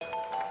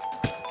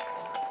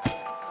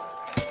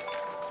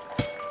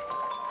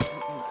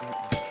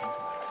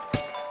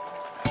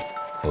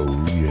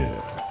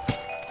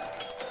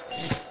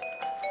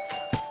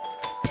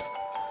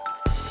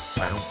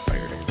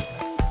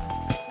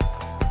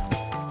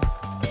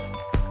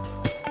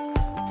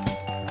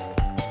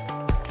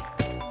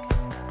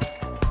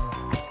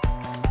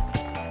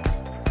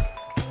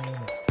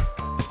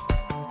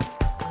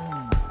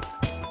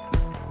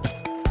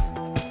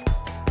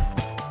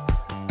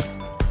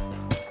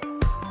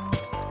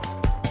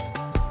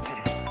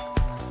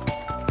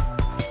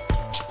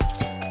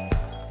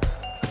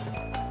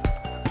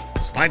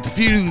Light the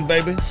fuse,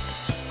 baby.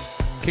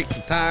 Kick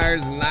the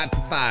tires and light the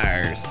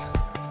fires.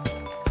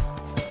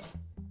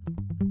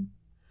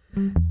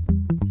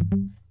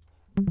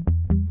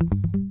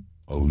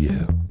 Oh,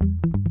 yeah.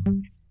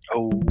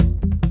 Oh,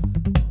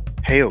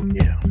 hell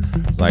yeah.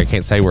 So I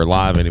can't say we're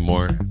live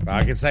anymore, but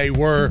I can say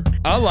we're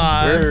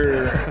alive.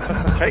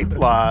 We're taped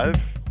live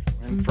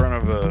in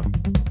front of a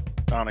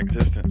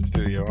non-existent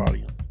studio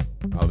audience.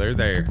 Oh, they're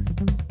there.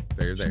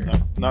 They're there.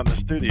 Not in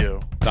the studio.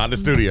 Not in the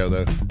studio,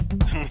 though.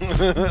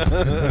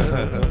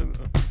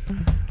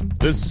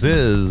 This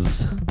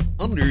is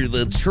Under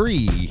the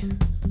Tree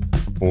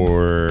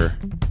for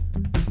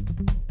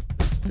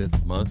this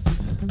 5th month,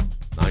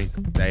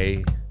 9th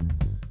day,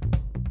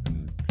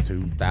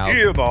 2000.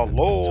 Year of our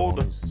Lord.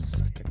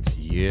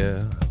 22nd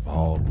year of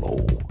our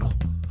Lord.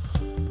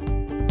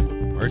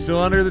 We're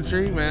still under the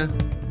tree, man.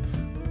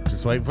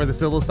 Just waiting for the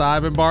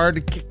psilocybin bar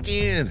to kick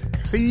in.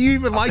 See, you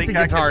even like the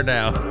guitar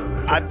now.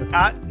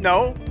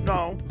 No,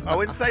 I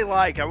wouldn't say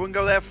like. I wouldn't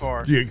go that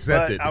far. You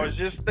accept it. I was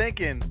just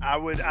thinking,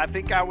 I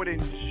think I would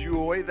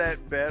enjoy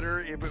that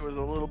better if it was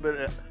a little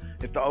bit,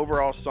 if the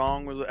overall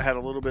song had a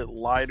little bit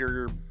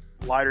lighter,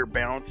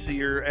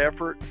 bouncier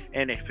effort,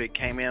 and if it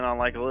came in on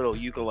like a little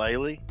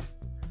ukulele.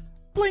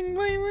 Bling,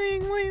 bling, bling,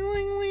 bling,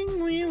 bling,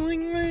 bling,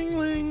 bling,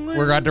 bling, bling.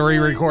 We're going to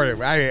re-record it.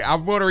 Hey,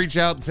 I'm going to reach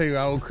out to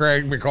old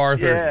Craig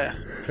MacArthur. Yeah.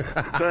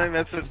 Tell me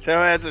that's a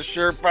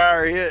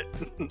surefire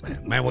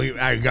hit. Man,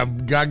 I got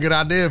a good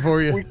idea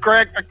for you. We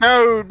cracked the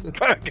code,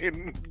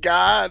 fucking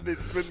guy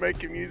that's been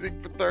making music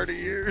for 30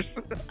 years.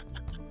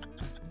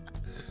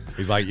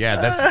 He's like, yeah,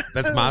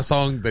 that's my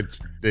song that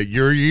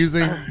you're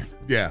using.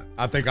 Yeah,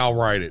 I think I'll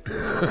write it.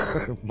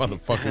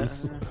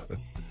 Motherfuckers.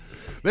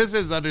 This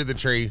is Under the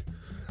Tree.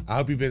 I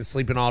hope you've been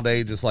sleeping all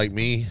day just like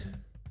me.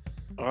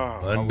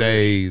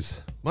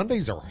 Mondays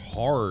are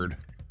hard.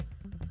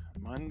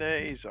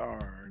 Mondays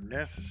are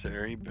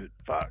necessary, but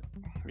fuck.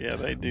 Yeah,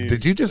 they do.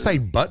 Did you just say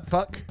butt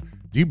fuck?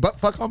 Do you butt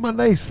fuck on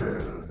Mondays?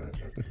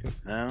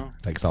 No.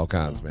 Takes all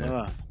kinds,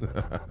 man.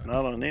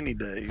 Not on any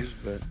days,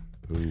 but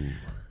Ooh.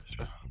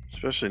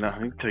 especially not.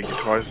 You take it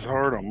twice as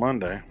hard on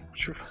Monday.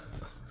 Sure.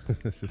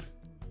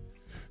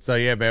 So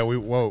yeah, man,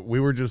 we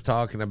were just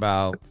talking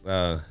about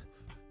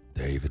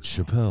David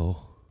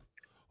Chappelle.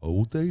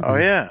 Oh, David. Oh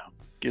yeah,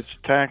 gets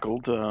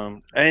tackled.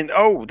 And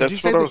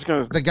that's what I was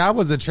gonna. The guy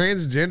was a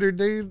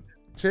transgender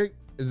chick.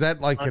 Is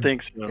that like? I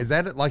think so. Is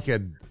that like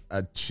a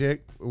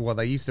chick? What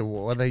they used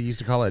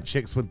to call it,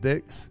 chicks with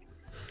dicks.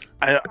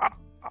 I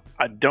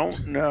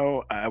don't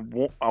know. I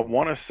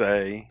want to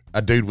say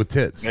a dude with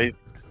tits. I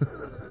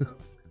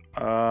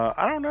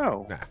don't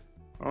know. Nah.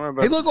 I don't know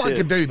about He looked like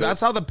tits, a dude. I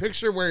saw the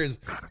picture where his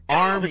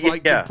arms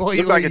completely,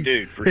 looked like a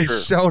dude for his sure.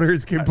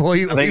 shoulders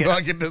completely I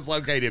fucking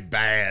dislocated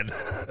bad.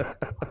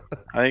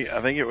 I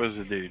think it was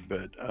a dude,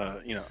 but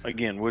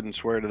again, wouldn't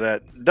swear to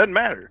that. Doesn't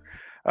matter.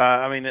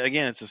 I mean,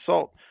 again, it's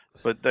assault,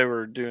 but they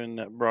were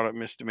brought up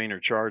misdemeanor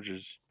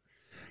charges.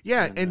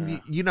 Yeah, and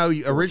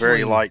originally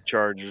very light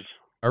charges.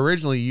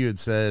 Originally, you had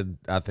said,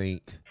 I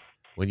think,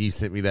 when you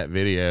sent me that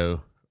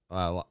video,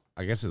 I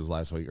guess it was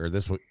last week or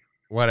this week,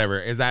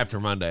 whatever. It was after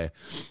Monday,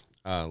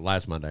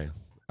 last Monday.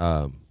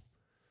 Yeah,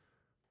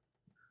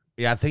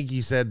 I think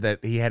you said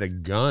that he had a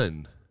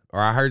gun, or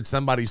I heard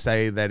somebody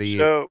say that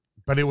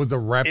but it was a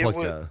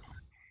replica.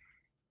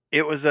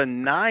 It was a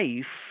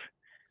knife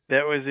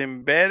that was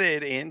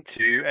embedded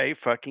into a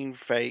fucking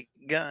fake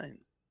gun.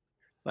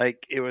 Like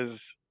it was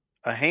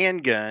a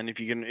handgun. If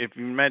you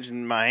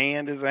imagine my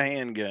hand is a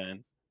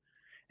handgun,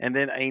 and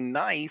then a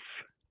knife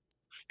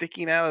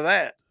sticking out of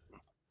that.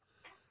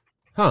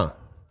 Huh.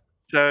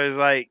 So it's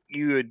like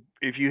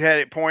if you had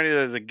it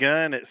pointed as a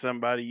gun at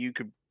somebody, you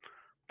could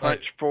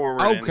punch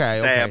forward and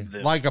stab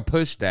them. Like a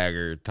push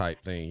dagger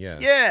type thing, yeah.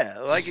 Yeah,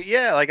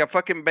 like a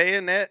fucking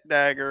bayonet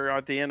dagger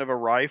at the end of a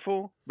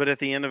rifle, but at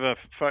the end of a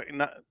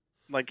fucking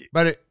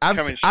I've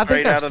coming seen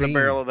straight out of the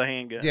barrel of the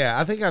handgun. Yeah,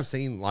 I think I've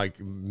seen like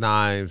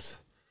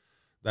knives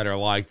that are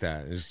like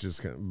that. It's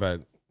just,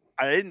 but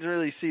I didn't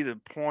really see the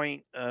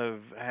point of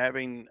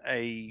having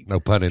a no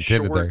pun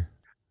intended there.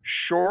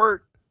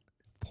 Short,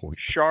 point.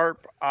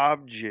 Sharp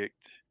object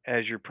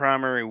as your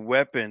primary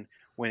weapon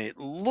when it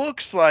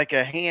looks like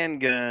a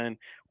handgun,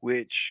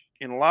 which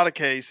in a lot of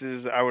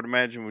cases I would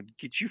imagine would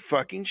get you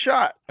fucking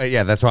shot.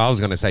 Yeah, that's what I was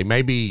going to say.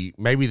 Maybe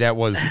that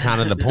was kind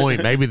of the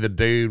point. Maybe the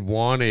dude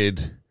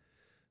wanted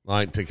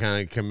like to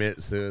kind of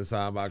commit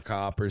suicide by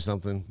cop or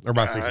something, or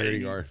by security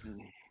guard.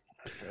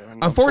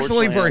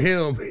 Unfortunately for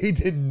him, he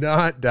did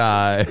not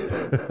die.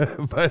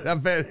 But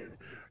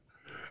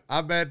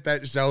I bet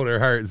that shoulder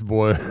hurts,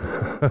 boy.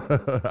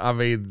 I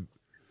mean,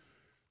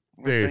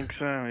 dude. I think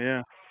so,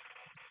 yeah.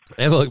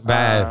 It looked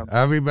bad.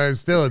 I mean, but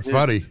still, it's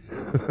funny.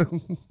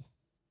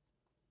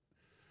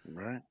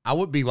 Right. I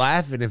would be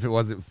laughing if it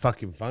wasn't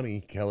fucking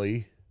funny,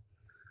 Kelly.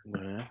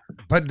 Yeah.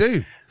 But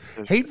dude,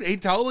 he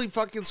totally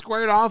fucking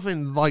squared off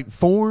and like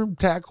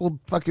tackled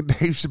fucking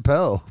Dave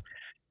Chappelle.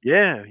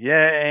 Yeah,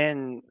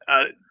 and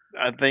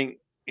I think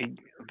he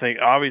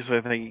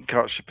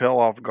caught Chappelle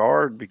off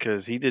guard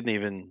because he didn't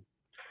even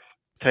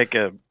take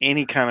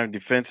any kind of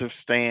defensive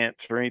stance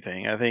or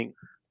anything. I think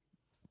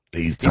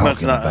he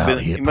must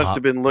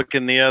have been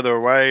looking the other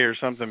way or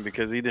something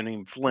because he didn't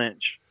even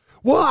flinch.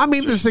 Well, I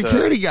mean, the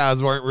security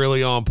guys weren't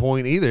really on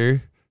point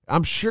either.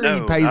 I'm sure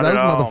he pays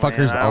those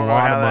motherfuckers a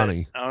lot of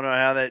money. I don't know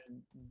how that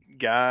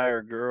guy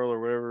or girl or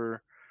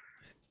whatever.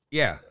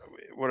 Yeah.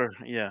 Whatever.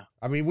 Yeah.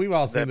 I mean, we've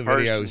all seen the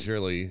videos,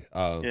 surely.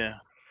 Yeah.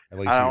 At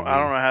least I don't know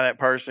how that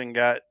person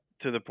got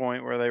to the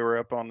point where they were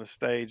up on the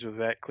stage with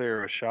that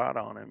clear of a shot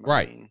on him.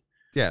 Right. I mean,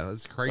 yeah,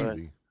 that's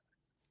crazy.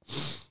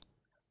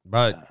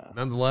 But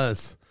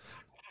nonetheless,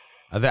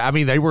 I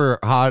mean, they were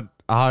hot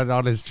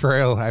on his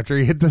trail after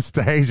he hit the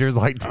stage. There's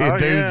like 10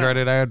 dudes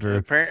running after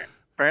him.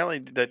 Apparently,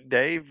 that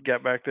Dave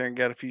got back there and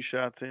got a few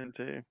shots in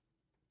too.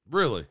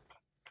 Really?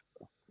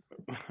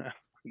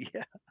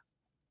 Yeah.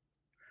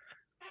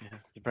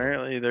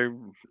 Apparently, there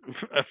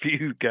a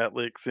few got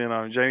licks in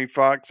on Jamie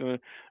Foxx, and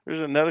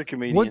there's another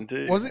comedian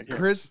too. Wasn't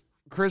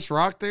Chris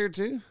Rock there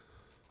too?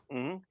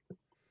 Mm-hmm.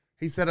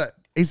 He said,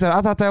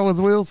 I thought that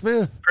was Will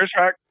Smith. Chris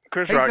Rock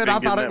said, I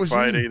thought it was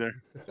fight either.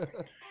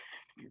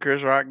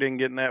 Chris Rock didn't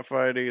get in that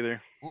fight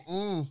either.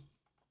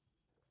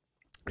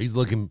 He's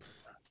looking.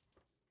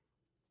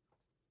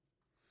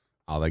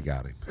 Oh, they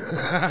got him.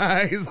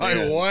 He's like,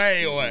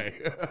 way.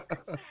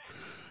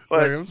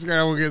 Like, I'm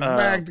scrambling to get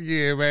smacked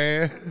again,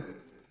 man.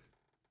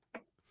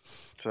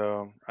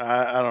 So,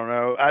 I don't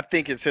know. I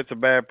think it sets a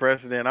bad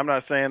precedent. I'm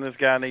not saying this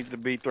guy needs to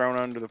be thrown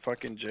under the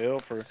fucking jail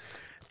for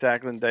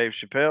tackling Dave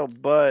Chappelle,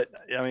 but,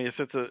 I mean,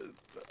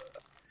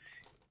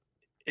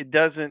 it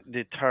doesn't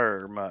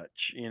deter much,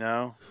 you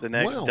know? The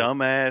next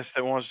dumbass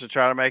that wants to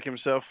try to make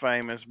himself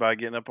famous by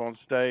getting up on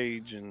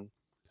stage and...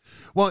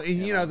 Well, and,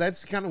 you know,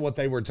 that's kind of what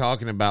they were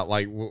talking about,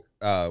 like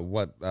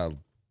what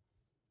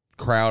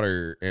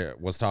Crowder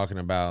was talking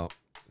about,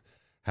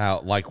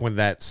 how, like, when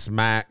that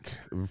smack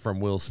from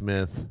Will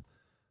Smith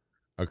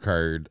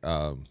occurred,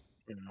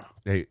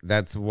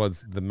 that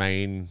was the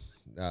main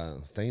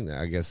thing that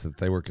I guess that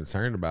they were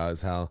concerned about,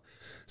 is how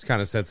it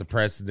kind of sets a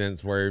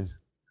precedence where,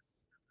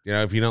 you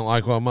know, if you don't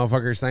like what a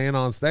motherfucker's saying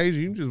on stage,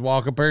 you can just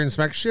walk up there and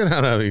smack shit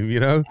out of him, you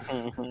know?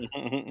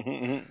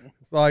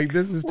 It's like,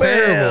 this is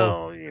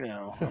terrible. Well, you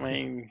know, I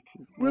mean...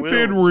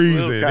 Within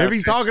reason. If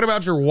he's talking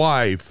about your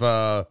wife,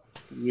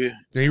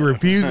 he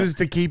refuses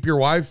to keep your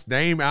wife's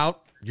name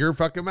out your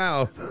fucking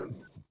mouth.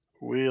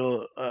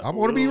 I'm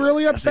going to be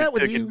really upset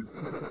with you.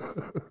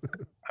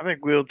 I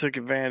think Will took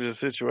advantage of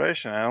the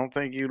situation. I don't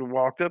think you'd have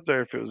walked up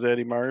there if it was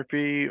Eddie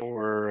Murphy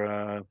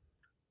or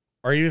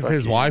even if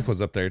his wife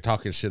was up there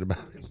talking shit about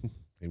him.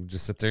 He would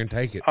just sit there and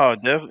take it. Oh,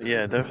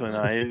 definitely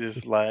not.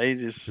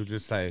 He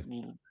just say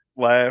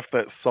laugh,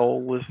 that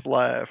soulless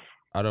laugh.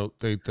 I don't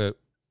think that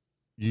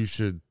you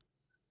should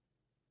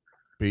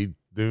be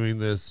doing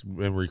this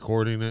and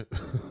recording it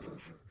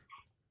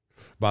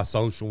by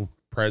social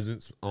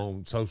presence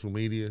on social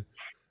media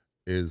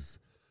is,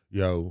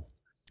 how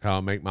I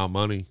make my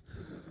money.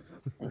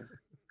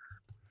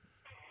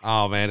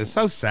 Oh, man, it's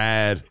so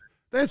sad.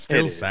 That's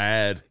still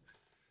sad.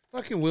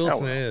 Fucking Will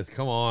Smith.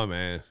 Come on,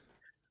 man.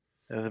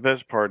 And the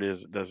best part is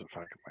it doesn't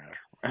fucking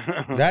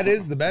matter. That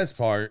is the best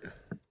part.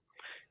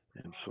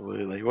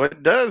 Absolutely.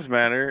 What does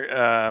matter,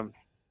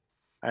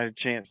 I had a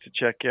chance to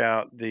check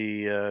out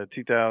the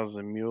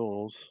 2000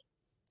 Mules.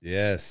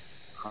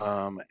 Yes.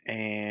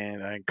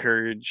 And I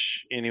encourage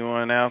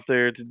anyone out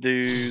there to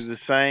do the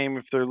same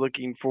if they're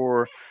looking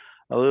for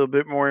a little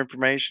bit more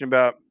information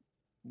about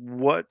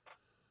what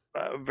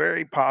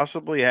very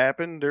possibly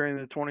happened during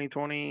the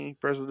 2020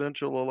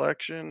 presidential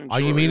election. Oh,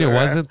 you mean it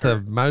wasn't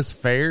the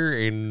most fair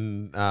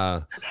and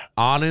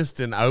honest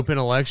and open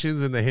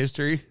elections in the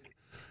history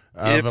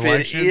of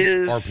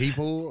elections or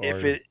people?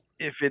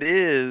 If it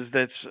is,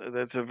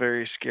 that's a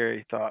very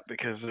scary thought,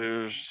 because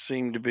there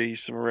seem to be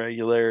some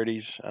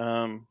irregularities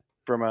from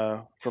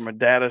a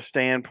data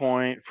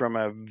standpoint, from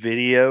a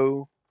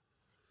video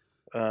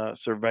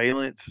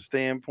surveillance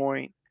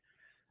standpoint.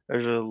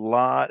 There's a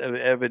lot of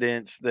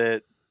evidence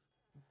that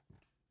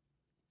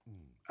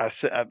I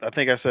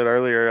think I said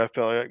earlier, I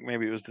felt like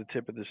maybe it was the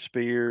tip of the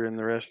spear and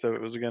the rest of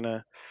it was going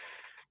to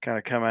kind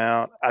of come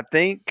out. I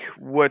think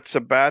what's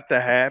about to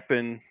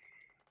happen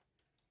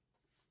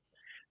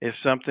is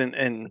something,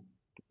 and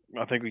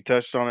I think we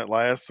touched on it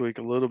last week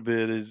a little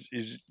bit, is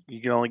you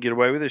can only get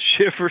away with this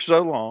shit for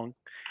so long.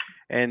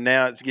 And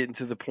now it's getting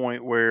to the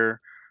point where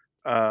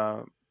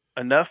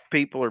enough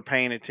people are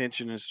paying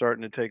attention and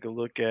starting to take a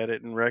look at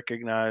it and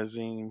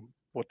recognizing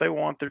what they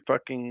want their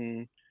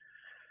fucking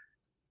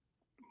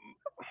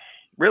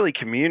really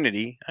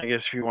community, I guess,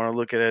 if you want to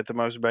look at it at the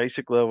most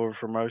basic level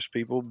for most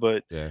people,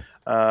 but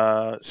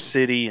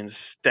city and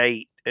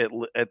state at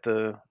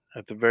the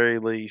very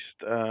least,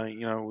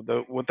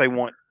 what they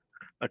want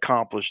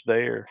accomplished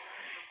there.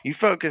 You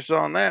focus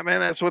on that,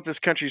 man. That's what this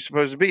country's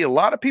supposed to be. A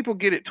lot of people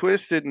get it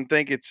twisted and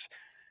think it's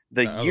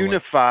the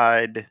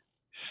unified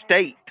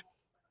state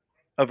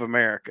of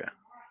America.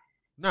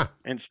 No.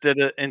 Instead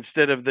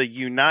of the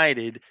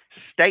United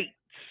States.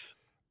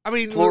 I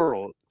mean,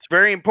 plural. It's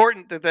very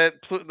important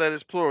that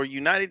is plural.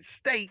 United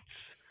States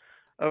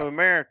of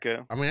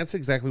America. I mean, that's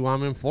exactly why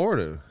I'm in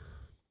Florida.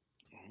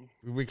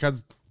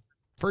 Because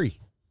free.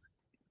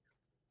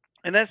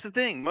 And that's the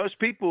thing. Most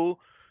people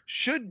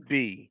should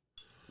be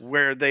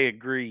where they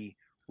agree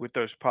with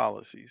those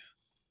policies.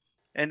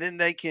 And then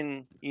they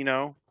can,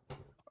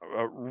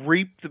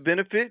 reap the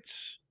benefits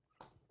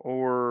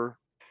or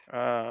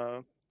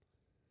uh,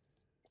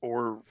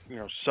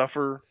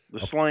 suffer the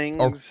slings.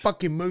 Or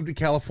fucking move to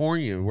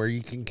California where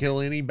you can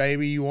kill any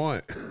baby you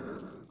want.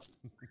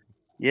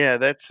 Yeah,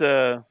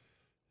 that's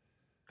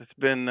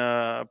been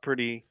a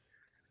pretty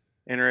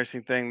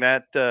interesting thing.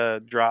 That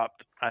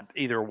dropped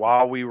either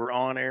while we were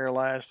on air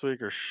last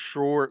week or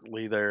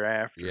shortly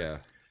thereafter. Yeah.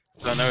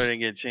 So I know I didn't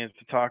get a chance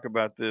to talk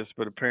about this,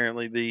 but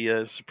apparently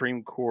the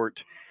Supreme Court,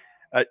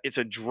 it's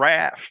a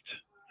draft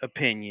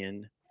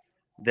opinion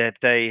that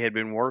they had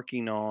been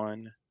working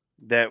on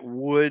that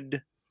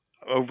would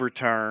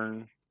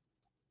overturn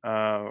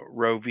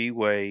Roe v.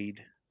 Wade,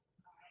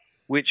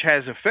 which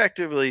has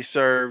effectively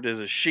served as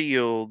a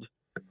shield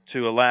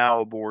to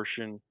allow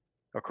abortion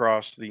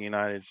across the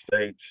United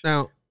States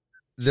Now,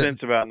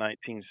 since about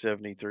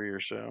 1973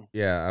 or so.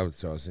 Yeah, I was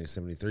saying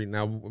 73.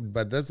 Now,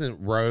 but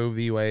doesn't Roe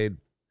v. Wade,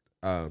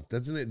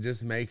 doesn't it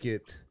just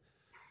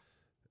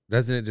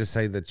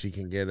say that you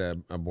can get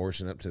an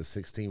abortion up to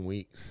 16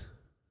 weeks?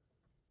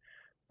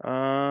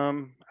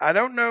 I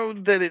don't know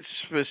that it's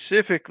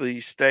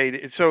specifically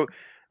stated. So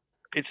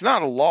it's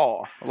not a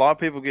law. A lot of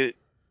people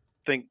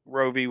think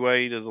Roe v.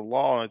 Wade is a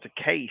law. It's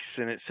a case,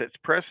 and it sets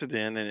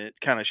precedent, and it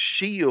kind of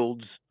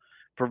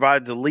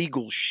provides a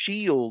legal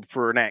shield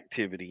for an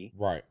activity.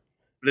 Right.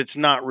 But it's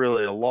not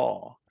really a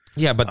law.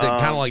 Yeah, but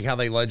kind of like how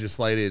they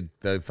legislated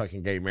the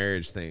fucking gay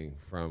marriage thing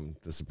from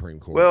the Supreme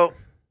Court.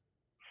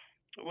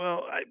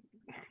 Well,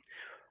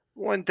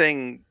 one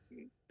thing,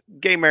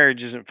 gay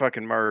marriage isn't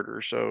fucking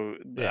murder, so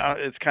yeah.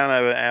 It's kind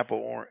of an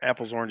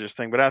apples oranges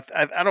thing. But I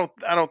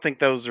don't think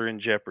those are in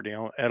jeopardy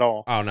at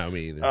all. Oh no,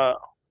 me either.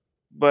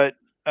 But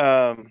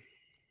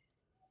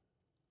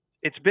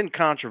it's been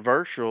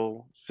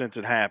controversial since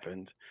it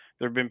happened.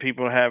 There have been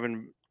people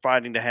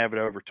fighting to have it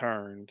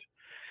overturned,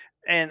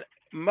 and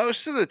most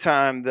of the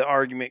time the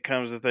argument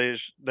comes that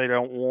they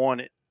don't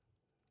want it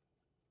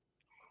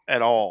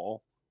at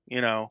all,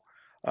 and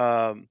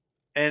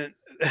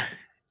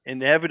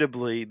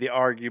inevitably the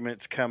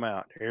arguments come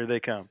out. Here they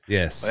come.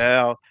 Yes.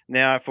 Well,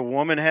 now if a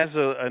woman has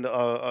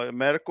a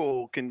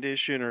medical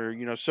condition or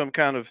some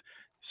kind of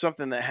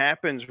something that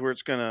happens where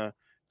it's gonna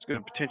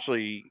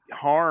potentially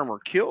harm or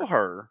kill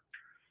her,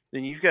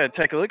 then you've got to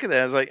take a look at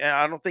that. It's like,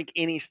 I don't think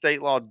any state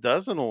law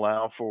doesn't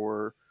allow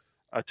for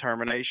a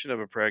termination of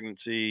a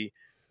pregnancy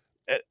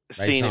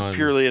seen it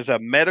purely as a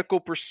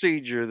medical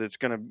procedure that's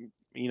going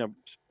to,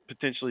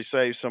 potentially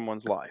save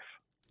someone's life.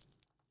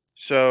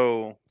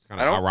 So it's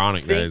kind of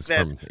ironic that it's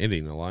from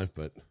ending the life,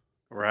 but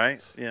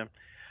right, yeah.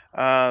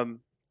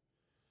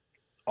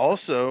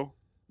 Also,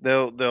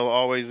 they'll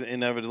always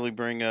inevitably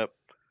bring up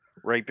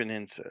rape and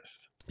incest.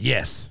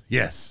 Yes.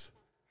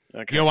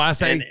 Okay. You know what I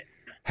say?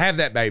 Have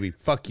that baby.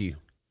 Fuck you.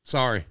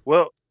 Sorry.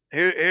 Well,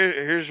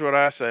 here's what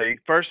I say.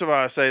 First of all,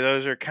 I say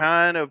those are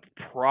kind of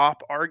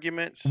prop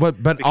arguments. But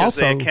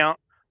also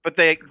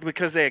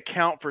because they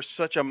account for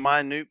such a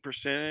minute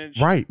percentage.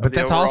 Right, but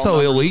that's also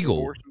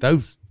illegal.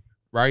 Those,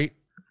 right?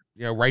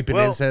 Rape and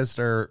incest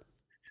are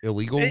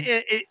illegal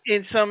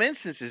in some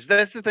instances.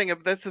 That's the thing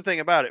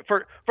about it.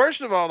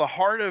 First of all, the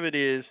heart of it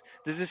is: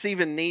 does this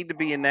even need to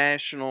be a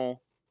national,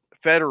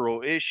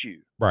 federal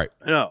issue? Right.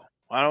 No,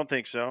 I don't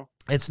think so.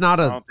 It's not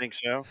I don't think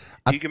so.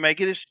 You can make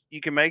it a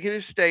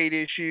state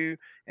issue,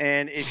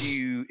 and if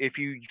you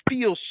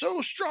feel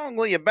so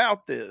strongly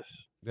about this,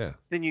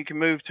 then you can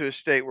move to a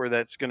state where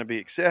that's going to be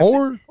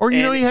accepted. Or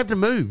you have to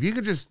move. You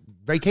could just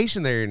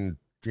vacation there, and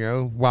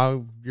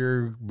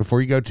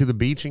before you go to the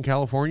beach in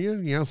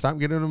California, stop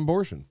getting an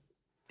abortion.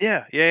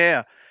 Yeah,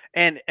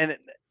 and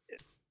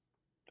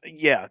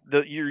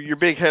your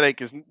big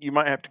headache is you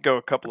might have to go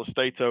a couple of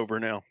states over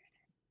now.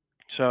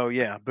 So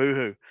yeah,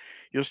 boo-hoo.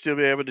 You'll still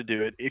be able to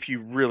do it if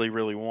you really,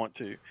 really want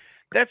to.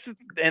 That's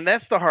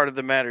the heart of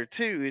the matter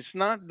too. It's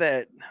not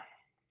that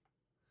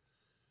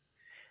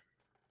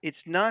it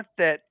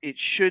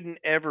shouldn't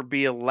ever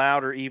be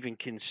allowed or even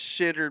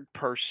considered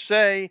per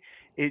se.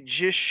 It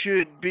just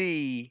should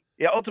be.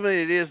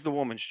 Ultimately, it is the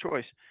woman's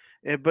choice.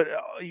 But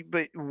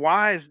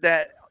why is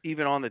that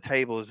even on the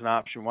table as an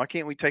option? Why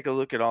can't we take a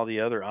look at all the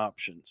other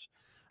options?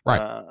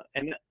 Right.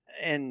 And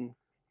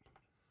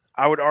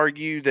I would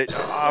argue that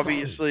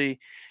obviously.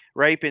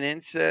 Rape and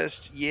incest,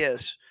 yes.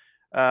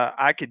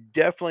 I could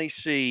definitely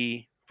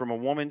see from a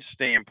woman's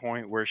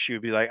standpoint where she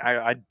would be like,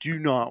 I do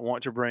not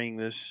want to bring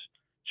this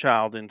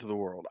child into the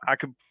world. I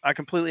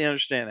completely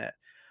understand that.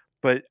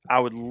 But I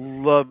would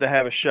love to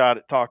have a shot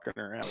at talking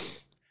her out.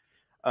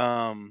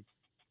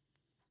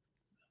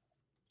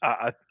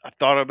 I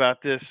thought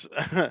about this.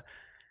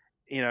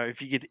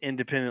 If you get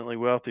independently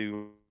wealthy,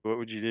 what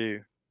would you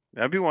do?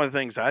 That'd be one of the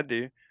things I'd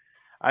do.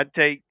 I'd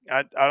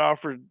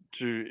offer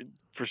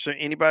for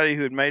anybody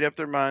who had made up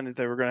their mind that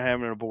they were going to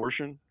have an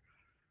abortion,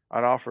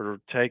 I'd offer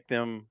to take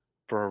them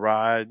for a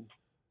ride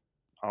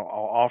I'll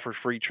offer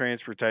free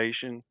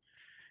transportation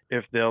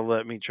if they'll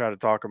let me try to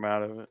talk them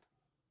out of it.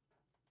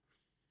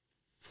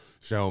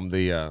 Show them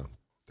the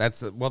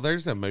there's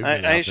a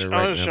movement I out there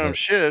right now. I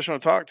just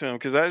want to talk to them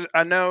because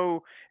I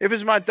know if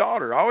it's my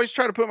daughter, I always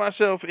try to put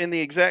myself in the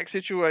exact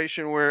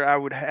situation where I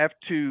would have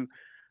to,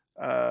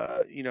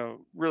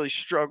 really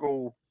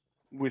struggle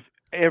with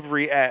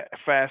every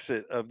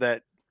facet of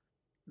that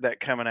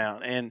coming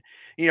out. And,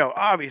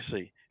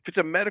 obviously, if it's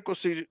a medical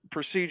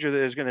procedure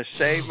that is going to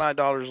save my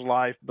daughter's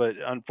life, but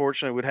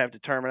unfortunately would have to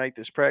terminate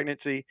this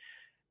pregnancy,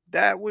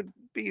 that would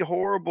be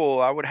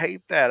horrible. I would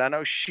hate that. I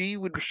know she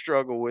would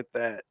struggle with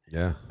that.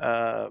 Yeah.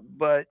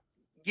 But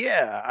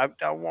yeah,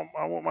 I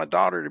want my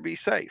daughter to be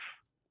safe.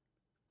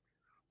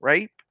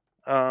 Rape.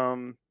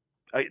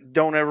 I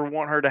don't ever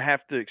want her to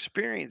have to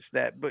experience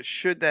that. But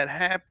should that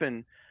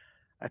happen,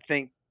 I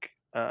think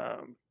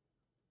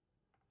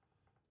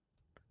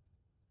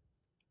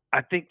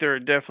there are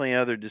definitely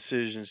other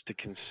decisions to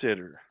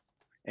consider.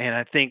 And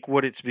I think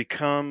what it's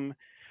become,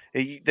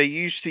 they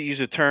used to use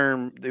a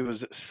term, it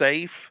was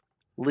safe,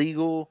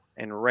 legal,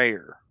 and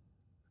rare.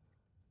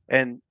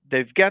 And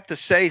they've got the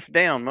safe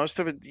down. Most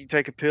of it, you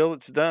take a pill,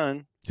 it's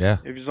done. Yeah.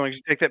 As long as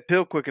you take that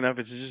pill quick enough,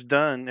 it's just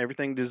done.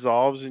 Everything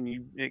dissolves and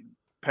it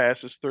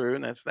passes through,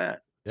 and that's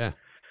that. Yeah.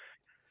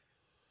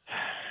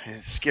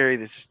 It's scary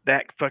that's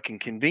that fucking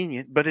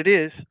convenient, but it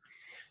is.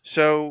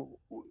 So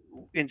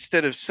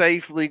instead of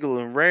safe, legal,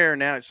 and rare,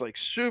 now it's like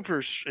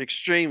super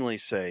extremely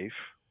safe.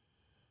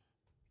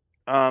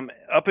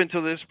 Up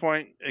until this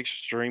point,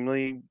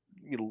 extremely,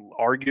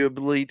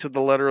 arguably to the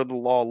letter of the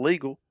law,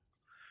 legal.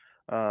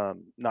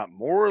 Not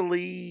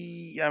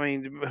morally. I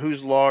mean,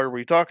 whose law are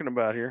we talking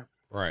about here?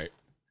 Right.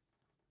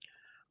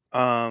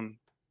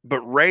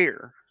 But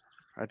rare,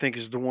 I think,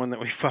 is the one that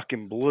we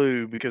fucking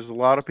blew because a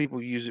lot of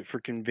people use it for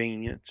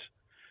convenience.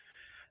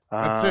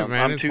 That's it,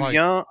 man. I'm too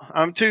young.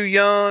 I'm too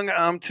young.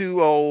 I'm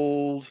too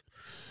old.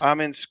 I'm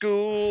in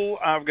school.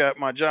 I've got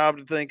my job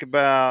to think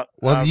about.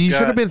 Well, you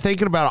should have been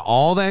thinking about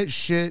all that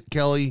shit,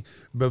 Kelly,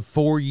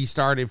 before you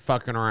started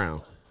fucking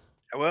around.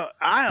 Well,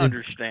 I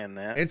understand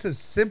that. It's a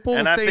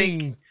simple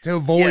thing to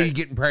avoid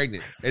getting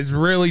pregnant. It's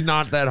really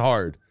not that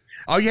hard.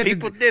 All you have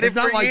People to do, did it's it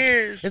not for like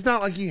years. It's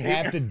not like you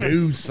have to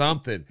do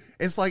something.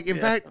 It's like, in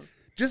fact,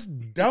 just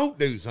don't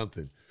do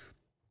something.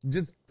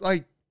 Just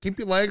like keep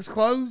your legs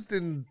closed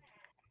and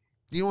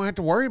you don't have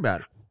to worry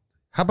about it.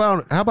 How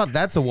about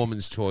that's a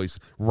woman's choice?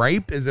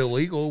 Rape is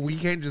illegal. We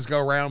can't just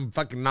go around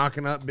fucking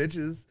knocking up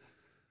bitches.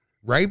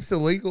 Rape's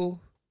illegal.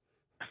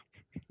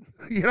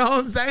 You know what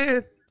I'm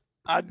saying?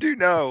 I do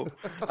know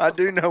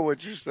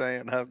what you're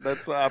saying.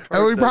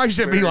 We probably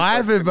shouldn't be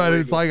laughing, but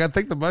it's like I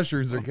think the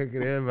mushrooms are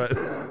kicking in. But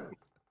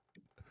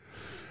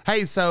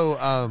hey, so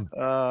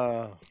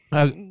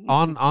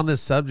on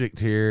this subject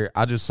here,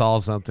 I just saw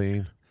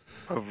something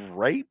of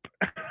rape.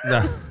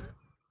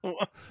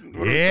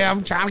 Yeah,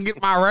 I'm trying to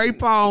get my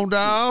rape on,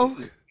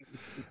 dog.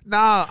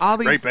 Nah, all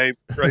these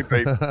rape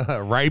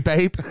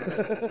ape.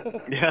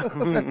 Yeah,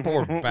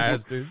 poor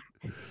bastard.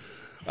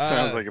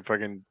 Sounds like a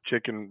fucking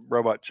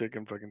robot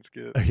chicken fucking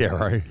skit. Yeah,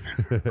 right.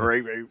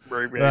 Rape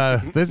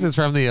ape. This is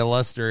from the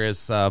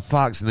illustrious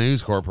Fox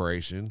News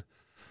Corporation.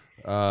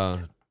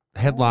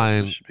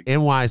 Headline: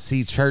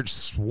 NYC church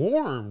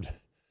swarmed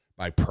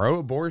by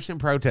pro-abortion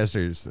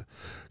protesters.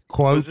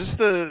 Quote,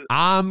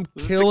 I'm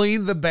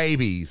killing the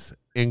babies,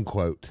 end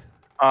quote.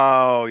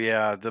 Oh,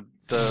 yeah.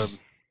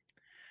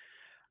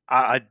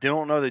 I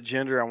don't know the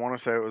gender. I want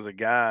to say it was a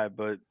guy,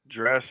 but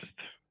dressed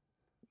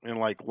in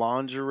like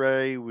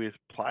lingerie with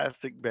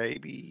plastic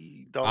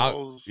baby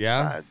dolls.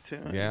 Yeah. To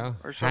him, yeah.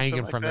 Or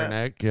hanging like from that. their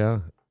neck.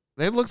 Yeah.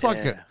 It looks like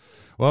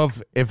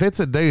if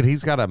it's a dude,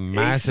 he's got a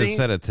massive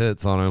set of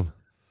tits on him.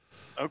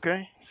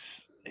 Okay.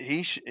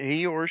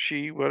 He or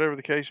she, whatever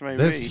the case may be.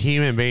 This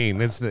human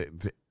being, it's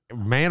the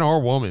man or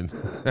woman.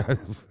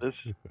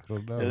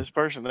 This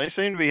person, they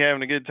seem to be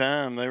having a good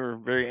time. They were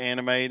very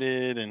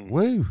animated and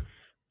woo.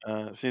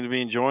 Seem to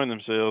be enjoying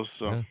themselves.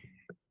 So,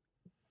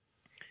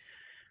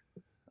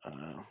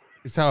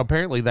 so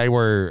apparently they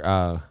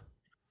were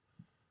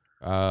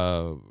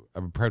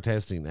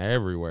protesting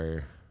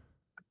everywhere.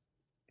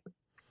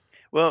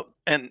 Well,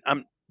 and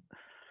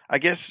I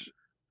guess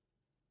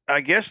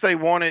they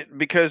want it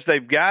because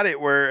they've got it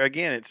where,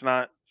 again, it's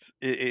not.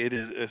 It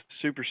is a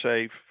super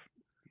safe,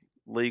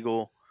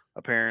 legal,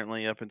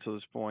 apparently up until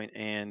this point,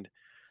 and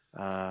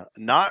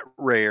not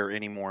rare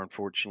anymore.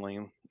 Unfortunately,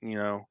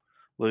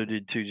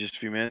 alluded to just a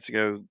few minutes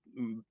ago,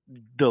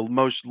 the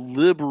most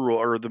liberal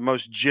or the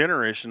most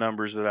generous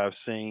numbers that I've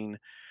seen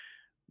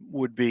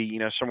would be,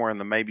 somewhere in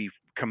the maybe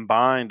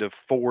combined of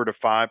 4 to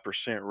 5%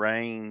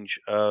 range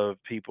of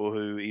people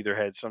who either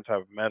had some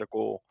type of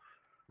medical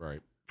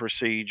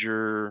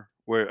procedure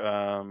where,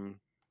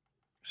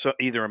 so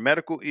either a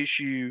medical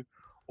issue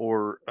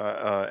or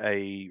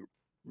a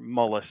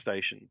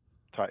molestation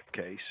type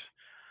case.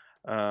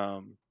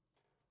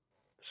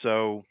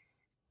 So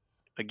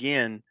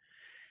again,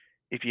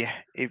 if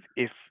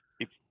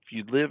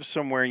you live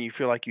somewhere and you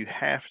feel like you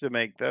have to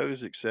make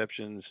those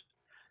exceptions,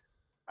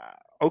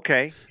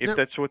 Okay, if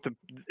that's what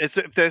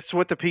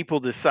the people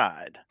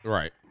decide.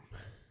 Right.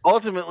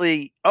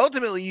 Ultimately,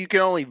 you can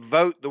only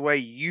vote the way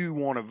you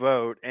want to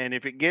vote, and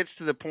if it gets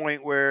to the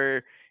point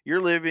where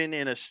you're living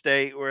in a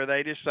state where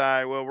they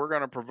decide, well, we're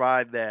going to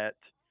provide that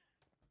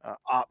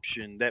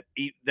option, that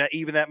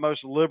even that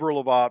most liberal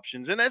of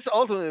options, and that's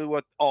ultimately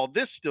what all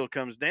this still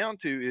comes down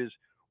to is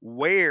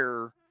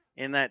where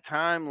in that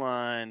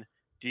timeline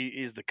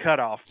is the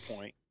cutoff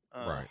point.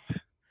 Right.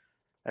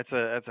 That's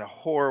a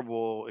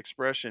horrible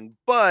expression,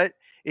 but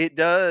it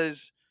does.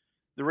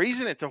 The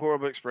reason it's a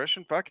horrible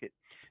expression, fuck it.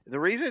 The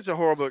reason it's a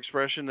horrible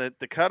expression that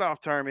the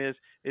cutoff term is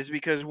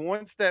because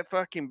once that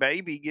fucking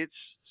baby gets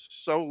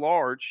so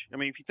large, I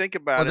mean, if you think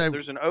about it,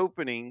 there's an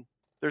opening.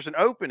 There's an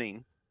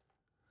opening.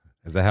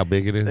 Is that how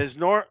big it is? There's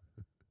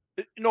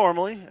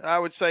normally, I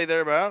would say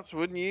thereabouts,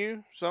 wouldn't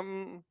you?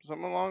 Something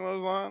along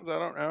those lines. I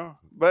don't know,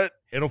 but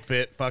it'll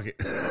fit. Fuck it.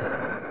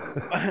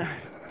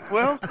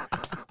 Well,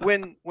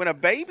 when a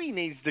baby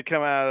needs to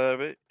come out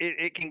of it,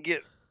 it can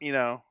get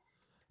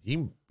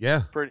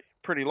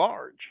pretty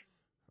large.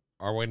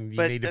 Or when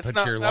you need to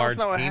put your large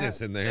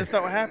penis in there. That's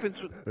not what happens.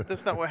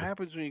 That's not what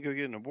happens when you go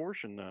get an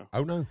abortion, though.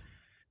 Oh no.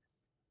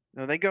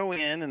 No, they go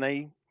in and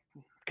they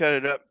cut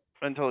it up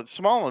until it's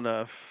small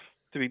enough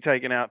to be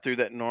taken out through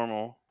that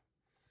normal.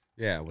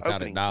 Yeah,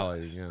 without it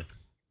dilating. Yeah.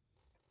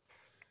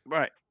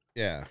 Right.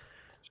 Yeah.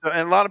 So,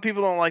 and a lot of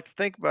people don't like to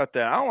think about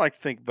that. I don't like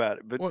to think about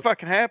it, but it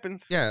fucking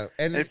happens. Yeah,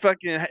 and it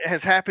fucking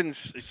has happened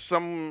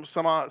some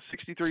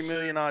 63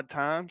 million odd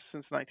times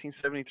since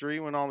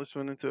 1973 when all this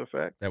went into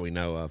effect that we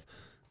know of.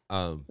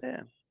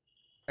 Yeah.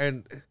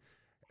 And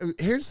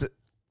here's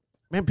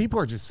man, people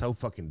are just so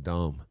fucking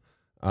dumb.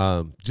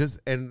 All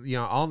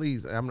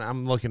these.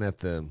 I'm looking at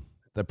the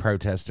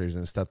protesters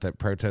and stuff that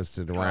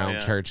protested around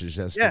churches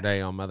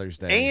yesterday on Mother's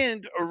Day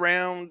and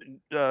around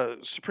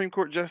Supreme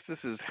Court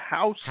justices'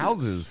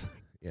 houses.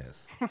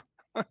 Yes.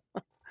 But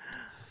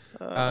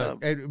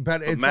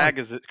it's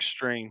MAGA's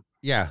extreme.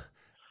 Yeah.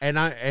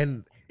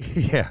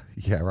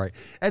 Yeah, right.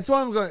 That's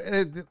why I'm going.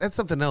 That's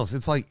something else.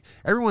 It's like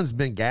everyone's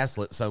been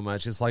gaslit so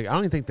much. It's like I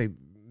don't even think they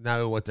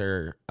know what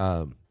they're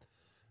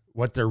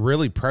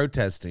really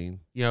protesting.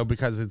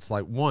 Because it's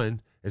like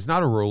one, it's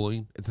not a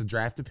ruling; it's a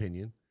draft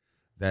opinion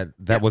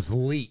that was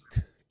leaked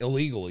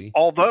illegally.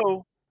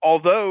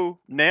 Although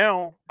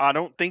now I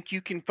don't think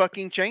you can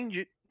fucking change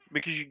it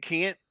because you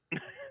can't.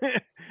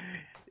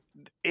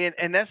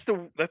 and that's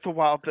the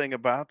wild thing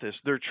about this.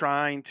 They're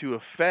trying to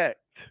affect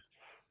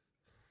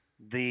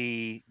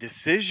the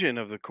decision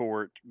of the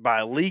court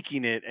by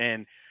leaking it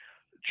and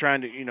trying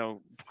to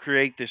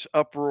create this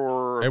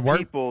uproar of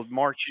people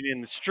marching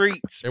in the streets.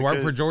 It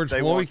worked for George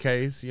Floyd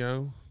case, It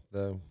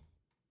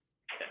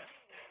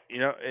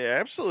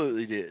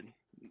absolutely did.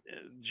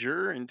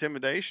 Juror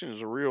intimidation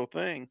is a real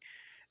thing,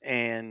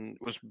 and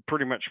was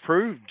pretty much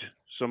proved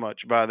so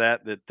much by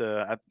that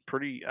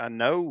I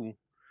know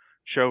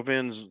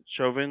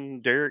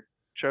Derek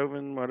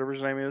Chauvin, whatever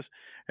his name is.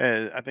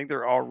 I think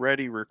they're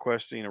already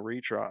requesting a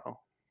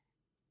retrial.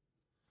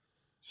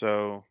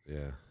 So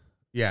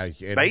yeah,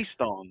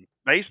 based on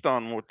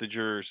what the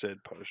juror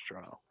said post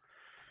trial.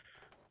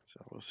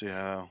 So we'll see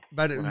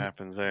what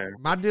happens there.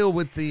 My deal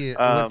with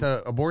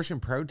the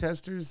abortion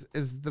protesters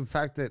is the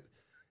fact that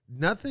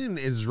nothing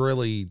is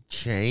really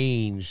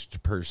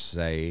changed per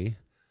se.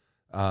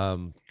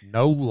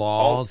 No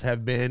laws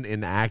have been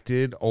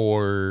enacted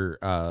or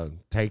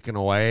taken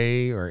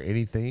away or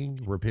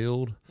anything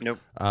repealed. Nope.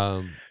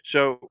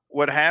 So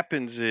what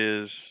happens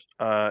is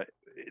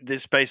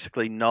this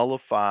basically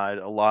nullified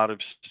a lot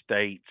of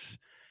states'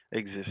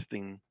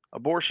 existing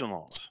abortion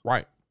laws.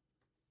 Right.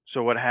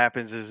 So what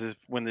happens is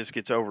when this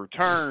gets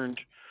overturned,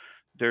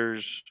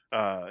 it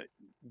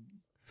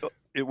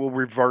will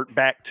revert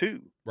back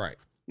to. Right.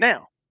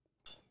 Now,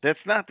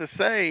 that's not to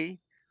say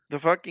the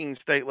fucking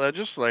state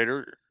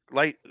legislator,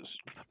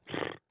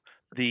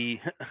 the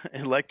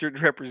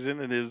elected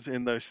representatives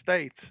in those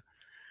states,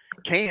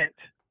 can't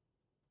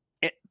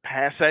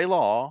pass a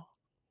law,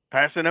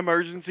 pass an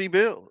emergency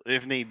bill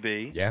if need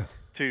be. Yeah.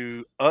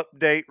 To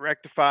update,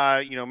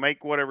 rectify,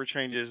 make whatever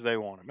changes they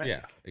want to make.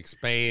 Yeah,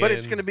 expand. But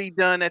it's going to be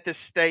done at the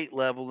state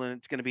level, and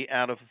it's going to be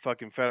out of the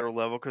fucking federal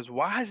level. Because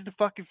why is the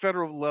fucking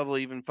federal level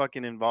even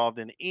fucking involved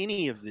in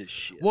any of this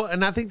shit? Well,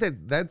 and I think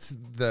that's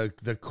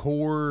the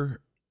core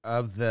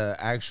of the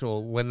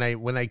actual when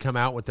they come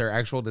out with their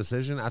actual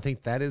decision. I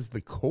think that is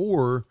the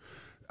core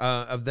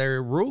of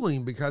their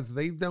ruling, because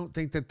they don't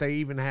think that they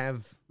even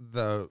have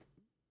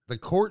the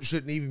court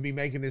shouldn't even be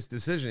making this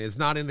decision. It's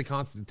not in the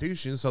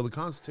Constitution, so the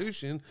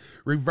Constitution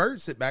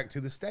reverts it back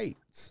to the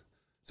states.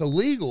 So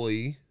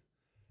legally,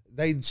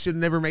 they should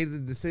have never made the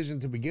decision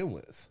to begin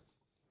with,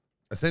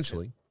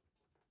 essentially.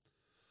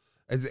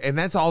 And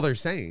that's all they're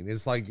saying.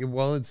 It's like,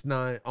 well, it's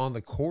not on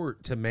the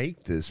court to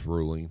make this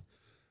ruling.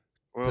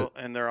 Well,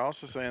 and they're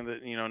also saying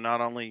that,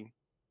 not only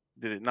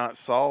did it not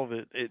solve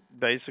it, it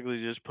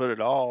basically just put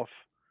it off.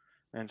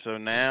 And so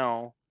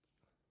now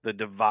the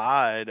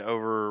divide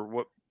over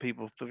what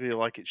people feel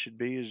like it should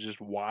be is just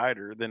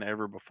wider than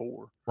ever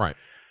before. Right.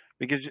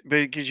 Because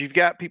you've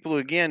got people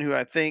again who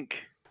I think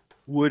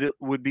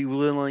would be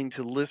willing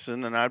to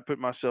listen, and I'd put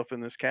myself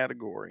in this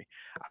category.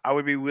 I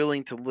would be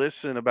willing to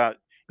listen about,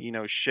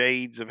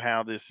 shades of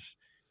how this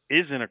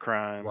isn't a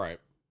crime Right.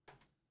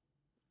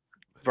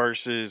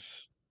 versus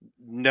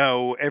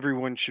no,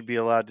 everyone should be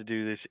allowed to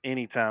do this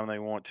anytime they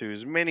want to,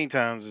 as many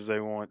times as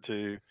they want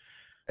to,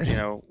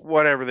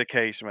 whatever the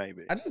case may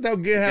be. I just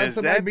don't get how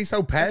somebody be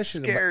so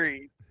passionate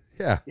scary.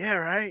 Yeah. Yeah,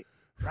 right.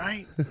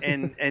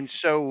 And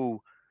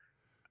so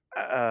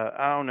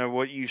I don't know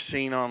what you've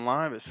seen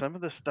online, but some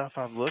of the stuff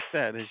I've looked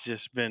at has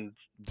just been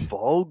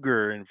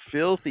vulgar and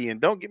filthy.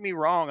 And don't get me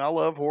wrong, I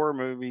love horror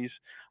movies.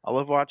 I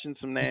love watching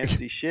some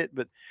nasty shit,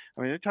 but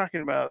I mean, they're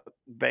talking about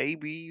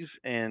babies,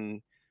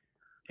 and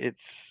I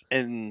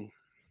don't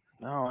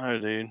know,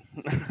 dude.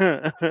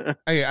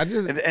 Hey,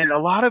 and a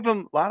lot of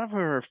them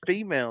are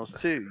females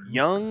too,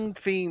 young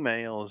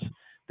females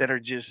that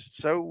are just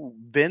so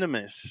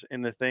venomous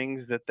in the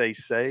things that they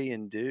say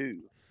and do.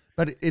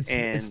 But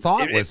it's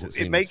thoughtless.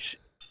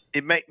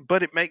 It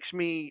makes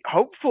me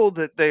hopeful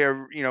that they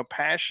are,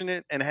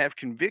 passionate and have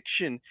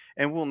conviction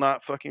and will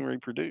not fucking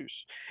reproduce.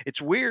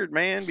 It's weird,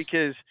 man,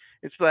 because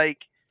it's like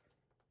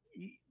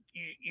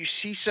you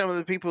see some of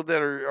the people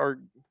that are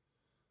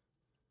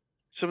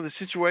some of the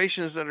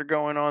situations that are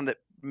going on that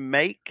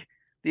make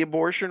the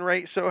abortion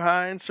rate so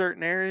high in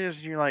certain areas.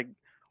 And you're like,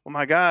 oh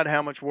my God,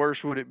 how much worse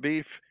would it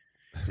be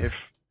if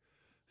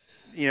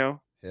yeah.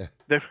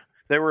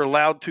 they were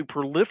allowed to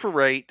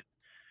proliferate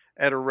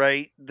at a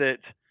rate that,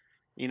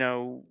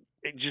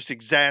 it just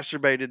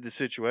exacerbated the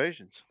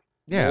situations.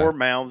 Yeah. More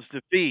mouths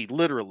to feed,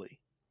 literally.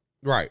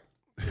 Right.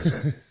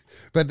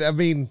 But I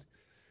mean,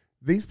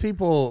 these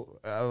people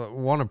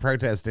want to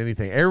protest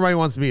anything. Everybody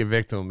wants to be a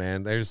victim,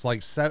 man. There's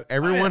like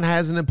everyone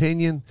has an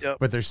opinion,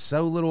 but there's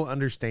so little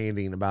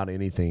understanding about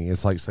anything.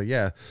 It's like, so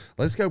yeah,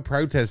 let's go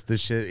protest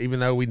this shit,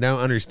 even though we don't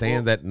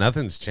understand that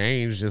nothing's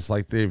changed. Just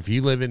like if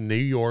you live in New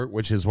York,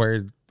 which is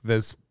where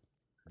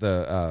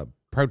the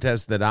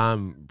protest that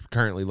I'm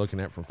currently looking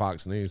at from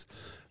Fox News,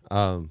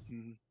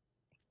 in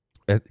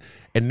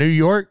New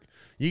York,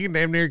 you can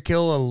damn near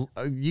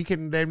you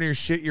can damn near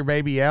shit your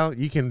baby out.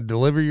 You can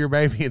deliver your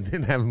baby and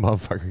then have a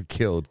motherfucker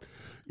killed.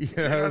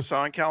 Yeah, I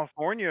saw in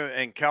California,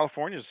 and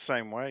California's the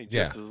same way,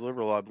 just as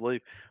liberal, I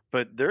believe.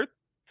 But they're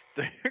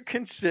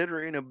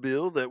considering a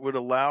bill that would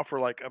allow for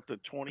like up to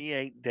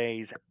 28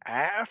 days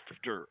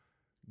after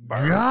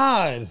birth.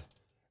 God.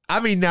 I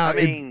mean, now,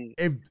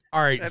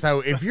 all right. So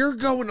if you're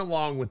going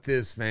along with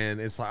this, man,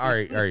 it's like,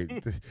 all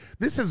right.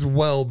 This is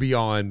well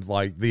beyond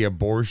like the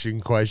abortion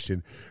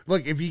question.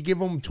 Look, if you give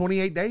them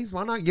 28 days,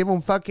 why not give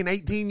them fucking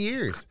 18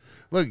 years?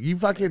 Look, you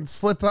fucking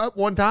slip up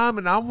one time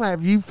and I'll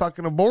have you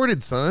fucking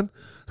aborted, son.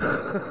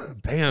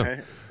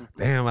 Damn.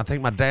 I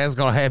think my dad's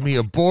going to have me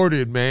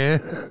aborted,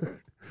 man.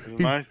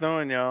 Nice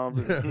knowing y'all.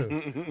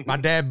 My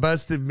dad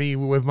busted me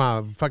with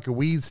my fucking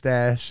weed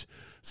stash.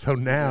 So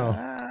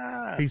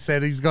now he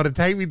said he's going to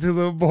take me to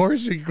the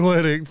abortion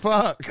clinic.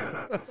 Fuck.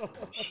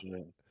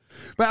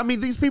 But I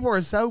mean, these people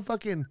are so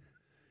fucking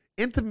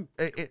intent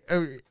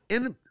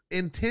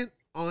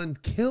on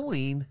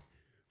killing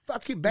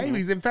fucking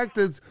babies. In fact,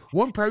 there's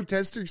one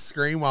protester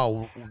screamed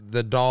while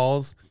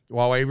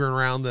waving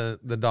around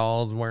the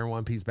dolls and wearing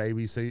one piece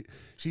baby suit.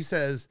 She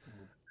says,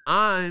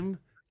 "I'm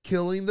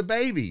killing the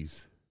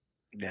babies."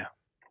 Yeah.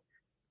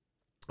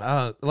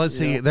 Let's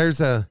see.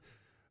 There's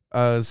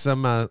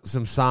some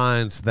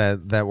signs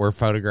that were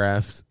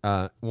photographed.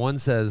 One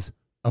says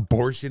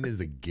abortion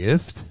is a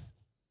gift.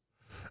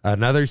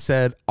 Another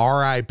said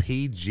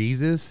R.I.P.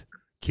 Jesus,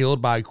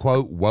 killed by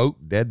quote woke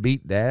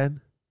deadbeat dad.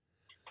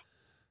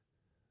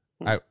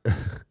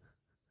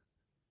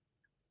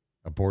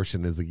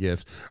 Abortion is a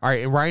gift. All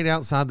right, and right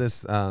outside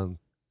this,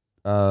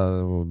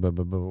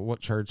 what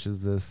church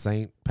is this?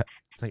 St.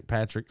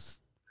 Patrick's.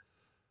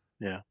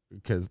 Yeah.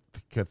 Because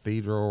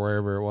cathedral or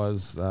wherever it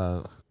was.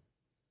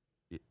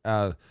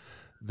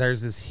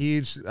 There's this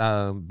huge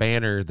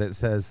banner that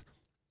says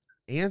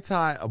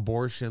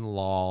anti-abortion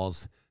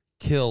laws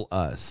kill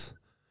us.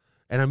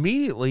 And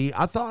immediately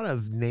I thought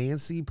of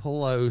Nancy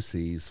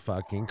Pelosi's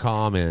fucking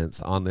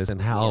comments on this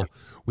and how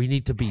we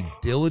need to be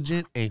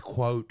diligent and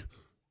quote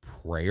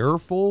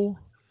prayerful.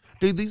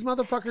 Dude, these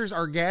motherfuckers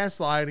are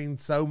gaslighting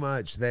so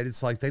much that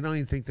it's like they don't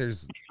even think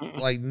there's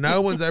like no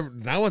one's ever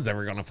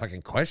gonna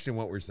fucking question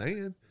what we're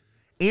saying.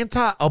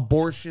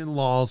 Anti-abortion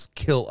laws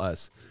kill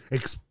us.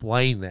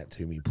 Explain that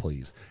to me,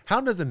 please. How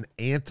does an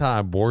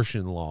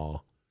anti-abortion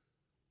law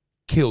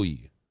kill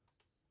you?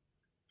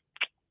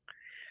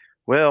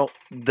 Well,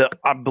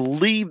 I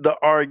believe the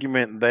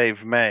argument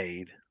they've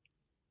made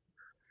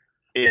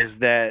is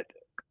that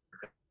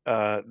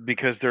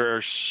because there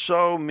are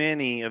so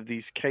many of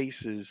these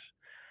cases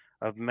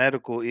of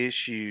medical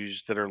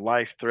issues that are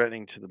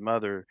life-threatening to the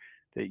mother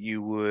that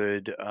you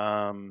would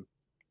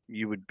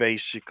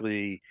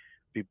basically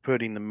be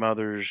putting the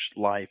mother's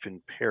life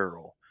in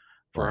peril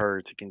for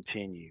her to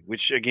continue,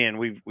 which again,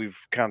 we've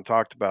kind of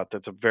talked about.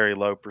 That's a very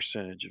low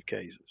percentage of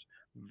cases,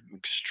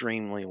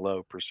 extremely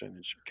low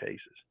percentage of cases.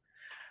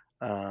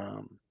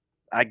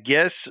 I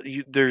guess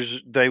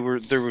they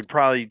would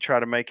probably try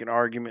to make an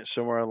argument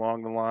somewhere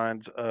along the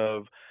lines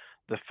of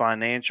the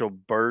financial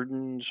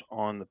burdens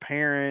on the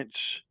parents.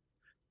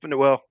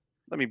 Well,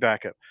 let me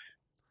back up.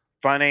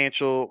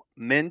 Financial,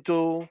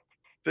 mental,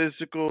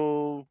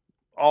 physical,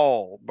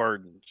 all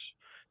burdens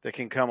that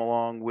can come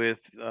along with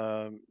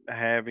rearing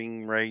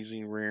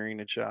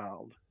a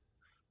child.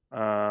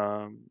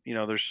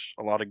 There's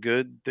a lot of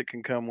good that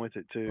can come with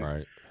it too.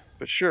 Right.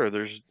 But sure,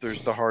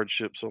 there's the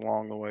hardships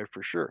along the way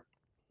for sure.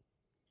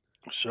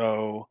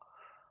 So,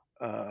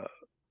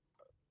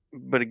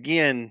 but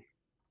again,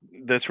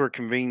 that's where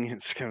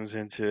convenience comes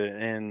into it.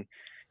 And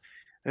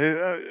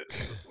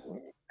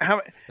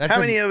how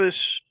many of us?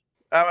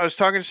 I was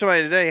talking to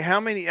somebody today. How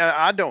many?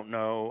 I don't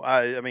know.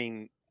 I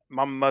mean,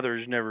 my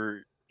mother's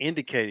never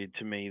indicated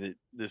to me that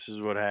this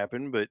is what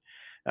happened, but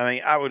I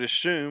mean, I would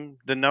assume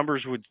the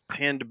numbers would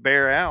tend to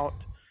bear out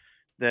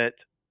that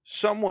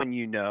someone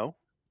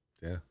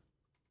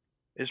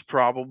is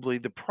probably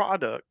the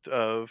product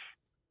of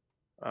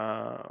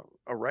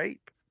a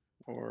rape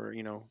or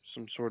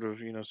some sort of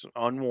some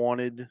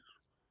unwanted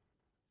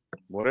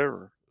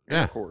whatever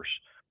intercourse.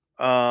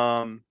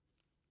 Well,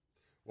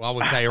 I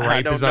would say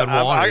rape is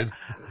unwanted.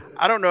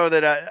 I don't know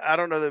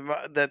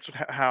that that's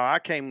how I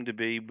came to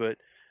be, but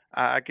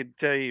I could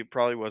tell you it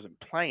probably wasn't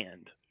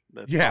planned.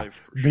 That's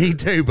me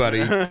too, buddy.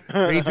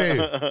 Me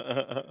too.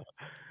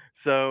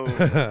 So,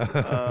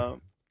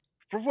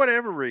 for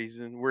whatever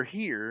reason, we're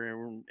here,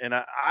 and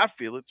I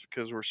feel it's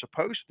because we're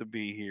supposed to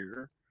be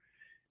here,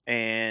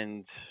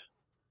 and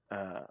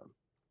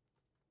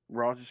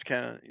Ross is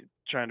kind of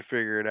trying to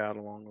figure it out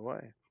along the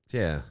way.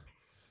 Yeah,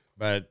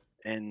 but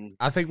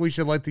I think we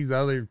should let these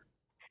other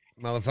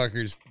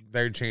motherfuckers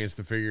their chance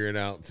to figure it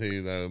out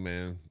too, though,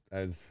 man.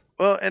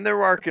 Well, and they're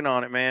working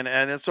on it, man,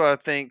 and that's what I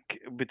think.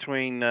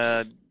 Between,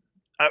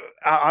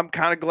 I'm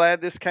kind of glad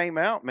this came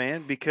out,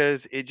 man,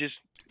 because it just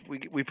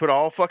we put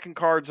all fucking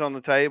cards on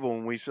the table,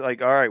 and we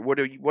like, all right, what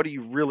do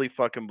you really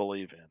fucking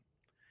believe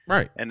in?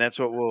 Right. And that's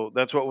what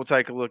we'll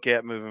take a look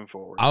at moving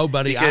forward. Oh,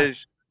 buddy, go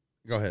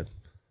ahead.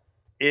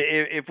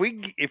 If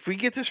we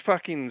get this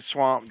fucking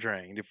swamp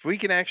drained, if we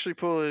can actually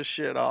pull this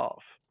shit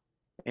off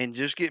and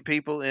just get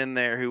people in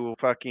there who will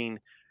fucking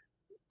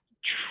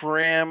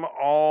trim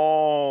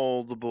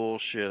all the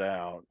bullshit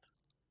out,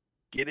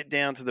 get it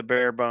down to the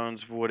bare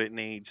bones of what it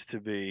needs to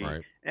be,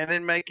 right, and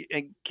then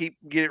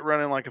get it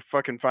running like a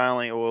fucking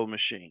finely oiled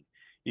machine.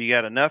 You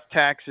got enough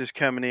taxes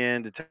coming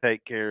in to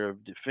take care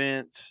of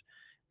defense,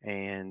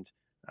 and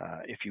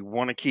if you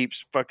want to keep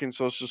fucking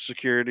Social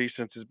Security,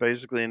 since it's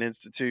basically an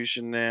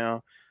institution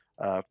now,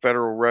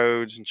 federal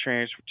roads and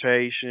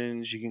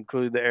transportations, you can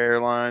include the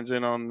airlines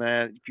in on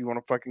that. If you want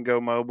to fucking go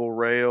mobile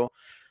rail,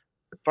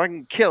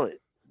 fucking kill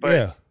it.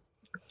 But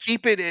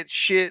keep it at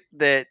shit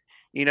that,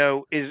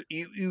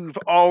 you've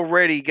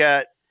already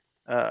got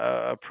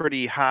a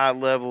pretty high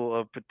level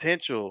of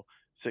potential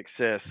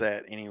success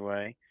at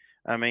anyway.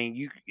 I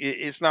mean,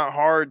 it's not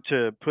hard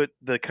to put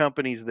the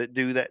companies that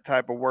do that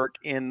type of work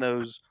in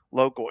those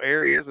local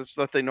areas. It's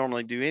what they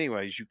normally do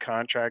anyways. You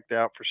contract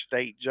out for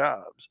state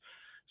jobs.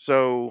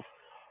 So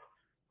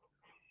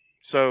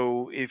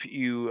if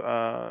you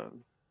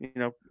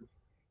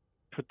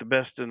put the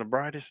best and the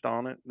brightest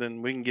on it,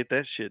 then we can get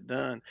that shit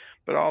done.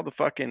 But all the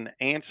fucking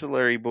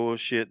ancillary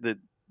bullshit that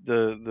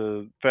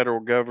the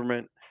federal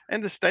government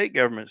and the state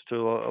governments to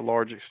a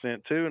large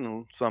extent too, and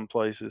in some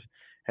places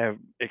have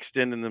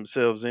extended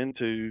themselves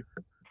into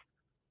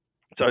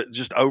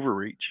just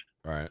overreach.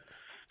 Right.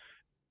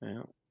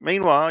 Yeah.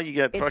 Meanwhile, you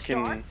got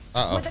fucking.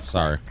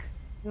 Sorry.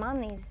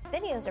 Mommy's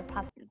videos are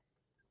popping.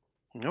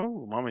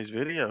 No, Mommy's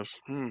videos.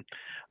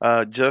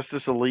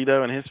 Justice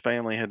Alito and his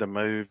family had to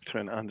move to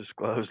an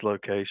undisclosed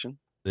location.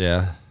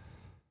 Yeah.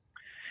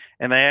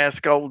 And they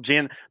asked old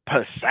Jen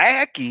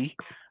Psaki,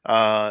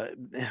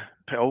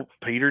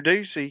 Peter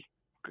Doocy.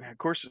 Of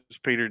course, it's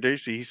Peter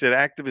Doocy. He said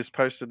activists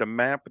posted a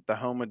map with the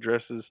home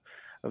addresses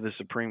of the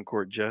Supreme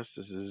Court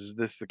justices. Is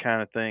this the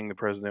kind of thing the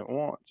president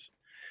wants?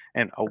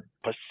 And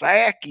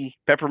Psaki,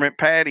 Peppermint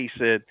Patty,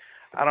 said,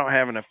 I don't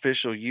have an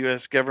official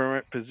U.S.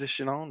 government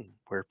position on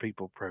where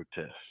people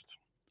protest.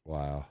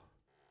 Wow.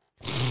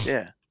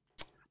 Yeah.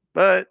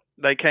 But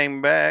they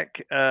came back.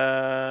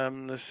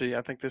 Let's see.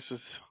 I think this is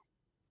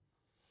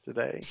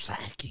today.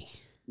 Psaki.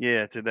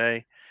 Yeah,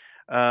 today.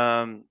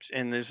 And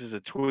this is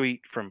a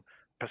tweet from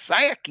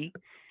Psaki.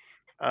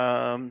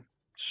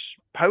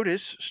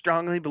 POTUS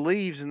strongly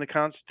believes in the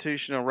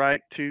constitutional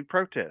right to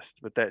protest,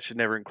 but that should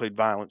never include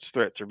violence,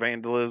 threats, or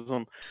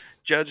vandalism.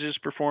 Judges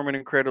perform an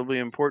incredibly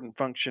important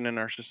function in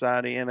our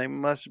society, and they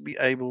must be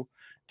able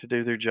to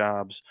do their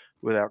jobs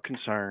without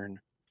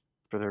concern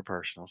for their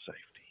personal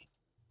safety.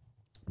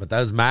 But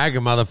those MAGA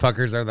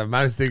motherfuckers are the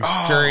most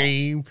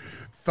extreme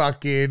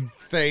fucking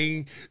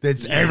thing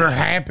that's ever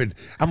happened.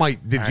 I'm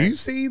like, did you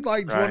see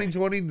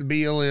 2020, the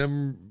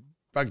BLM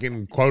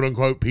fucking quote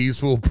unquote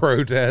peaceful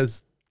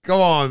protest? Come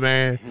on,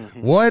 man.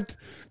 Mm-hmm. What?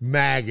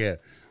 MAGA.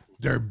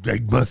 They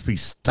must be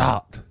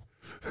stopped.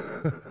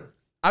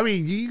 I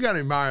mean, you got to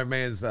admire a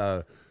man's,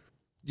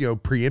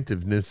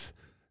 preemptiveness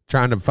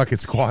trying to fucking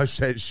squash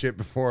that shit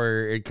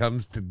before it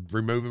comes to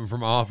remove him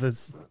from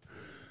office.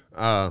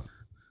 But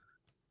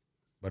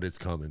it's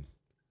coming.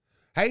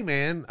 Hey,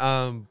 man,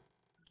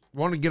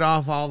 want to get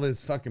off all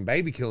this fucking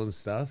baby killing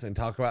stuff and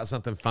talk about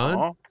something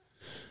fun?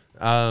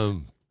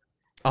 Can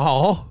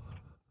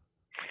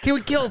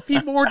we kill a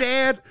few more,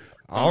 Dad?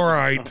 All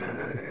right.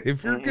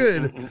 If you're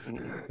good.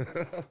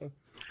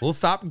 We'll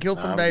stop and kill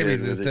some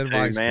babies instead of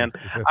ice cream.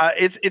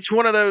 It's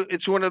one of those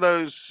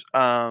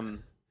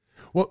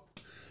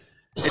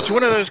it's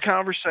one of those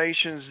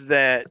conversations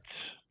that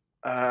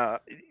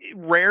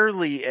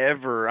rarely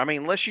ever, I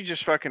mean, unless you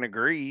just fucking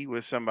agree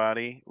with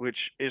somebody, which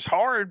is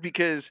hard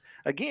because,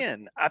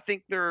 again, I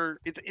think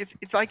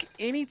it's like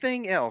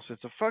anything else.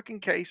 It's a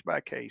fucking case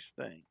by case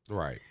thing.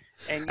 Right.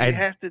 And you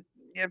have to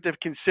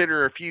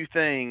consider a few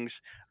things.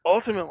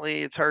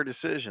 Ultimately, it's her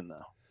decision,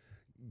 though.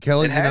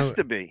 Kelly, it has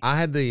to be. I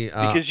had the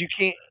because you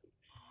can't.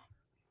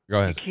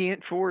 Go ahead. You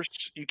can't force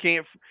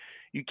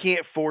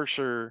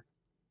her.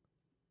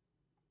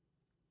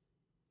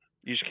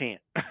 You just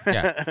can't.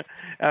 Yeah.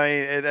 I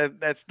mean,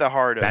 that's the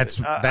heart of it.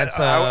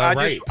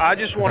 I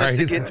just want us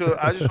to get to.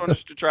 I just want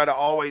us to try to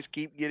always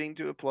keep getting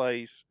to a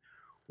place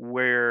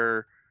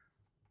where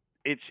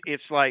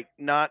it's like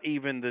not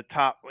even the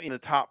top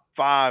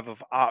 5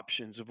 of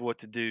options of what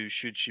to do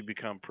should she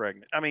become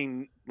pregnant. I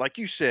mean, like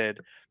you said,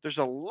 there's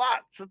a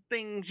lots of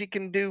things you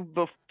can do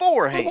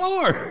beforehand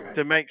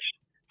to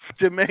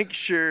make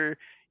sure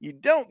you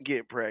don't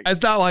get pregnant.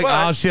 It's not like,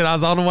 oh shit, I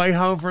was on the way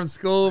home from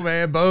school,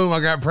 man. Boom, I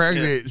got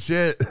pregnant. Yeah.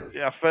 Shit.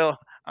 Yeah,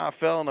 I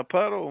fell in a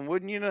puddle, and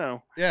wouldn't you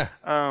know? Yeah.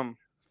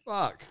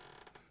 Fuck.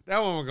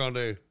 Now what am I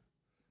gonna do?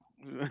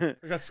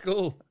 I got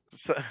school.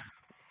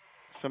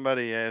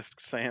 Somebody asked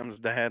Sam's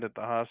dad at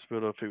the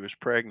hospital if he was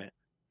pregnant.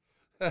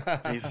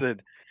 He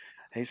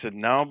said,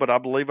 no, but I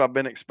believe I've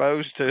been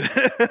exposed to it.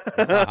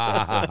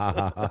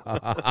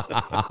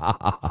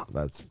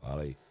 That's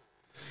funny.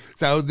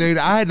 So, dude,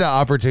 I had the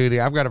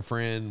opportunity. I've got a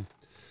friend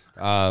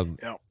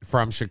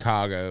from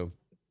Chicago.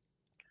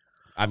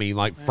 I mean,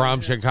 like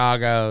from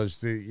Chicago.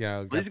 He's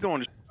going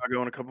to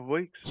Chicago in a couple of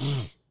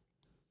weeks.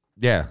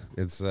 Yeah,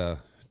 it's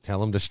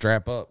tell him to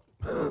strap up.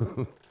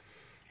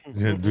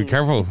 Be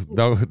careful.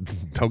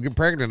 Don't get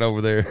pregnant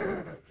over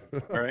there.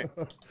 All right.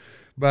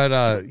 But,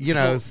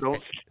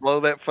 don't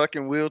slow that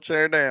fucking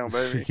wheelchair down,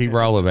 baby. Keep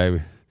rolling,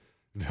 baby.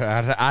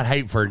 I'd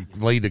hate for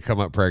Lee to come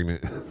up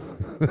pregnant.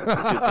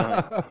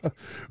 Well,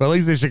 at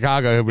least in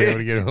Chicago, he'll be able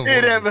to get home.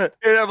 He'd have a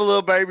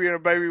little baby in a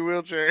baby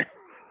wheelchair.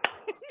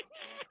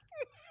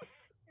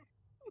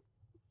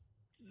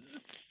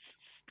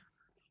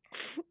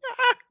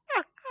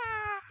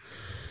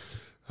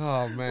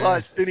 Oh, man.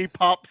 Watch, then he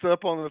pops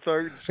up on the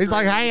third screen. He's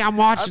like, hey, I'm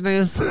watching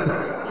this. You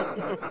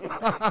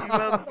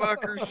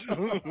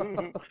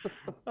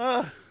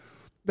motherfuckers.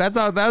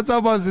 That's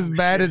almost as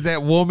bad as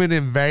that woman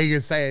in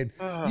Vegas saying,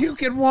 you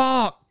can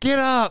walk, get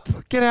up,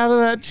 get out of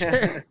that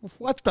chair.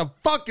 What the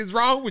fuck is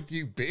wrong with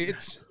you,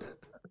 bitch?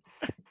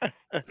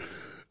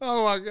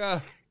 Oh, my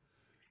God.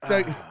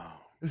 So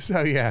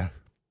yeah.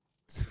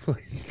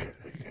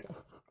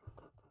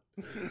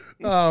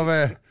 Oh,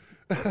 man.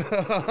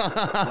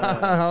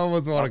 I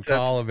almost want to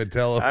call him and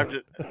tell him.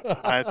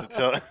 I have to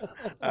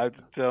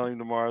tell him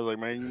tomorrow. I was like,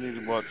 man, you need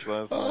to watch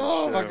last night.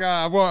 Oh my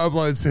God, I want to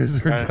upload as soon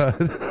as we're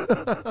done.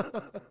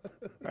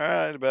 All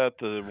right, about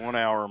the 1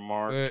 hour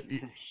mark.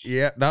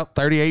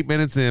 38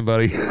 minutes in,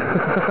 buddy.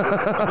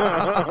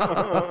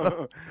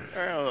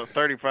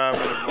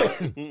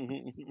 35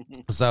 minutes.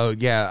 So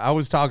yeah, I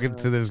was talking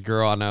to this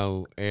girl I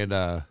know,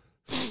 and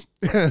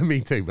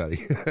me too,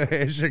 buddy.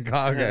 In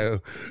Chicago.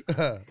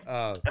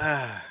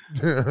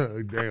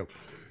 Damn.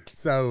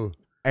 So,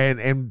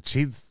 and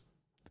she's,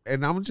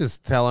 and I'm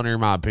just telling her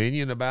my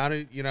opinion about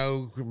it,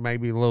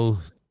 maybe a little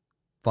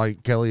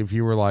like Kelly, if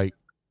you were like,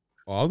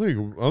 I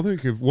think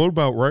what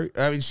about rape?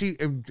 I mean,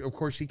 of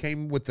course she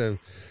came with the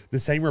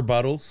same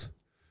rebuttals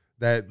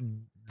that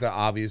the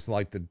obvious,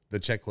 like the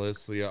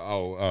checklist,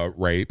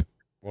 rape.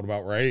 What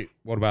about rape?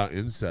 What about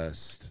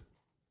incest?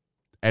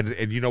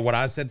 And you know what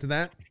I said to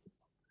that?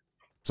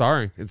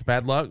 Sorry, it's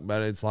bad luck,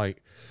 but it's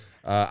like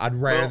I'd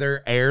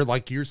rather err,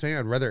 like you're saying.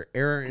 I'd rather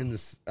err in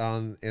this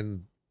on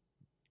the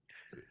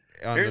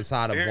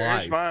side of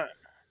life.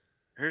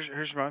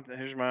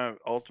 Here's my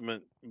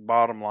ultimate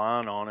bottom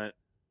line on it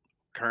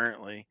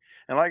currently,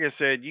 and like I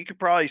said, you could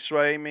probably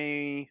sway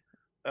me,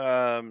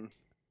 but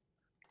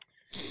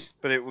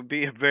it would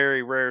be a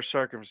very rare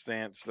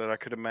circumstance that I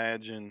could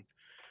imagine.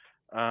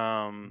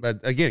 But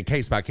again,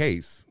 case by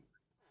case.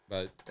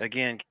 But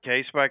again,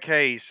 case by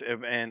case,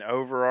 and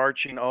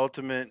overarching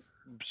ultimate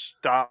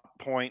stop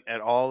point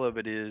at all of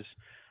it is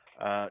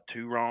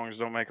 2 wrongs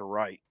don't make a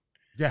right.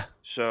 Yeah.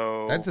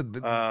 So that's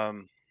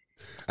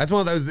one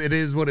of those. It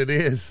is what it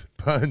is.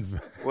 Puns.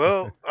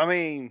 Well, I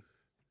mean,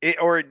 it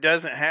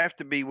doesn't have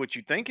to be what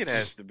you think it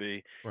has to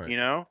be. Right.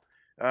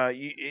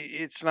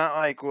 It's not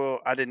like, well,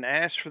 I didn't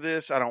ask for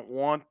this. I don't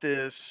want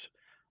this.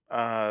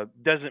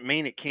 Doesn't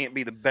mean it can't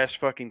be the best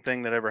fucking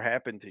thing that ever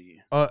happened to you.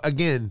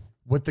 Again,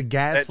 with the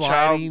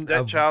gaslighting.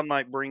 That child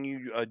might bring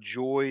you a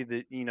joy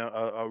that, you know,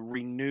 a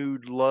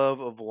renewed love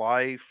of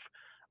life,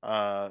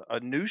 a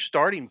new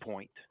starting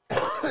point.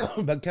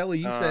 But Kelly,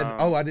 you said,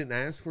 "Oh, I didn't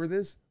ask for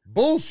this."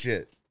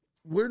 Bullshit.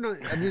 We're not.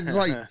 I mean, it's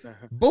like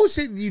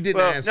bullshit. You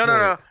didn't ask for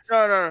it.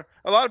 No.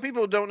 A lot of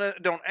people don't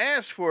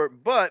ask for it,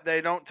 but they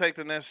don't take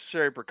the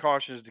necessary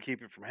precautions to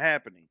keep it from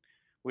happening.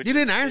 You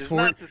didn't ask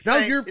for it. No,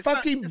 you're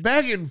fucking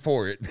begging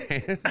for it,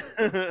 man.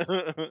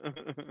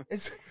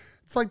 It's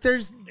like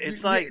there's.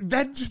 It's like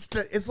that. Just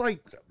it's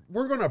like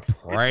we're gonna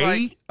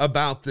pray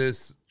about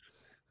this.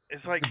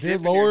 It's like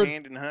dipping your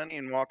hand in honey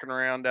and walking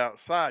around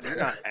outside. You're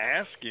not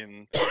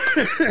asking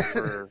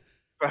for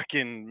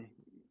fucking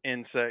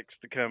insects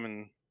to come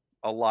and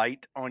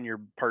alight on your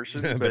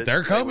person, but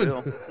they're coming.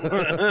 I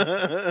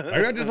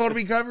just want to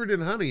be covered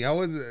in honey. I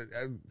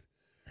wasn't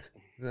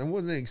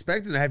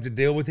expecting to have to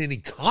deal with any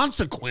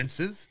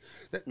consequences.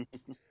 Dude,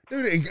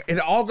 it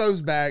all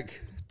goes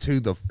back to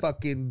the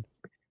fucking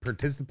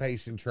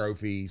participation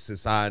trophy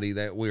society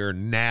that we are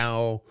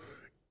now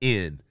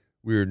in.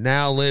 We're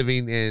now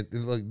living in,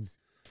 like,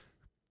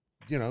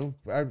 you know,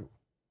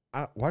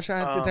 why should I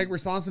have to take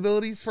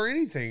responsibilities for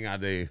anything I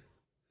do?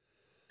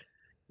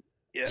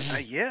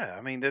 Yeah.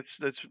 I mean, that's.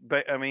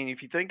 I mean,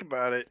 if you think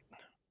about it,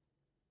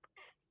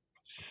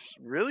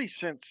 really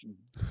since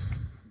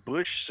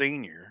Bush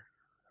Senior,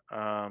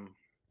 no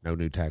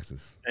new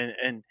taxes,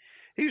 and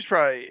he was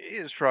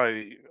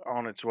probably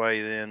on its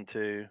way then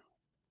too,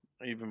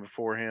 even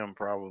before him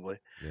probably.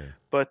 Yeah.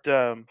 But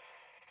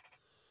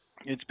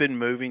it's been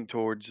moving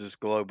towards this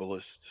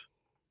globalist,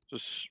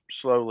 just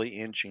slowly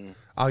inching.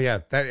 Oh yeah,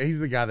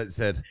 he's the guy that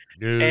said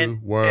New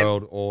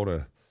World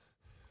Order.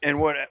 And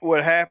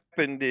what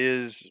happened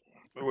is,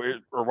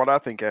 or what I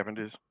think happened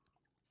is,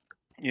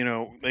 you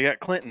know, they got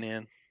Clinton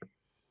in,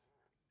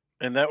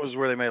 and that was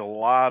where they made a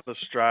lot of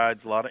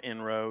strides, a lot of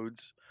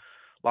inroads,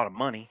 a lot of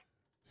money.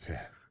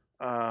 Yeah.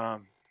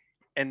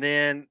 And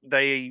then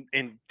they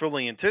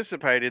fully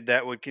anticipated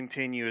that would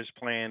continue as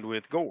planned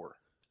with Gore.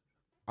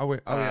 Oh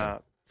yeah.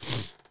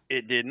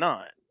 It did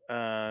not.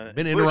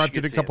 Been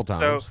interrupted a couple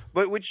times. So,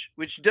 but which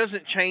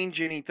doesn't change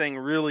anything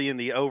really in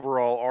the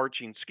overall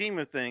arching scheme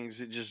of things.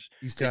 It just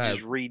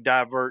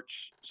re-diverts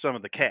some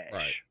of the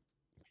cash.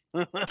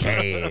 Right.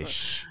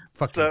 Cash.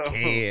 Fucking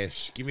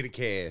cash. Give me the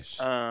cash.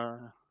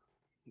 And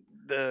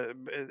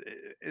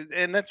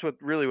that's what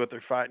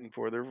they're fighting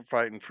for. They're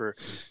fighting for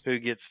who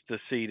gets the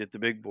seat at the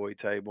big boy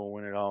table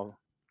when it all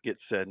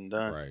gets said and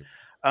done.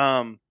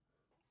 Right.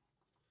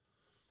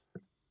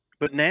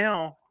 But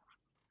now,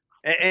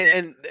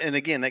 and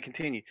again, that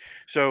continued.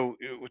 So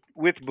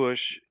with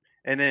Bush,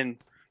 and then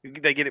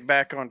they get it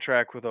back on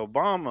track with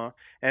Obama,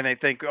 and they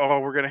think, oh,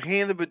 we're going to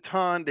hand the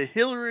baton to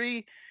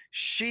Hillary.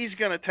 She's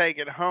going to take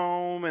it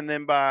home, and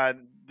then by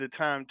the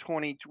time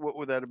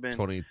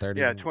 2030?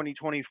 Yeah,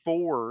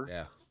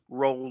 2024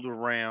 rolled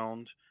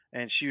around,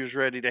 and she was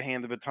ready to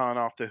hand the baton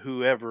off to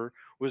whoever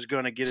was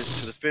going to get us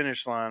to the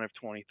finish line of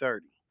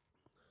 2030.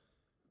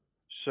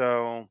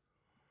 So,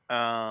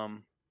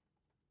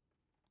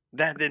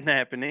 that didn't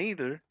happen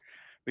either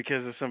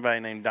because of somebody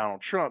named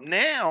Donald Trump.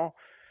 Now,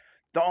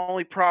 the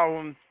only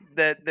problem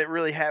that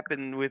really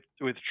happened with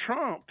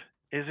Trump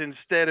is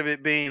instead of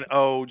it being,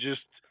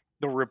 just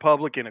the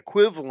Republican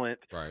equivalent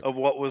of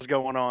what was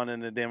going on in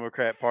the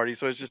Democrat Party.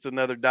 So it's just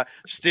another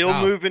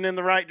moving in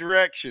the right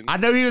direction. I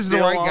know he was the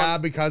right guy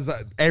because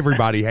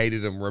everybody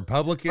hated him.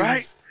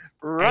 Republicans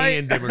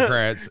and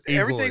Democrats equally.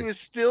 Everything was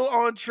still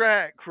on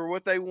track for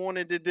what they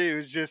wanted to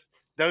do. It's just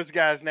those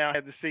guys now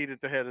had the seat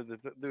at the head of the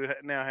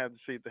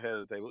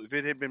table. If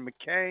it had been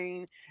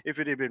McCain, if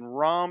it had been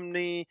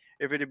Romney,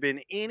 if it had been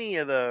any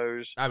of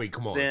those, I mean,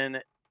 come on, then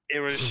it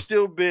would have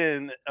still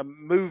been a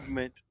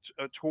movement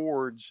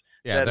towards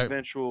that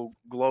eventual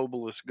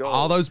globalist goal.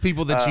 All those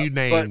people that you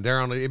named,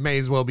 they're on. It may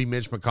as well be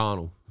Mitch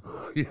McConnell.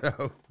 You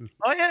know?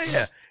 Oh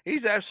yeah,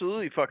 he's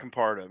absolutely fucking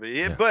part of it.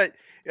 Yeah. But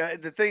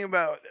the thing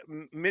about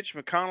Mitch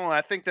McConnell,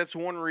 I think that's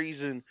one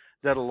reason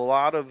that a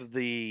lot of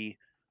the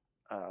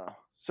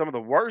some of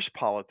the worst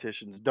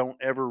politicians don't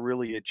ever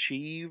really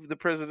achieve the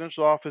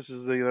presidential office.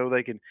 Is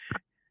they can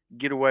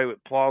get away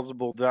with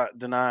plausible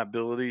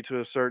deniability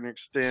to a certain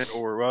extent,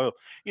 or I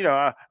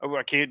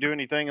can't do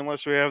anything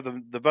unless we have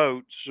the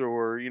votes,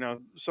 or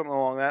something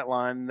along that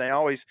line.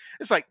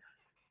 It's like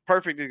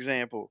perfect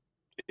example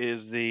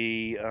is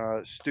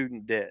the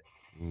student debt.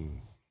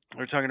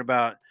 They're talking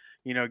about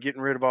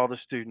getting rid of all the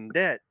student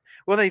debt.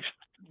 Well,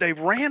 they've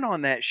ran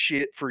on that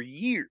shit for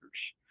years.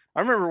 I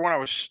remember when I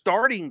was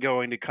starting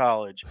going to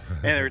college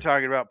and they were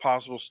talking about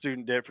possible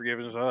student debt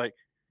forgiveness. I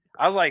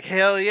was like,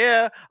 hell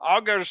yeah,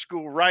 I'll go to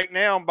school right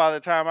now. And by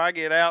the time I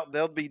get out,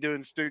 they'll be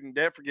doing student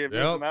debt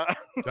forgiveness. Yep.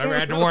 Never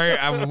have to worry.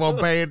 I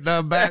won't pay it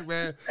back,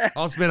 man.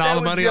 I'll spend all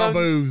the money on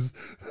booze.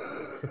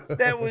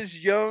 That was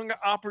young,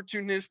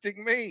 opportunistic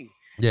me.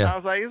 Yeah. I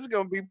was like, this is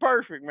going to be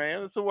perfect,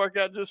 man. This will work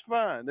out just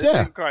fine. This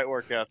didn't quite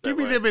work out that Give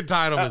me way. them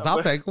entitlements.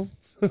 I'll take them.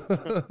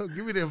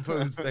 Give me them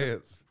food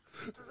stamps.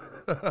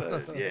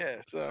 But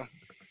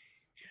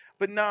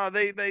no,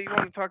 they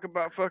want to talk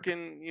about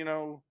fucking,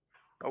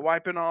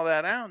 wiping all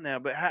that out now.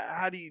 But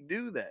how do you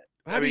do that?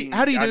 How do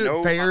you do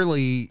it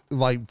fairly,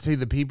 like to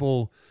the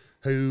people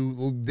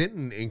who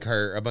didn't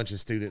incur a bunch of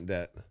student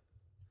debt?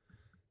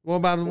 What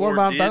about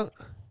that?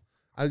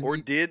 Or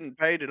did and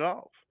paid it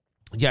off?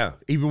 Yeah,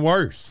 even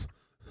worse.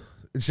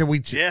 Should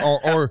we? Yeah.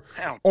 Or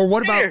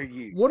what about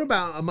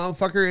a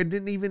motherfucker that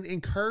didn't even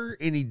incur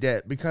any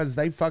debt because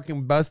they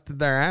fucking busted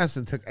their ass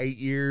and took 8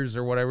 years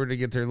or whatever to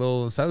get their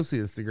little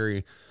associate's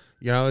degree?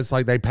 You know, it's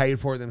like they paid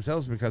for it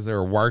themselves because they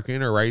were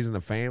working or raising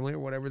a family or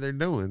whatever they're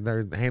doing.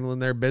 They're handling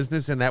their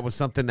business, and that was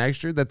something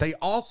extra that they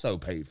also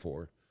paid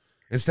for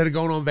instead of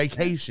going on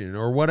vacation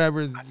or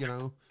whatever, you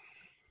know.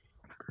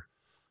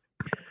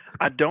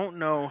 I don't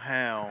know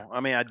how.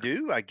 I mean, I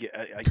do. I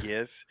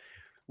guess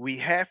we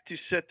have to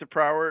set the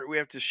priority. We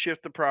have to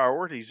shift the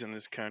priorities in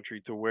this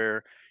country to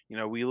where, you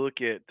know, we look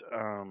at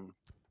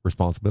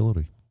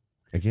responsibility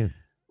again.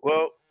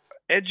 Well,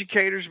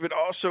 educators, but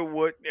also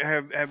what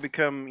have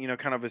become, you know,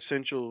 kind of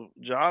essential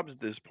jobs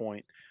at this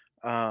point.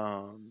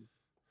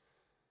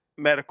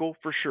 Medical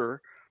for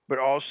sure, but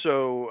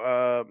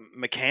also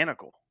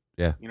mechanical.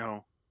 Yeah. You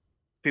know,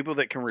 people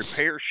that can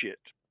repair shit.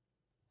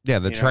 Yeah,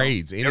 the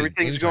trades.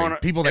 Everything's going.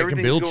 People that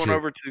can build going shit.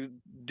 over to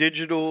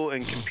digital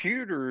and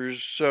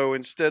computers. So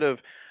instead of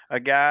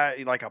a guy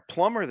like a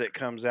plumber that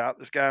comes out,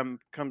 this guy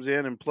comes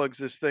in and plugs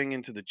this thing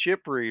into the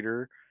chip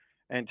reader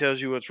and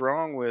tells you what's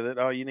wrong with it.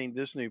 Oh, you need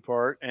this new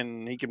part,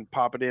 and he can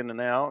pop it in and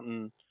out,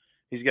 and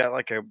he's got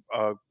like a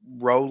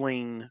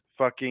rolling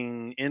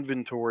fucking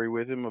inventory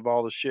with him of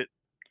all the shit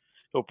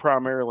he'll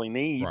primarily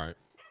need. Right.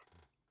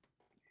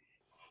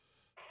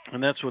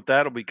 And that's what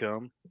that'll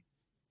become.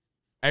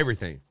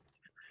 Everything.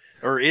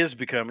 Or has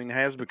become.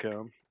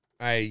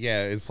 Hey,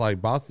 yeah, it's like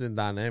Boston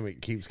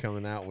Dynamic keeps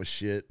coming out with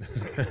shit.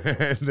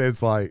 And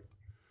it's like,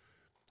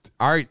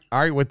 all right,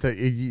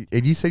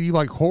 and you said you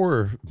like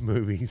horror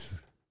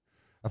movies.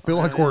 I feel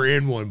like we're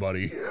in one,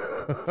 buddy.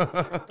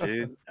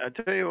 Dude, I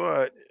tell you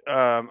what,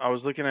 I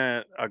was looking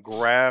at a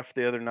graph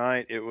the other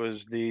night. It was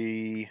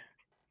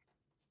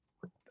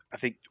I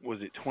think,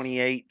 was it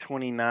 28,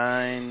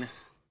 29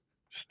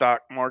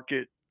 stock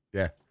market?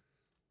 Yeah.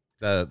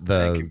 The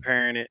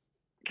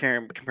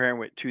comparing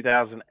with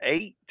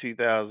 2008,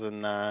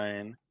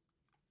 2009,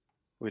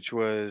 which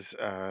was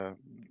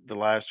the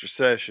last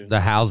recession. The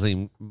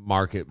housing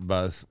market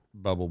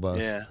bubble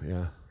bust.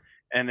 Yeah.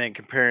 And then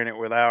comparing it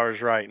with ours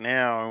right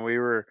now, and we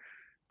were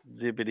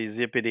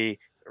zippity,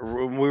 we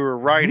were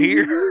right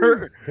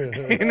here,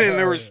 and then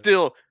there was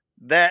still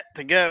that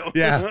to go.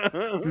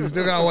 Yeah, we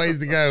still got ways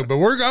to go, but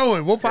we're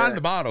going. We'll find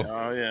the bottom.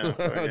 Oh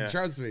yeah,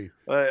 Trust me.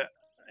 But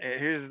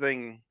here's the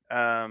thing.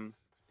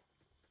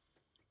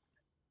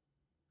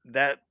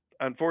 That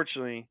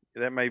unfortunately,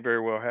 that may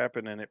very well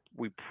happen, and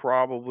we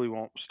probably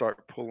won't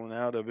start pulling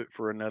out of it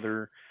for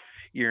another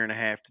year and a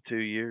half to 2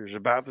 years.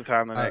 About the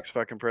time the next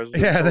fucking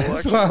president. Yeah,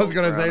 that's what I was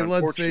gonna say.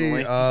 Let's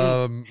see.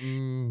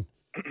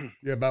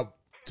 Yeah, about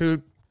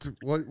two.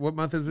 What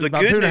month is it?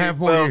 About 2.5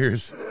 more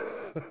years.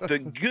 The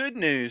good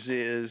news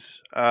is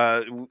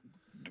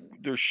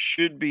there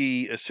should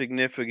be a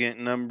significant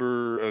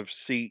number of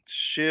seats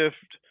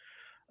shift,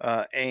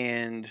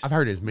 and I've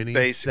heard as many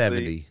as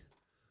 70.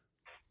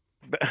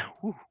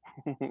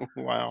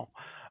 Wow.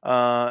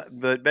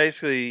 But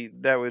basically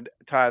that would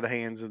tie the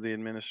hands of the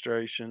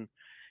administration,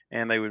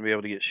 and they would be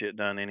able to get shit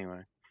done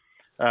anyway.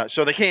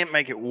 So they can't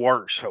make it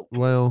worse, hopefully.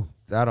 Well,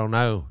 I don't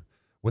know.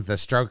 With the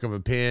stroke of a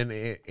pen,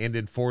 it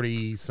ended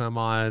 40 some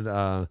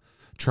odd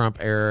Trump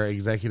era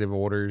executive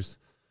orders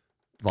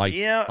like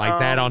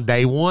that on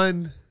day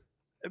one.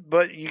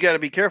 But you got to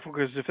be careful,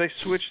 because if they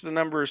switch the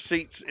number of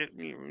seats,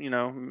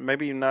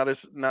 maybe not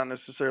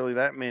necessarily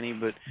that many,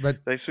 but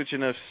they switch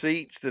enough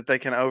seats that they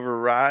can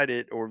override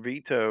it or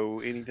veto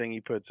anything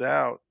he puts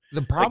out.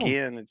 The problem,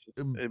 again,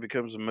 it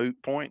becomes a moot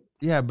point.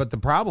 Yeah, but the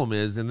problem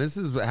is, and this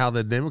is how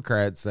the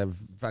Democrats have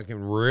fucking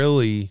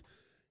really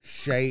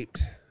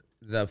shaped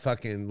the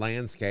fucking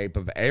landscape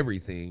of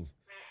everything,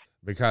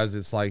 because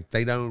it's like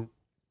they don't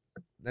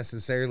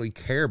necessarily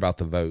care about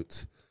the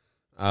votes.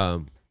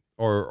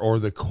 Or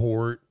the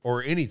court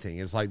or anything.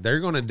 It's like they're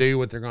going to do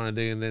what they're going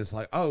to do, and then it's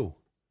like, oh,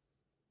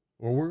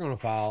 well, we're going to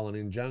file an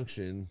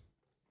injunction,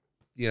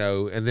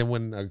 and then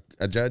when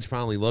a judge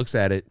finally looks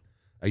at it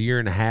a year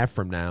and a half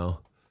from now,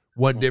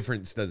 what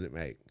difference does it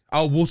make?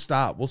 Oh, we'll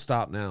stop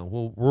now.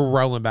 We're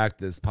rolling back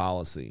this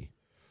policy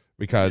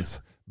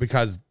because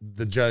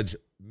the judge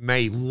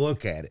may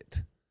look at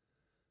it.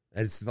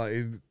 It's like,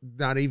 it's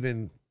not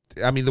even,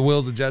 I mean, the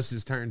wheels of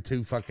justice turn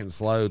too fucking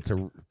slow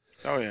to.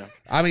 Oh yeah.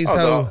 I mean,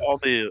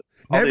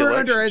 never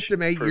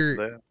underestimate these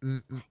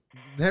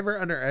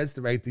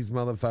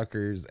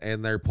motherfuckers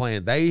and their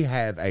plan. They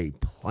have a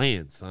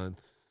plan, son.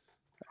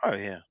 Oh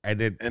yeah. And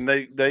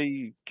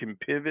they can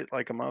pivot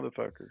like a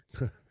motherfucker.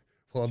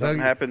 Well, something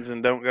happens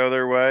and don't go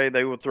their way,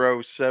 they will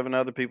throw 7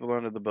 other people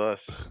under the bus.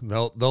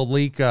 They'll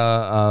leak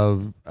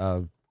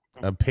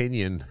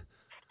opinion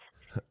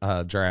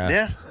draft.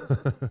 Yeah.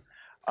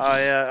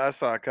 I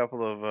saw a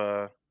couple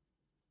of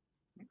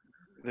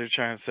they're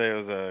trying to say it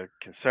was a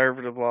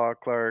conservative law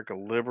clerk, a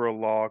liberal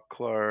law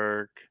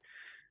clerk,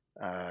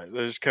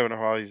 They're just coming up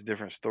with all these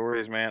different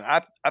stories, man.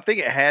 I think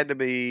it had to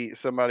be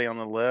somebody on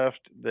the left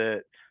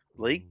that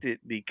leaked it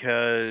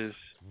because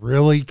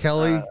really,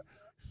 Kelly,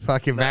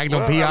 fucking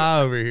Magnum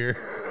PI over here.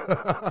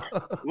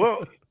 Well,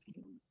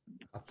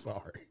 I'm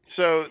sorry.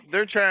 So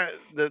they're trying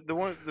the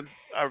one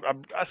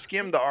I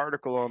skimmed the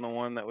article on the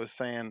one that was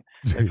saying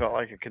they felt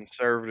like a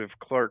conservative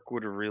clerk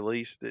would have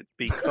released it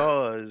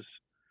because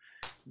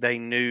they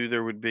knew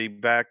there would be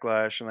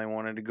backlash and they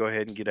wanted to go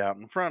ahead and get out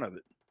in front of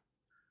it.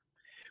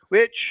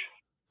 Which,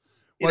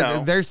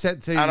 they're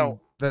set to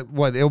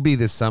it'll be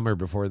this summer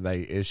before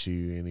they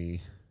issue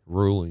any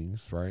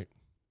rulings, right?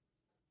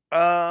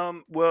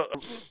 Well,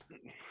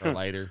 or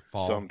later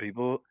fall. Some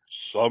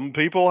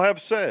people have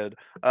said.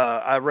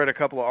 I read a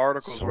couple of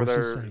articles where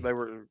they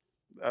were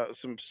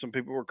some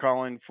people were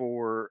calling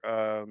for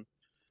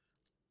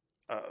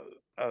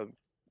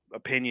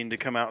opinion to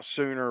come out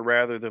sooner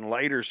rather than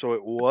later, so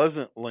it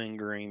wasn't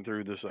lingering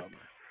through the summer.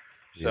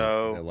 Yeah,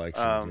 so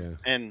elections,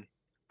 and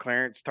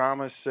Clarence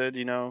Thomas said,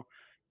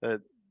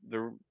 that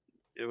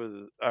it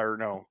was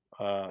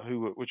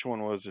which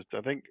one was it?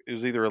 I think it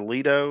was either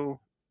Alito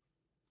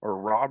or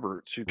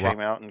Roberts who came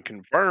out and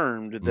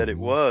confirmed that it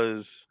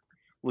was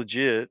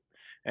legit,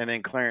 and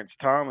then Clarence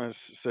Thomas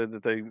said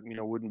that they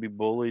wouldn't be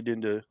bullied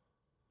into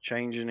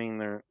changing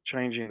their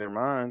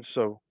minds.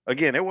 So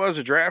again, it was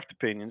a draft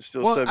opinion,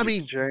 still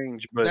subject to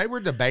change. But they were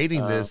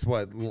debating this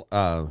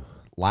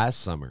last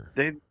summer.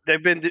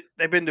 They've been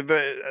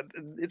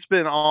it's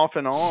been off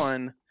and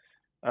on.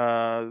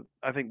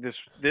 I think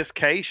this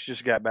case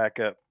just got back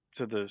up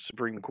to the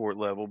Supreme Court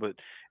level, but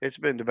it's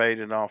been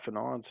debated off and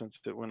on since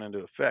it went into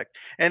effect.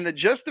 And the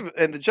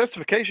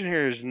justification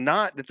here is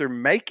not that they're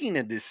making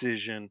a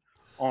decision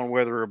on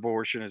whether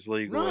abortion is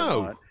legal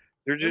or not.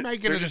 They're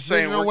making a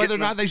decision on whether or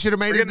not they should have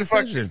made a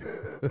decision.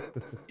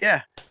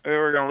 Yeah,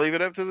 we're going to leave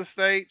it up to the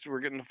states. We're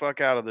getting the fuck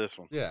out of this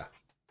one. Yeah.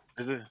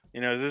 Is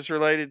this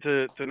related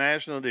to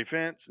national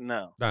defense?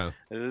 No.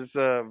 Is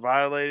this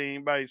violating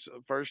anybody's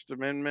First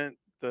Amendment?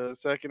 The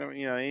Second,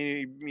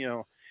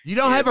 you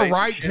don't have a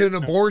right to an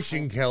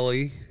abortion,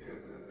 Kelly.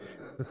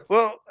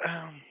 Well,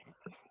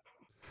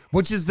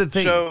 which is the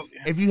thing. So,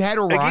 if you had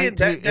a right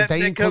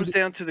that comes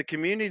down to the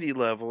community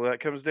level.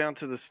 That comes down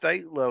to the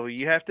state level.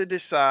 You have to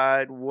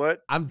decide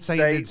what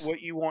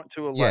what you want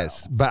to allow.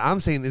 Yes, but I'm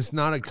saying it's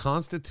not a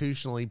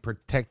constitutionally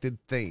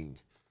protected thing.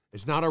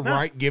 It's not a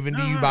right given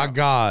to you by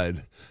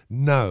God.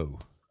 No.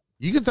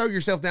 You can throw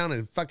yourself down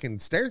a fucking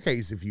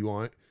staircase if you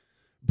want.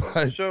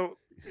 But so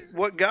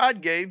what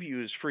God gave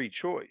you is free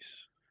choice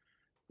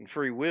and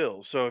free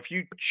will. So if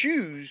you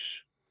choose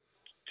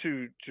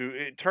to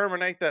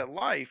terminate that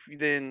life,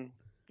 then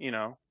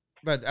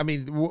But I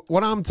mean,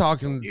 what I'm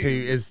talking to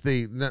is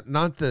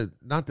not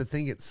the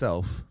thing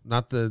itself,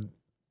 not the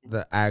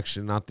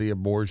action, not the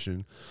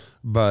abortion,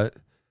 but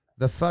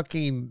the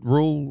fucking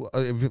rule.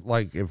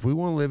 If we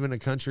want to live in a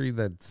country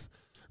that's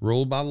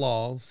ruled by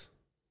laws,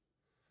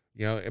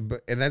 and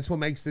that's what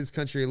makes this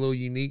country a little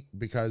unique,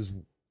 because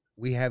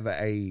we have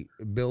a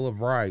Bill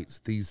of Rights.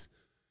 These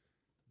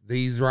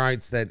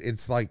rights that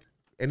it's like,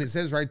 and it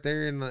says right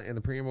there in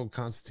the preamble of the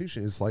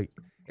Constitution, it's like,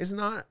 it's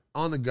not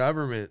on the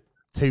government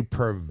to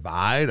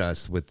provide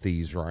us with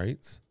these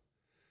rights.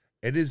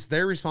 It is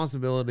their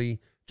responsibility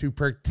to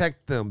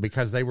protect them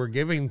because they were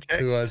given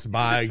to us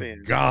by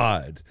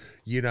God.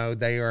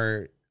 They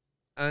are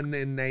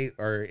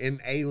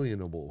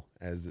inalienable,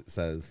 as it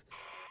says.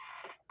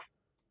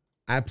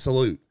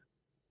 Absolute.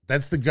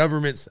 That's the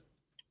government's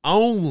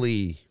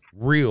only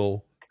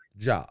real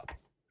job.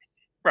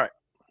 Right.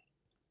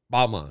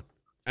 Bottom line.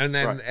 And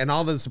then and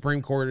all the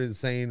Supreme Court is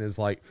saying is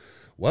like,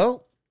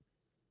 well,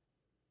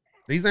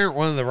 these aren't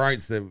one of the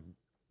rights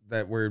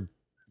that we're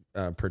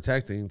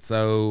protecting.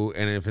 So,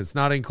 and if it's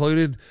not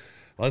included,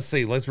 let's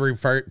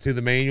refer to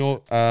the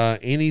manual.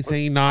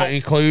 Anything not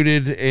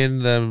included in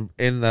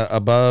the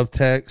above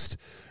text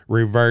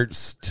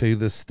reverts to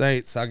the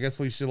states. So I guess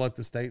we should let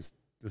the states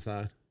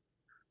decide.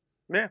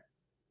 Yeah.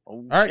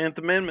 All right. 10th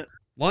Amendment.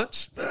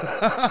 Lunch.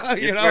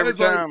 It's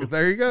like,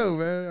 there you go,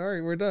 man. All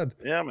right, we're done.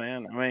 Yeah,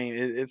 man. I mean,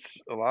 it's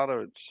a lot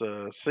of it.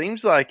 Seems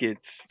like it's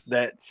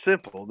that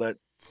simple, that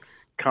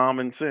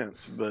common sense.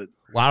 But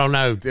I don't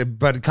know.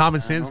 But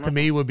common sense to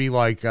me would be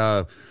like,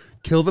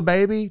 kill the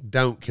baby,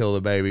 don't kill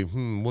the baby.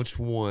 Which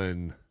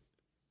one?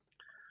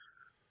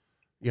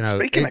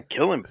 Speaking of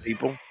killing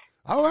people.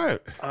 All right.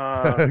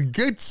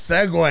 Good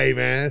segue,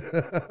 man.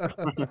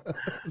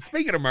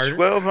 Speaking of murder.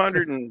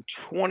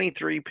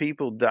 1,223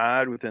 people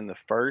died within the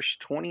first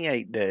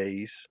 28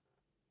 days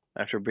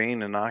after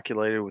being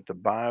inoculated with the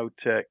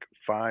biotech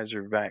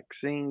Pfizer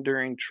vaccine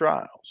during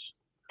trials.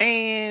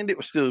 And it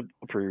was still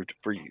approved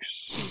for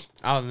use.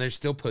 Oh, and they're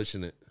still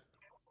pushing it.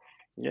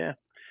 Yeah.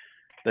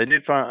 They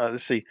did find,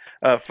 let's see,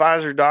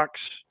 Pfizer docs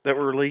that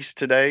were released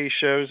today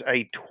shows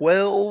a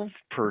 12%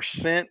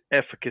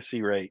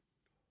 efficacy rate.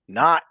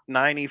 Not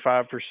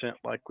 95%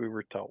 like we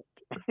were told.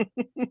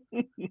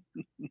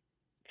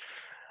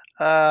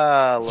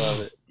 I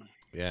love it.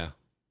 Yeah.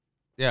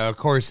 Yeah, of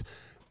course.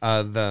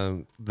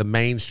 the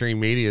mainstream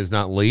media is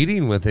not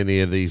leading with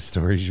any of these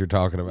stories you're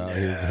talking about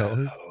here,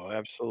 Kelly. No,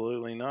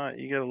 absolutely not.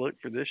 You got to look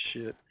for this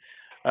shit.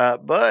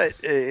 But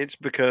it's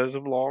because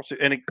of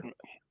lawsuit. And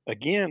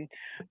again,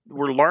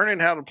 we're learning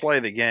how to play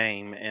the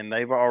game, and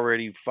they've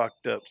already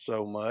fucked up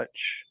so much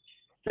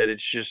that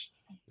it's just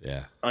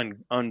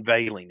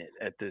unveiling it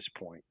at this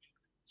point.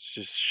 It's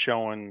just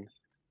showing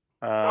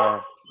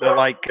they're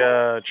like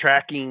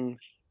tracking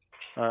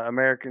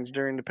Americans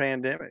during the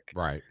pandemic.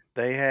 Right.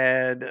 They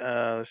had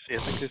let's see, I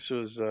think this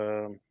was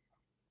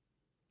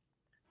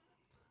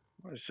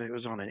let's say it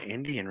was on an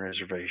Indian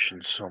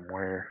reservation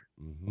somewhere.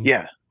 Mm-hmm.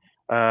 Yeah.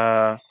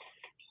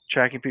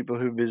 Tracking people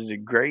who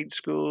visited grade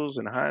schools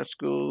and high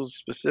schools,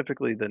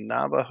 specifically the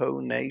Navajo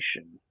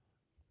Nation.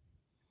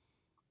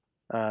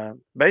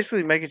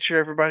 Basically making sure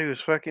everybody was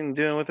fucking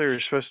doing what they were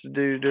supposed to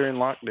do during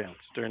lockdowns,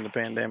 during the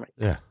pandemic.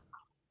 Yeah.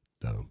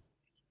 Dumb.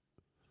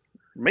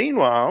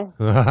 Meanwhile,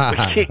 we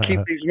can't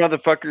keep these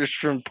motherfuckers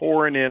from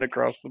pouring in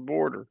across the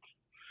border.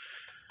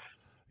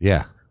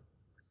 Yeah.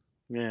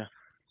 Yeah.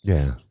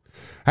 Yeah.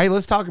 Hey,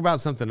 let's talk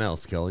about something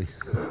else, Kelly.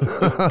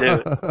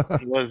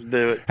 Let's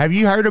do it. Have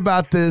you heard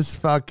about this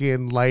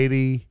fucking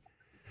lady,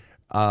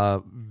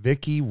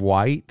 Vicky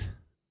White?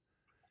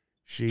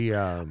 She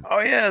oh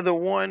yeah, the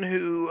one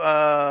who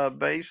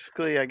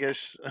basically, I guess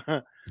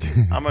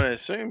I'm gonna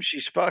assume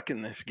she's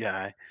fucking this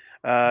guy.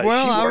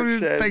 Well, she I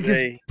works would think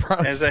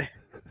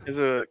as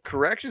a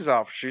corrections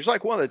officer. She's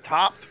like one of the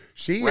top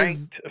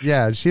ranked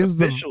she's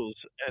officials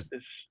at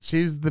this.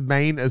 She's the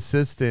main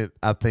assistant,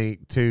 I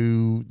think,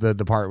 to the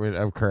Department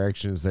of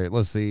Corrections there.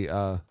 Let's see.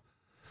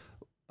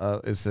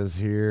 It says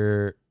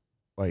here,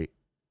 wait.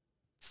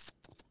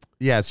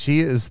 Yeah,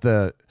 she is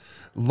the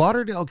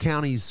Lauderdale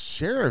County's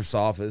Sheriff's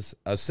Office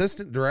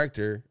Assistant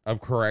Director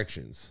of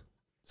Corrections.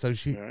 So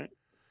she,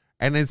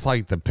 and it's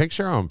like the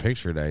picture on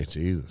picture day.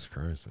 Jesus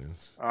Christ.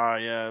 Oh,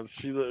 yeah.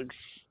 She looks,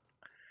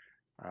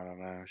 I don't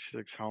know. She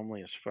looks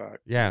homely as fuck.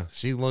 Yeah,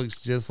 she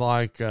looks just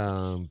like.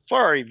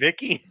 Sorry,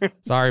 Vicky.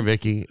 Sorry,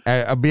 Vicky.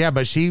 Yeah,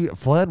 but she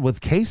fled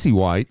with Casey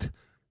White.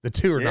 The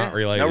two are not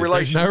related. No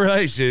relation. There's no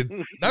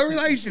relation. No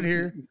relation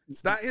here.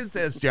 It's not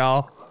incest,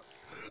 y'all.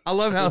 I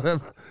love how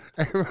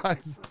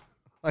everybody's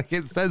like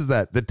it says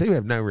that the two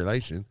have no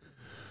relation.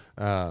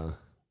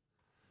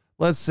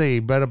 Let's see,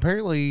 but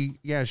apparently,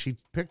 yeah, she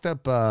picked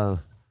up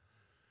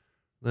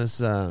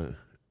this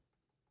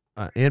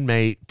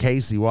inmate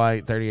Casey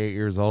White, 38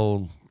 years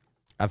old.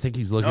 I think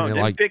he's looking at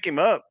like pick him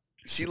up.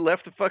 She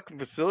left the fucking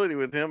facility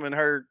with him in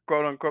her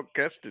quote unquote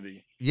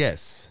custody.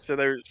 Yes. So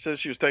they said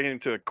she was taking him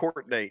to a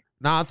court date.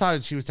 No, I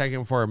thought she was taking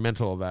him for a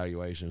mental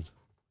evaluation.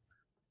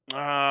 Oh,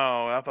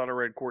 I thought I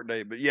read court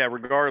date, but yeah,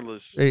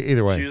 regardless,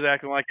 either way, she was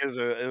acting like it was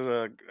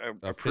a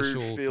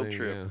official field thing,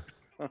 trip.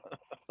 Yeah.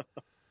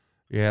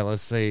 Yeah,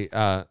 let's see.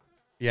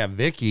 Yeah,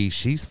 Vicky,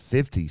 she's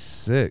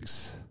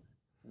 56,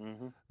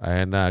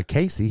 and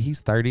Casey,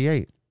 he's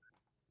 38.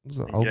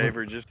 Gave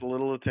her just a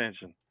little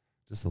attention,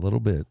 just a little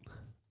bit,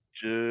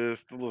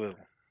 just a little.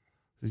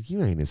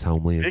 You ain't as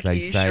homely as Vicky, they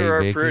you say. Sure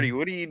are Vicky. Pretty.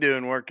 What are you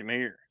doing working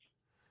here?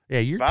 Yeah,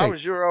 you're. If I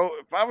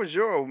was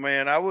your old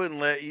man, I wouldn't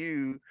let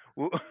you.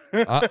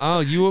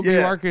 You will be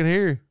working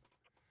here.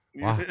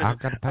 Well, I've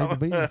got to pay the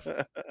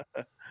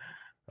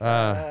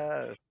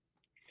bills.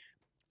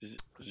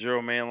 Does your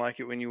old man like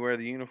it when you wear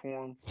the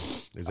uniform?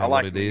 Is that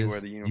what it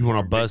is? You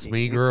want to bust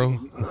me, girl?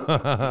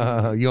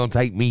 You want to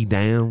take me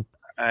down?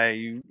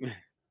 Hey,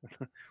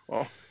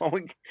 well, why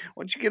don't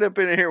you get up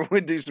in here and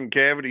we'll do some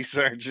cavity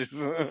searches?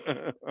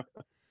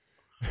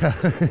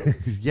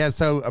 Yeah,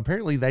 so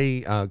apparently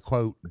they,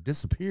 quote,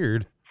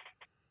 disappeared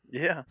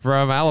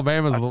from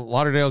Alabama's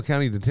Lauderdale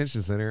County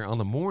Detention Center on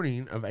the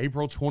morning of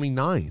April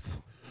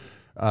 29th.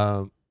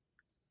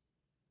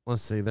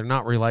 Let's see, they're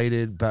not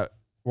related, but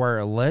were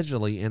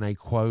allegedly in a,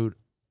 quote,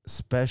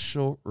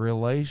 special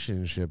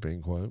relationship,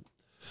 end quote.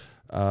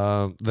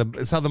 So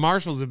the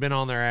marshals have been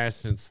on their ass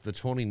since the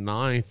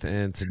 29th,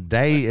 and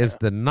today is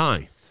the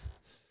 9th.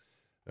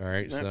 All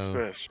right,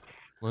 so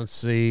let's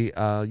see.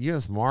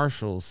 U.S.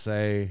 Marshals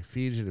say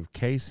fugitive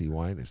Casey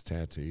White has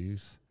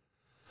tattoos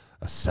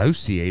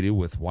associated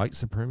with white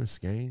supremacist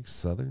gang,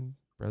 Southern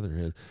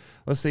Brotherhood.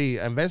 Let's see.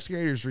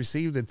 Investigators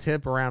received a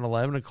tip around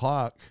 11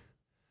 o'clock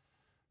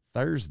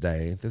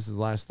Thursday. This is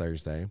last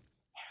Thursday.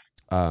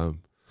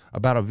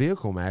 About a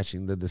vehicle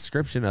matching the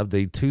description of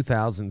the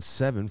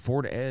 2007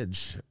 Ford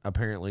Edge.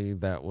 Apparently,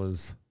 that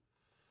was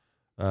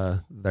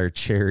their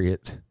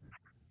Chariot.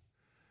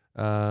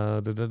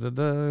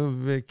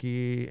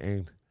 Vicky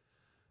and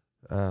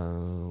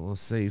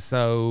let's see.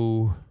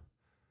 So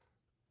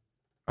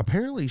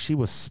apparently, she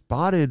was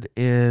spotted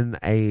in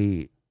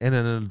an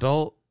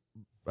adult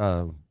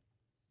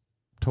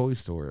toy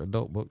store,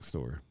 adult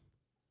bookstore.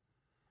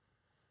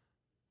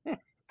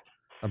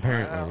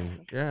 Apparently,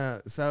 yeah.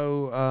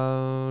 So,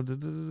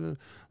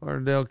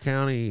 Lauderdale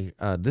County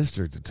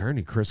District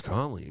Attorney Chris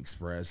Conley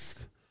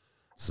expressed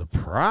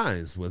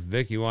surprise with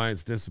Vicky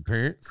White's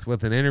disappearance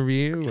with an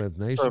interview with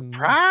Nation.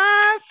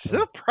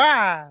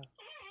 Surprise!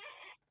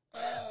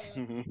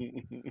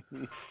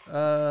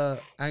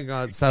 Hang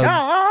on. So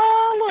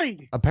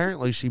Golly.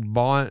 apparently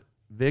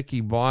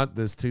Vicky bought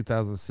this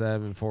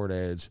 2007 Ford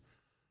Edge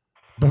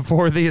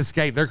before the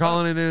Escape. They're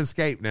calling it an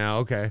Escape now.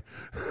 Okay.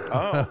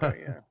 Oh,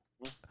 okay, yeah.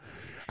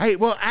 Hey,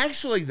 well,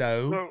 actually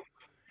though, So,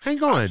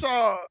 hang on.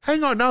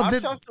 Hang on. No, I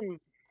saw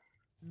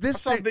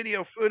this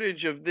video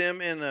footage of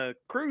them in a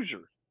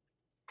cruiser,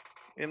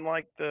 in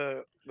like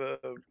the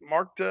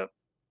marked up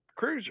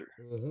cruiser.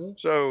 Mm-hmm.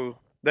 So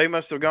they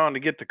must have gone to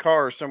get the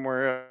car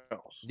somewhere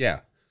else. Yeah.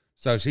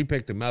 So she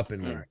picked him up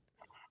in the.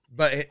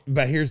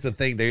 But here's the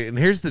thing, dude, and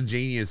here's the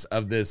genius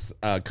of this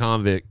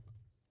convict.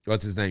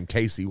 What's his name?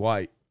 Casey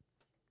White.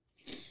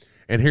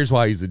 And here's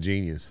why he's a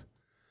genius.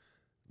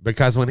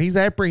 Because when he's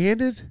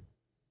apprehended,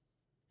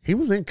 he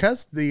was in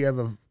custody of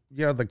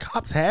the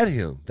cops had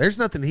him. There's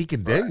nothing he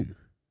could do. Right.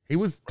 He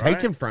was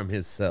taken from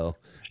his cell.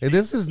 And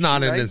this is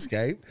not an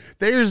escape.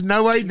 There's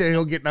no way that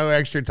he'll get no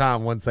extra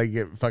time once they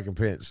get fucking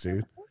pinched,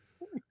 dude.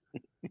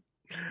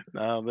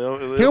 No,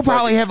 they'll he'll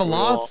probably have a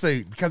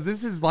lawsuit because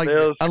this is like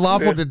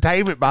unlawful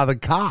detainment by the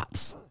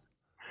cops.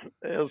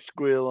 They'll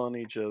squeal on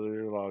each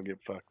other. They'll all get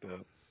fucked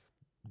up.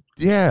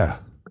 Yeah.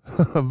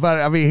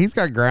 But, I mean, he's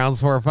got grounds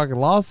for a fucking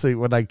lawsuit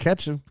when they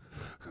catch him.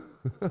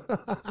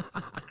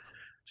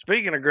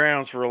 Speaking of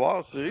grounds for a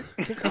lawsuit.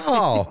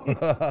 Oh.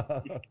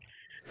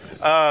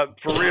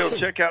 For real,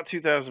 check out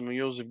 2,000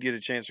 Mules if you get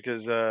a chance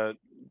because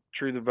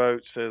True the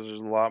Vote says there's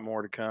a lot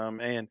more to come.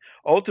 And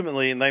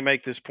ultimately, and they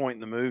make this point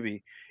in the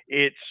movie,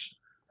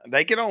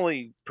 they can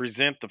only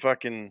present the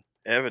fucking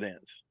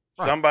evidence.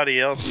 Right. Somebody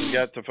else has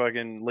got to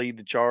fucking lead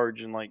the charge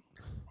and like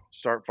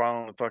start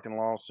filing the fucking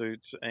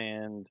lawsuits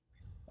and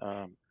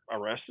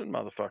arresting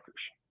motherfuckers.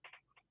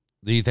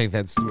 Do you think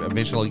that's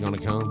eventually going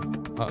to come?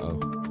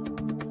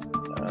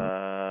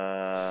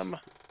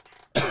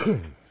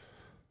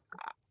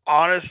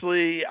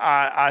 Honestly,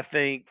 I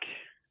think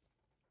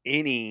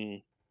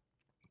any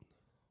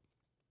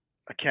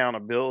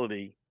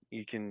accountability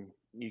you can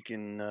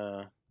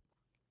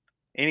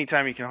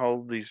anytime you can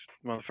hold these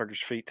motherfuckers'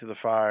 feet to the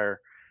fire,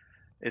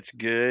 it's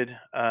good.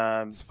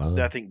 It's fun.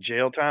 I think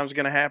jail time is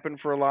going to happen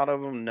for a lot of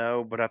them.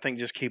 No, but I think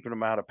just keeping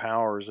them out of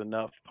power is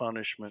enough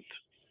punishment.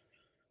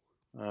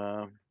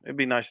 It'd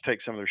be nice to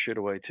take some of their shit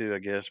away too, I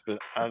guess, but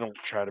I don't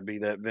try to be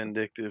that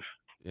vindictive.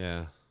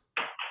 Yeah.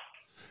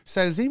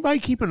 So is anybody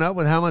keeping up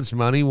with how much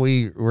money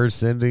we're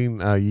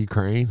sending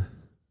Ukraine?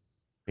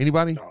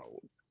 Anybody? No,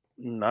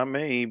 not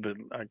me, but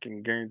I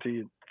can guarantee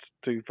it's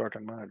too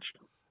fucking much.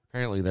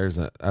 Apparently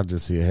I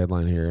just see a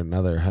headline here,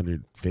 another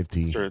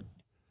 150. Is there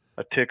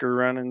a ticker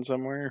running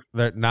somewhere?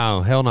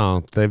 No, hell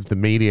no. The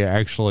media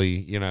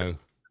actually,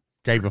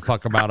 gave a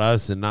fuck about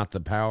us and not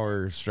the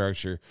power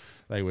structure,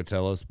 they would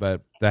tell us.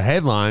 But the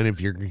headline, if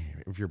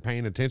you're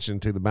paying attention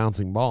to the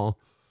bouncing ball,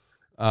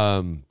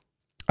 an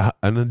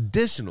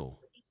additional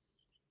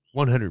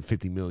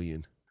 $150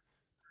 million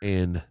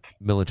in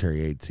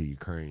military aid to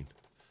Ukraine.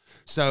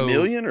 So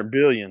million or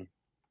billion?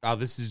 Oh,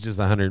 this is just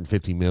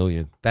 $150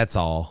 million. That's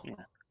all. Yeah.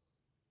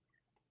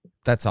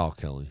 That's all,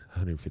 Kelly.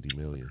 $150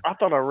 million. I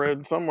thought I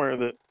read somewhere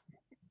that.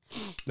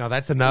 No,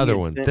 that's another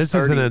one. This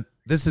is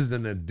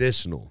an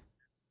additional.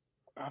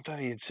 I thought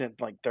he had sent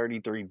like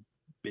 $33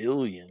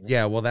 billion.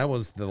 Yeah, well, that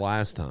was the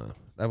last time.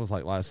 That was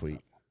like last week.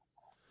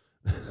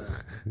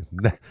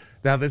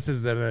 Now this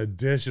is an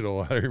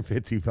additional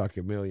 $150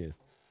 fucking million.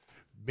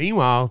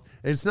 Meanwhile,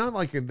 it's not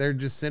like they're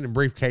just sending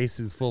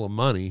briefcases full of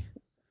money.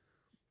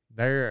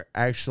 They're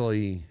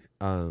actually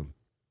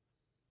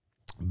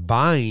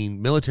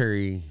buying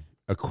military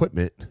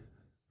equipment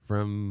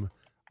from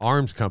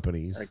arms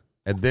companies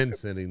and then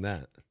sending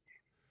that.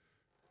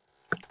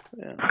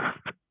 Yeah.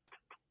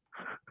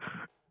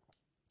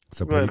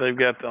 So they've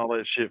got all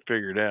that shit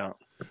figured out.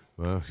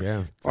 Well,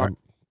 yeah.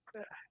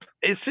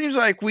 It seems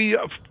like we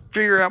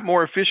figure out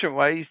more efficient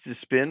ways to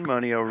spend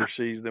money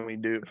overseas than we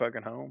do at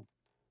fucking home.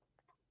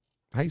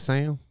 Hey,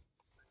 Sam.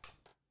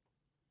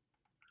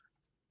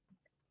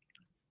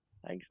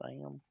 Hey,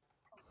 Sam.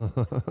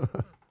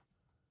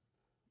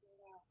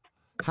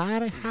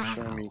 Howdy,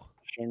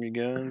 show me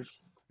guns.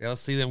 Yeah,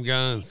 let's see them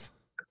guns.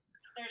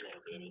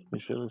 You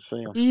should have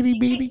seen them. Itty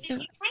bitty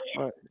guns.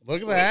 Right.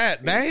 Look at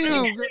that.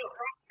 Damn.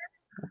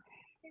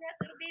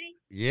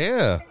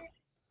 Yeah.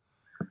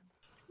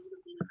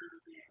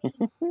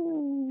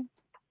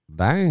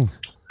 Dang.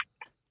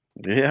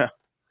 Yeah.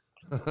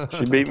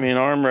 She beat me in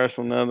arm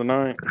wrestling the other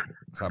night.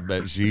 I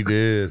bet she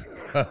did.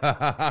 I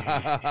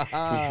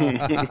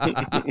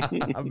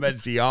bet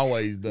she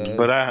always does.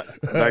 But I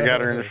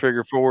got her in the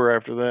figure four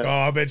after that.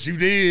 Oh, I bet you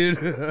did.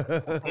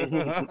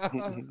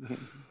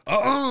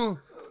 I'm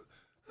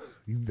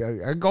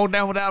going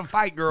down without a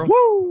fight, girl.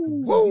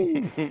 Woo!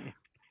 Woo!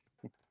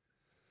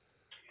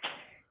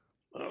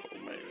 Oh,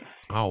 man.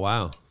 Oh,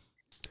 wow.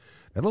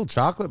 That little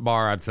chocolate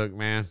bar I took,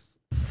 man.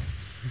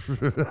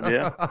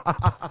 Yeah.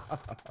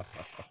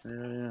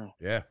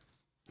 Yeah.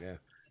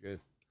 It's good.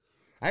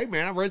 Hey,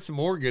 man, I've read some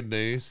more good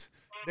news.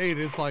 Dude,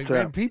 it's like,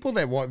 man, people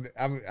that want,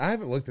 I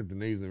haven't looked at the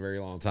news in a very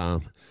long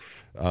time.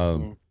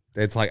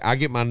 It's like, I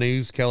get my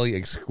news, Kelly,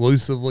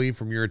 exclusively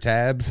from your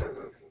tabs.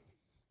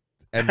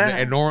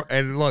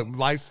 And look,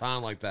 life's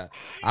fine like that.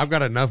 I've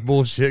got enough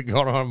bullshit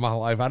going on in my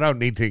life. I don't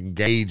need to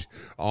engage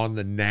on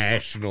the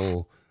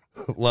national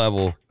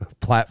level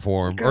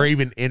platform or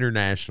even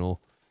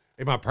international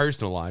in my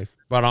personal life.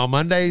 But on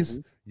Mondays,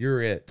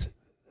 you're it.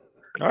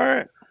 All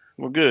right.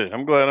 Well, good.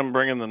 I'm glad I'm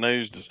bringing the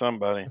news to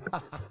somebody.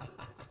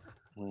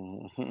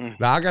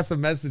 Now, I got some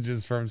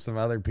messages from some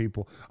other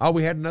people. Oh,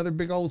 we had another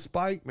big old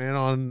spike, man,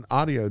 on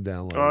audio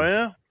downloads. Oh,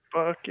 yeah?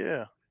 Fuck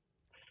yeah.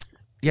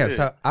 Yeah,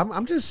 so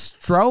I'm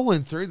just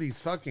strolling through these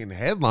fucking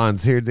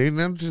headlines here, dude,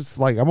 and I'm just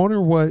like, I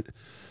wonder what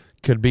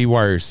could be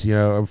worse. You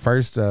know,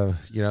 first,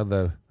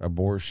 the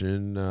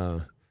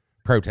abortion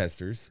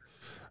protesters,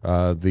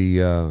 and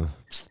then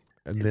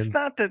it's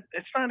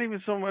not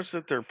even so much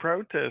that they're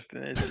protesting.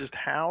 It's just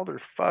how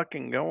they're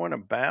fucking going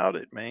about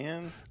it,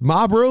 man.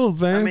 Mob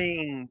rules, man. I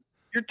mean,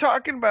 you're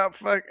talking about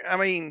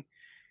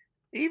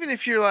even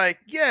if you're like,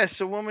 yes,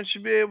 a woman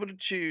should be able to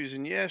choose,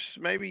 and yes,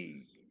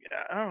 maybe,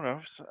 I don't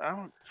know. I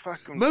don't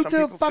fucking move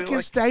to a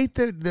fucking state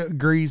that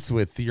agrees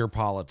with your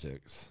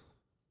politics.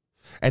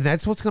 And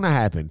that's what's going to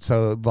happen.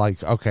 So,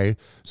 like, okay,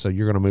 so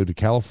you're going to move to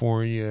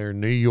California or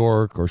New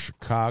York or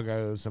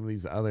Chicago, some of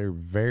these other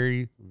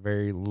very,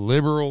 very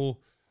liberal,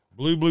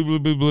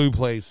 blue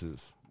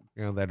places,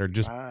 you know, that are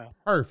just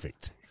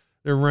perfect.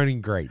 They're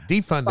running great.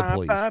 Defund the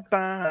police.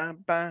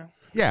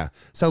 Yeah.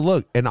 So,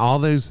 look, and all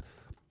those,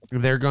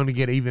 they're going to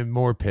get even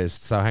more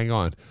pissed. So, hang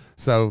on.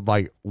 So,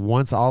 like,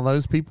 once all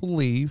those people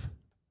leave,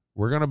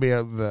 we're going to be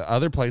the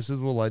other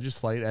places will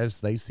legislate as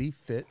they see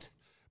fit,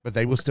 but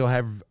they will still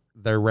have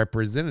their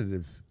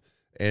representative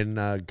in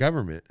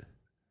government.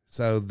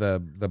 So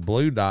the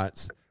blue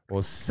dots will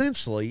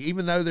essentially,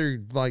 even though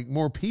they're like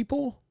more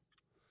people,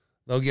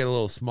 they'll get a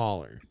little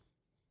smaller.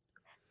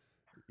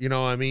 You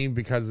know what I mean?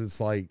 Because it's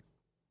like,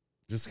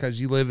 just because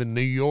you live in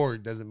New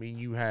York doesn't mean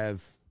you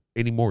have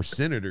any more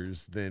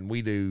senators than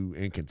we do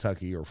in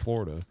Kentucky or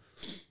Florida.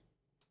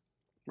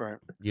 Right.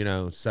 You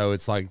know, so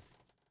it's like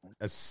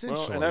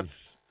essentially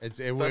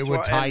it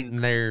would tighten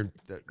their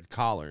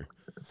collar.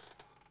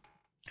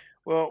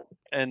 Well,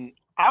 and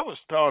I was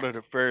taught at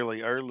a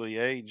fairly early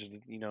age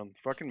that, you know,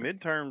 fucking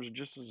midterms are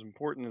just as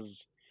important as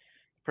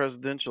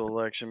presidential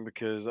election,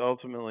 because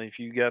ultimately if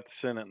you got the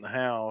Senate and the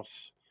House,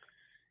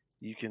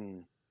 you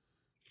can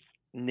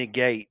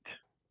negate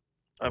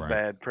a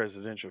bad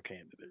presidential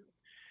candidate,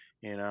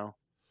 you know?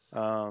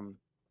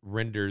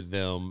 Render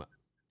them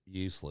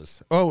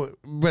useless. Oh,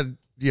 but,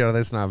 you know,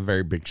 that's not a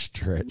very big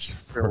stretch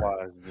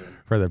for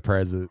the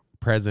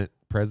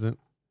present.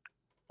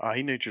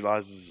 He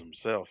neutralizes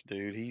himself,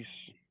 dude. It's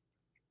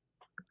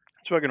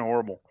fucking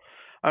horrible.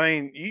 I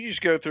mean, you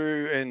just go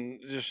through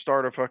and just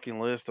start a fucking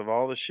list of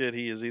all the shit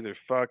he has either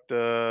fucked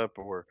up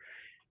or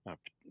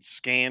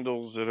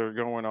scandals that are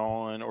going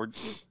on, or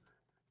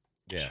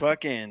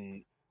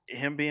fucking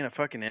him being a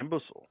fucking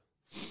imbecile.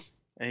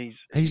 And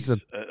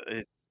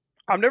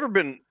I've never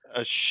been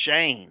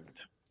ashamed.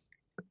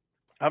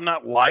 I've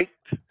not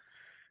liked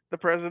the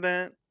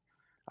president.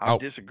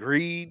 I've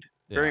disagreed.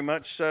 Very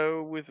much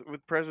so with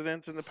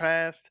presidents in the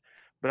past,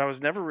 but I was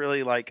never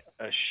really like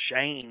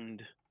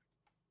ashamed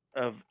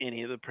of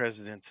any of the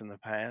presidents in the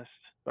past.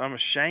 But I'm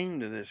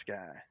ashamed of this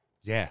guy.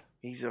 Yeah.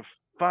 He's a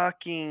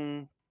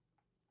fucking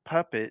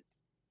puppet.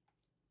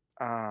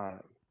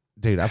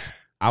 Dude,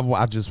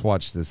 I just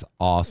watched this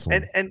awesome.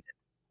 And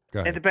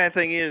the bad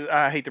thing is,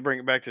 I hate to bring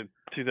it back to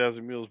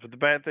 2,000 Mules, but the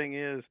bad thing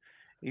is,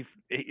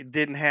 it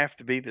didn't have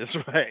to be this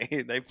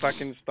way. They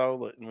fucking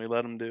stole it, and we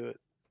let them do it.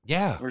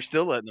 Yeah. We're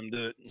still letting them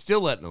do it. Still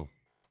letting them.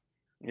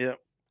 Yep.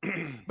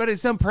 But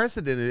it's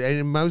unprecedented,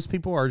 and most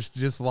people are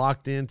just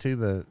locked into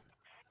the,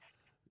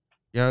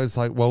 you know, it's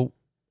like, well,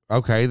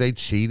 okay, they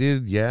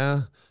cheated.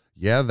 Yeah,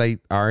 they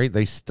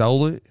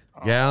stole it.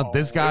 Yeah,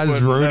 this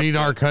guy's ruining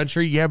our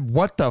country. Yeah,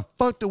 what the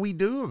fuck do we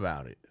do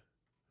about it?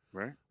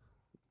 Right.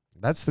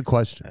 That's the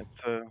question.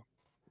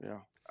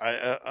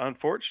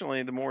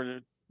 Unfortunately, the more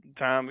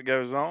time that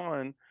goes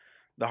on,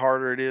 the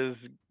harder it is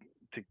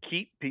to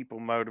keep people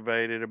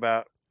motivated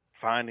about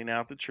finding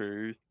out the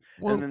truth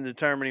and then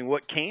determining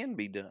what can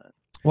be done.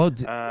 Well,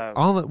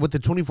 with the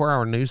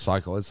 24-hour news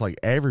cycle, it's like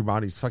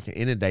everybody's fucking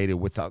inundated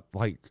with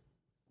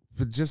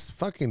just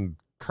fucking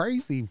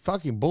crazy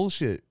fucking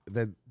bullshit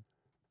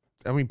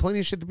plenty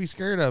of shit to be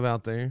scared of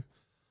out there.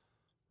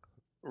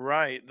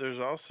 Right. There's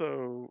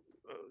also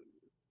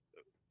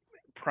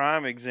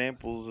prime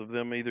examples of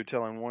them either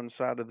telling one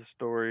side of the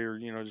story or,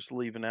 you know, just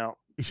leaving out.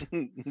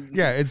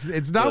 Yeah,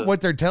 it's not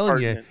what they're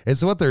telling you.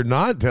 It's what they're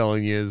not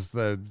telling you is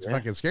the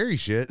fucking scary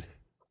shit.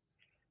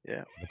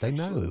 Yeah. But they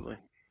know.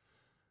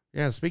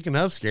 Yeah, speaking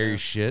of scary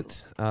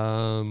shit,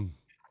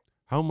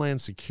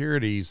 Homeland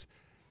Security's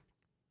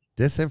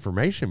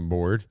disinformation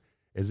board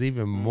is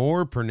even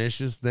more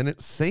pernicious than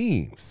it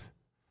seems.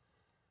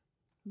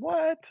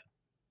 What?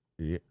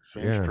 Yeah.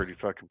 Seems pretty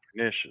fucking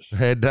pernicious.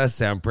 It does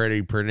sound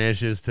pretty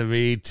pernicious to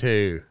me,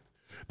 too.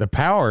 The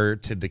power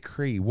to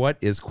decree what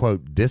is,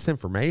 quote,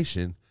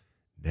 disinformation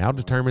now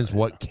determines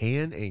what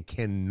can and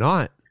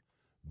cannot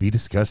be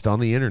discussed on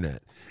the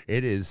internet.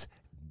 It is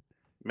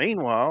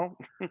Meanwhile,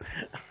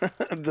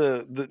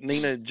 the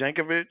Nina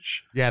Jankovic.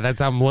 Yeah,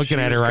 I'm looking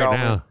at her right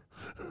now.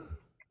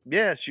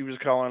 Yeah, she was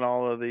calling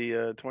all of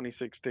the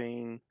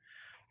 2016,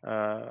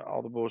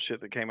 all the bullshit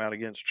that came out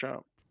against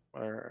Trump,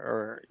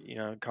 or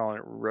calling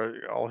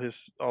it all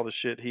the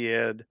shit he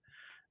had,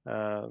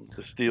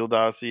 the Steele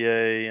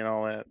dossier and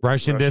all that.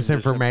 Russian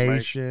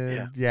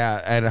disinformation.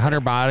 Yeah, and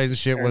Hunter Biden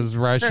shit was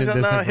Russian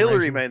disinformation. No,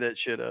 Hillary made that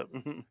shit up.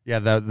 Yeah,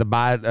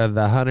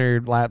 the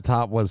Hunter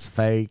laptop was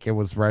fake. It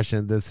was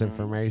Russian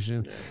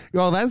disinformation. Yeah.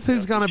 Well, that's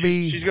who's going to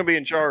be. She's going to be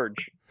in charge.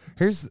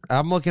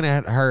 I'm looking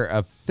at her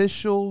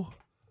official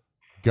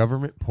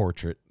government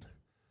portrait.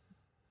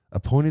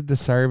 Appointed to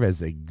serve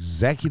as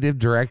executive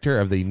director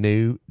of the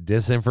new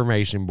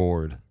disinformation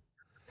board.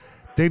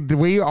 Dude,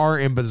 we are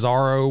in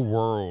bizarro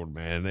world,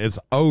 man. It's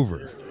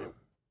over.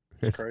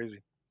 It's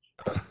crazy.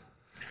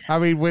 I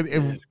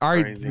mean, all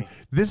right,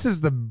 this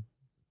is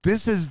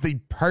the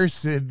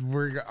person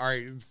we're all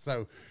right.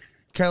 So,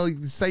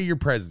 Kelly, say you're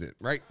president,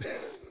 right?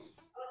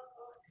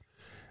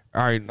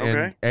 All right,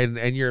 okay.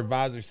 and your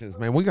advisor says,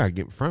 "Man, we gotta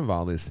get in front of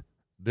all this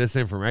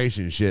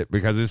disinformation shit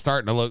because it's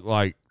starting to look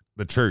like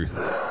the truth."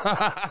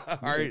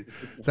 All right,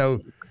 so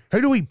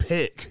who do we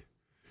pick?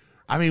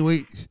 I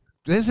mean,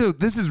 this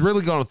is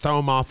really going to throw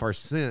them off our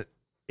scent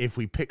if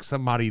we pick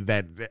somebody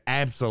that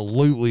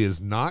absolutely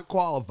is not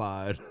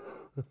qualified,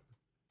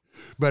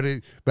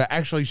 but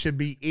actually should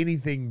be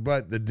anything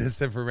but the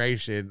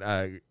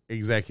disinformation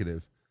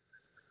executive,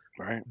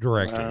 right?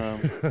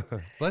 Director.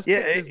 Let's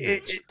pick this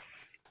bitch.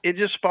 It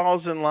just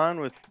falls in line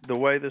with the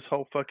way this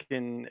whole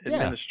fucking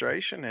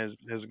administration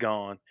has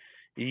gone.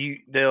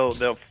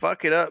 They'll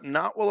fuck it up.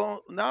 Not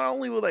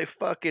only will they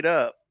fuck it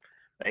up,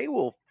 they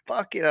will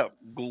fuck it up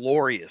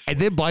glorious. And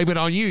then blame it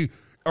on you.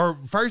 Or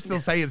first they'll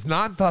say it's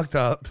not fucked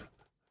up.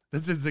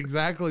 This is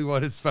exactly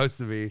what it's supposed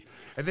to be.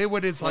 And then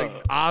when it's like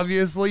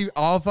obviously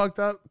all fucked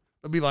up,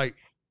 they'll be like,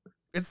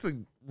 it's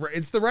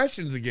the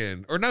Russians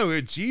again. Or no,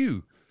 it's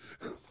you.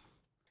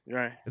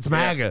 Right. It's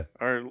MAGA.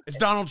 Or it's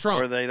Donald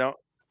Trump. Or they don't.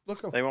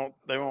 They won't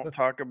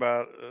talk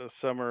about a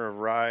summer of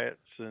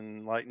riots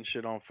and lighting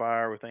shit on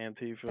fire with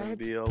Antifa and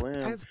BLM.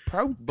 That's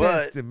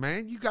protesting,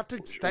 man. You got to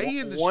stay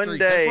in the streets.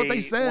 That's what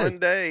they said. One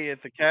day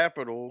at the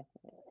Capitol,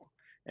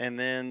 and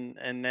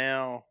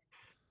now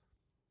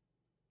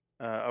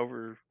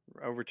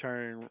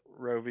overturning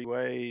Roe v.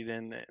 Wade,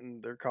 and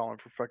they're calling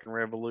for fucking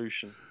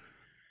revolution.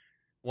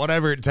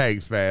 Whatever it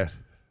takes, man.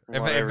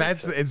 If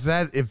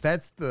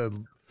that's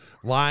the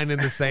line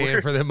in the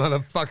sand for them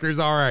motherfuckers,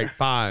 all right,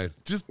 fine.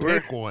 Just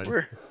pick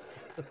one.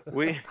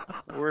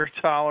 We're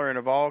tolerant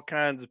of all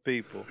kinds of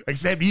people,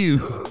 except you,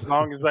 as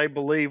long as they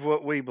believe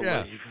what we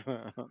believe.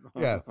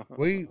 Yeah,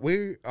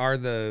 we are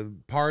the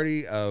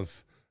party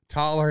of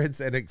tolerance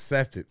and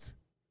acceptance.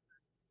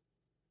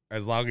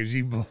 As long as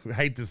you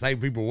hate the same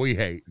people we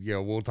hate,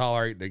 we'll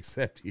tolerate and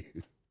accept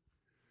you.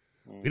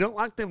 We don't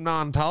like them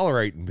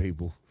non-tolerating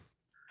people.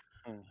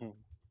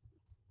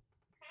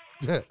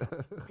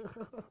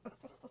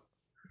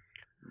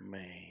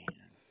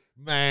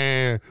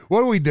 Man,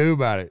 what do we do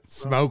about it?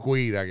 Smoke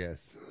weed, I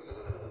guess.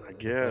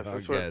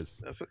 That's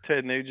what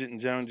Ted Nugent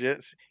and Joan Jett.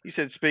 You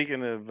said,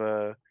 speaking of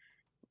what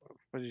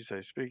did you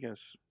say? Speaking of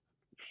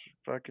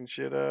fucking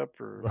shit up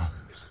or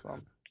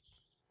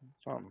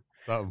something.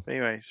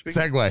 Anyway,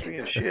 speaking of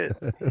shit.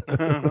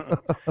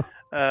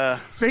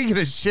 Speaking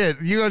of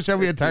shit, you gonna show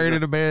me a turn in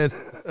the bed?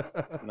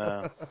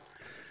 No.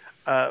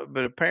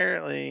 But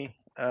apparently,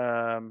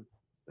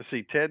 let's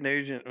see, Ted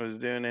Nugent was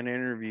doing an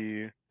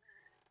interview,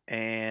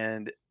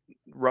 and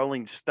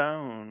Rolling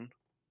Stone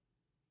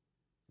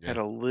had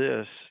a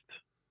list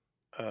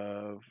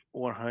of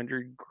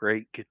 100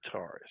 great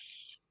guitarists.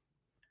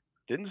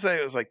 Didn't say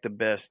it was like the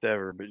best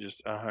ever, but just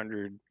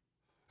 100.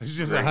 It's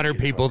just 100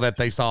 people that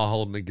they saw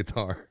holding a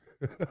guitar.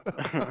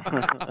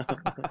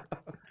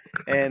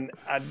 And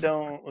I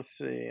don't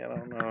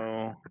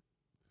know.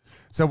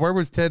 So where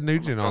was Ted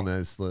Nugent on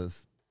this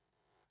list?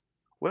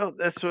 Well,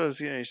 that's what I was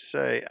going to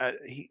say.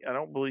 I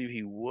don't believe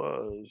he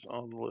was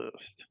on the list.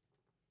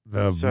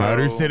 The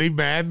Motor City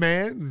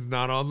Madman is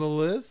not on the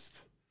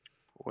list?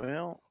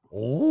 Well,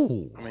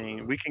 I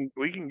mean, we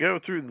can go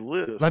through the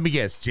list. Let me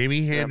guess.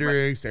 Jimi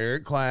Hendrix,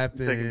 Eric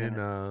Clapton,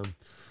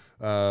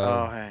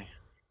 hey.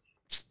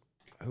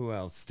 Who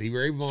else? Stevie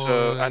Ray Vaughan.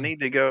 So I need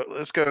to go.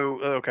 Let's go.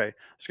 Okay,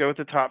 let's go with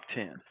the top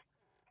 10.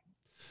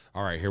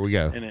 All right, here we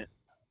go.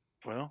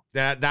 Well,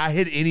 did I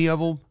hit any of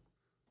them?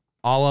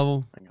 All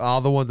of them?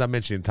 All the ones I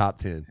mentioned, top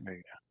 10. There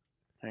you go.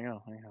 Hang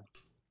on.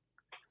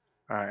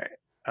 All right.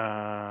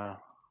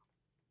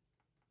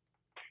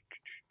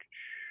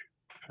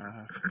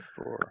 5,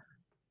 4,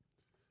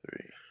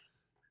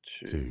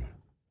 3, 2,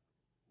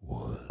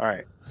 1. All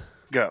right,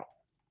 go.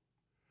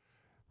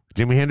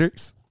 Jimi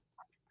Hendrix.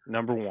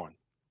 Number 1.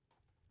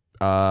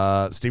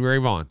 Stevie Ray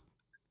Vaughan.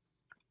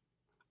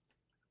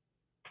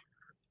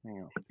 Hang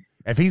on.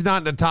 If he's not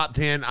in the top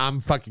 10, I'm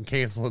fucking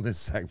canceling this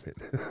segment.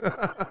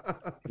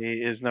 He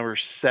is number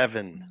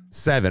 7.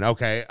 7,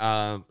 okay.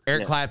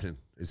 Eric Clapton.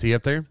 Is he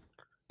up there?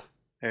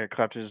 Eric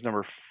Clapton is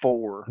number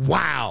 4.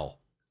 Wow.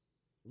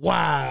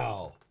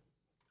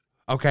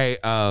 Okay,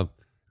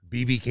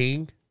 BB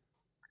King.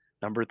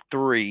 Number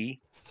 3.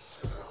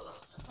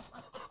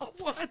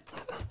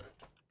 What?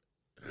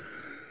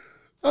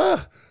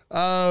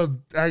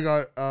 Hang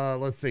on.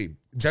 Let's see.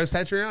 Joe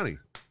Satriani.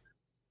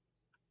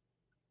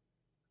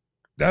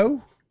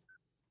 No.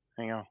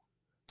 Hang on.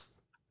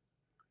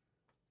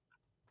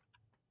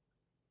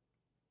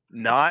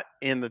 Not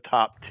in the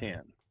top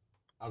 10.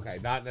 Okay,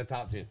 not in the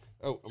top 10.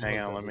 Oh, hang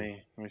on. Let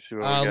me see what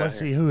we got let's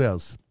here. see who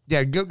else.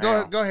 Yeah, go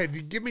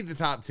ahead. Give me the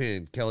top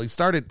 10, Kelly.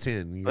 Start at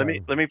 10. Let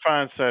me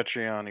find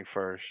Satriani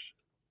first.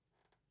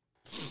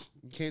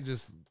 You can't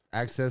just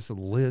access a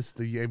list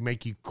that you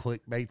make you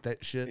clickbait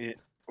that shit. Yeah,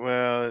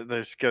 well,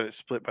 there's got it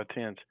split by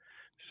tens.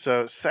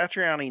 So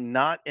Satriani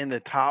not in the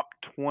top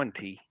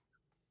 20.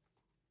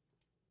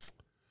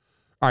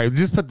 All right,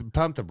 just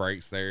pump the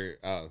brakes there.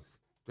 I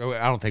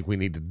don't think we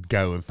need to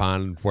go and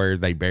find where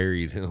they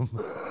buried him.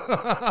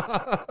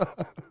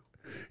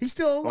 He's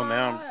still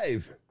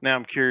alive. Well, now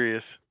I'm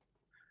curious.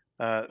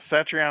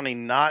 Satriani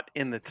not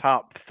in the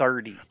top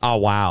 30. Oh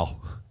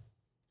wow!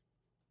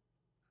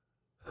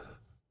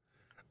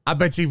 I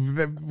bet you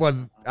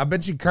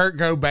Kurt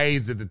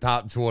Cobain's at the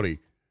top 20.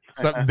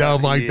 Something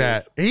dumb like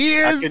that. He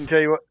is.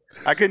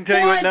 I couldn't tell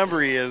you what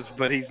number he is,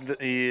 but he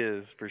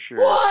is for sure.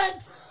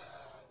 What?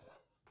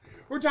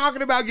 We're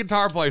talking about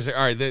guitar players. All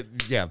right,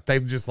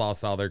 they've just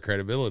lost all their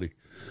credibility.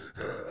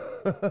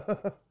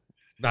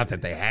 Not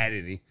that they had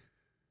any.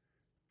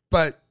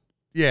 But,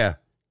 yeah,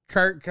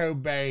 Kurt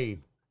Cobain.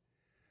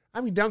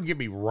 I mean, don't get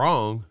me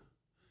wrong.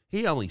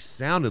 He only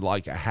sounded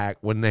like a hack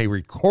when they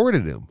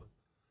recorded him.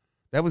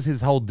 That was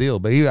his whole deal.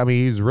 But,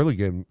 he's a really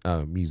good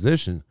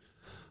musician.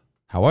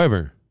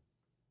 However,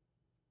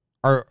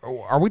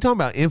 are we talking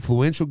about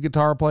influential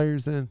guitar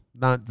players then?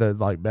 Not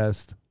the,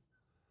 best?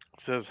 It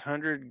says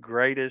 100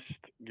 greatest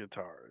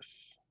guitarists.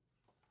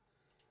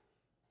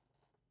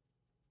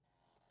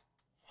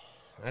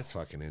 That's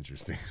fucking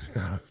interesting.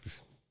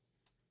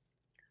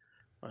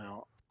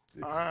 Well,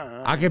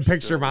 I can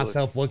picture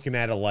myself looking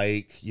at a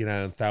lake,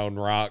 throwing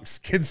rocks.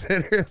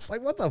 Consider it's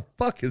like, what the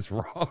fuck is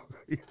wrong?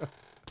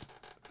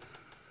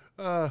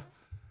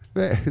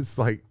 It's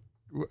like,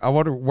 I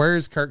wonder, where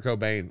is Kurt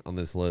Cobain on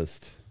this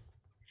list?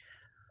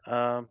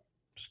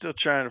 Still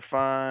trying to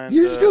find.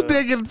 You're still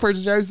digging for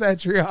Joe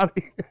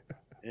Satriani.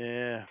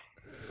 Yeah.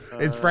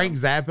 Is Frank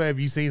Zappa? Have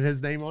you seen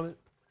his name on it?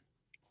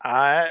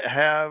 I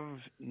have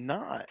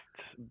not,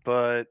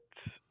 but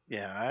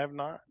yeah, I have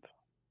not.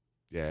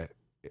 Yeah.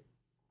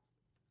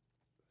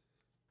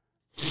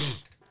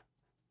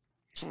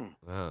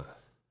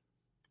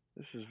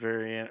 This is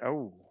very.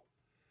 Oh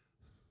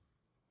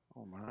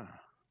my.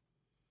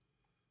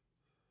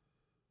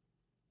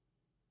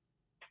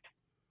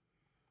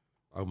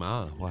 Oh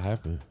my! What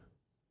happened?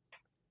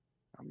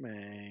 I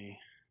may.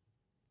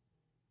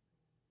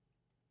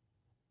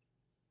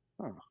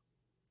 Huh.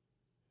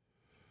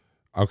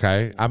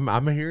 Okay,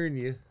 I'm hearing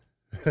you.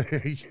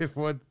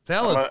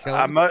 Tell us,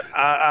 Kelly.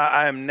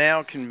 I am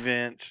now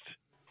convinced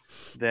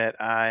that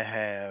I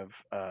have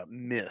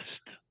missed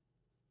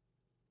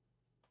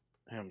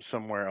him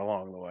somewhere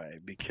along the way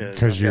because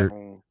I've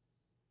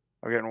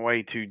gotten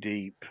way too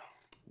deep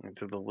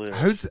into the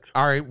list.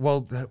 All right?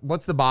 Well,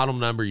 what's the bottom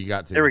number you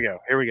got to? Here we go.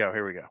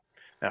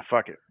 Now,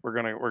 fuck it. We're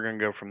gonna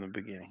go from the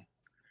beginning.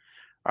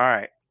 All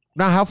right.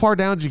 Now, how far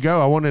down did you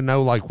go? I want to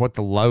know what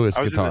the lowest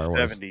guitar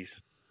was.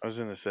 I was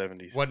in the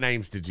 70s. What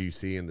names did you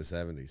see in the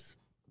 70s?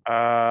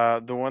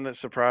 The one that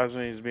surprised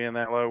me as being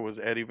that low was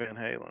Eddie Van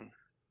Halen.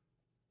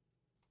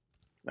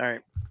 All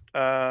right.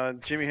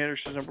 Jimi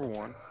Hendrix is number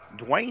 1.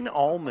 Dwayne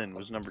Allman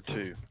was number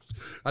 2.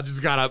 I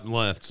just got up and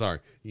left. Sorry.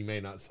 You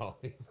may not saw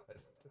me.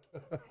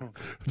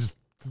 Just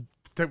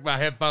took my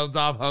headphones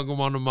off, hung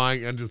them on the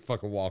mic, and just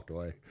fucking walked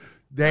away.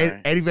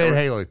 Eddie Van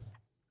Halen.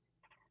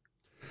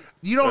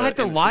 You don't have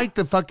to like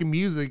the fucking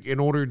music in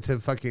order to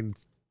fucking,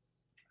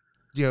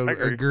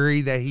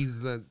 agree that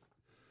he's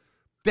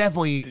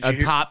definitely a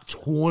top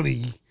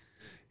 20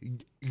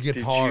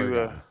 guitar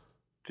guy.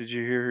 Did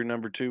you hear who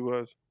number 2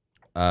 was?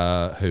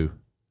 Who?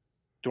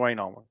 Dwayne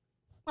Allman.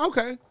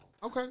 Okay.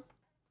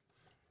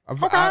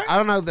 I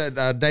don't know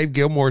that Dave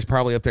Gilmour is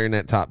probably up there in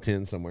that top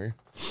 10 somewhere.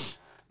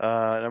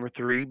 Number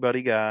 3,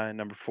 Buddy Guy.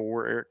 Number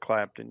 4, Eric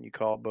Clapton. You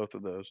called both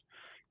of those.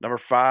 Number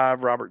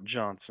 5, Robert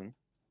Johnson.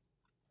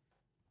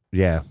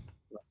 Yeah.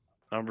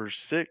 Number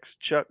 6,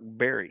 Chuck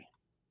Berry.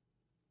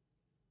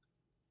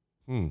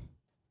 So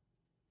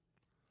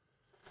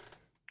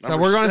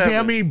we're going to see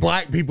how many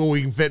black people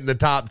we can fit in the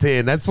top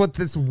 10. That's what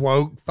this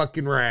woke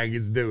fucking rag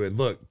is doing.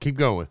 Look, keep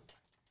going.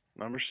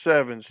 Number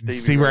 7,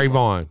 Stevie Ray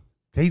Vaughan.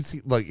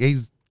 He's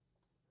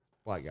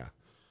black guy.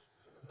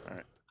 All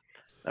right.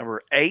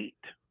 Number 8,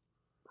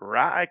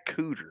 Ry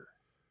Cooder.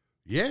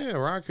 Yeah,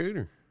 Ry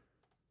Cooder.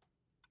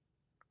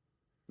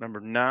 Number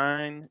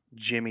 9,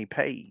 Jimmy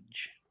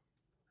Page.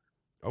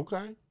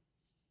 Okay.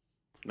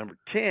 Number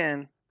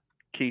 10,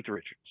 Keith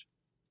Richards.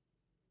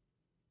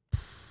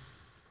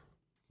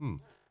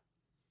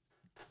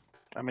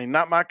 I mean,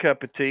 not my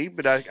cup of tea,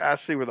 but I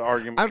see where the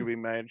argument could be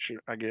made,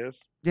 I guess.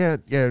 Yeah,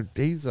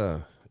 he's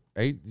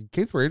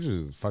Keith Richards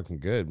is fucking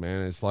good,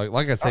 man. It's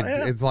like I said,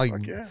 it's like,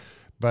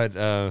 but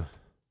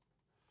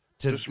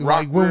just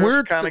like when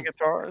we're kind of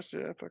guitars,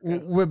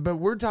 but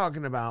we're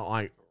talking about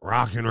like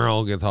rock and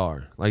roll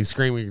guitar, like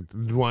screaming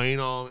Dwayne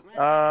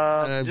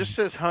on. Just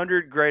says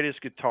 100 greatest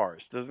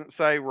guitarists. Doesn't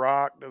say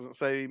rock. Doesn't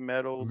say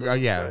metal.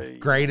 Say,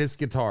 greatest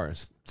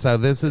guitarist. So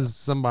this is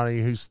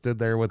somebody who stood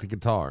there with the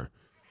guitar,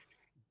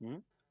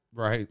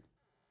 right?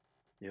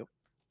 Yep.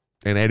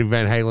 And Eddie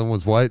Van Halen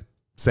was what,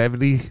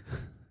 70?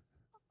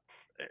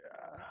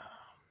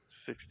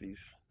 60s.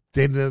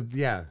 In the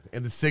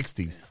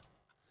 60s.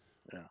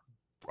 Yeah.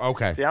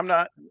 Okay. See, I'm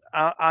not.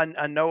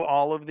 I know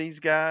all of these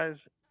guys,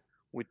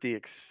 with the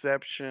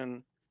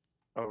exception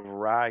of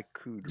Ry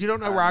Cooder. You don't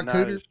know Ry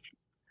Cooder?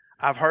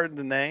 I've heard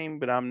the name,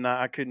 but I'm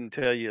not. I couldn't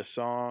tell you a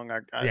song.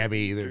 Me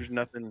either. There's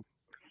nothing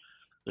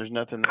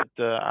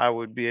that I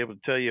would be able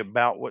to tell you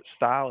about what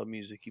style of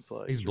music he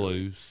plays. He's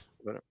blues.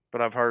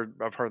 But I've heard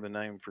the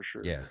name for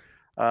sure.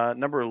 Yeah.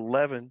 Number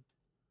 11.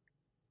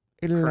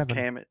 Kirk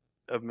Hammett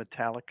of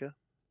Metallica.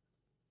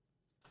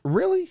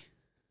 Really?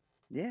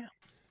 Yeah.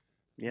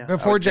 Yeah.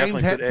 Before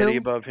James Hetfield? Put Eddie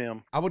above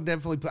him. I would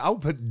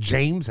put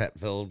James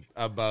Hetfield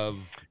above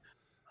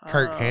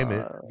Kirk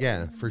Hammett.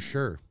 Yeah, for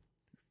sure.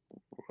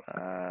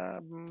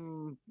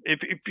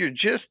 If you're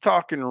just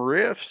talking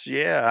riffs,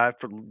 yeah,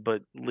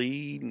 but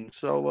lead and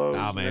solo.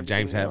 Oh man,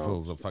 James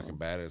Hetfield's a fucking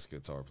badass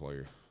guitar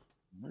player.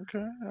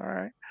 Okay,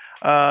 all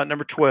right.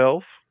 Number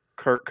 12,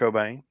 Kurt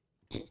Cobain.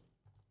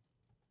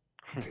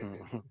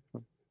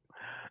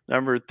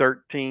 Number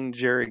 13,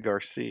 Jerry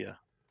Garcia.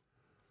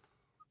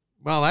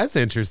 Well, that's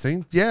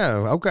interesting. Yeah,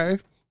 okay.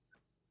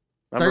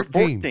 Number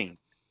 14.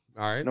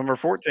 All right. Number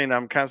 14,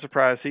 I'm kind of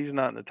surprised he's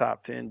not in the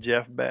top 10,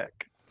 Jeff Beck.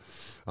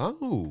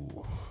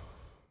 Oh.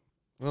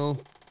 Well,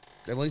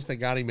 at least they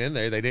got him in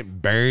there. They didn't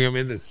bury him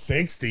in the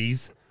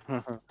 60s.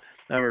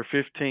 Number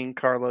 15,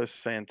 Carlos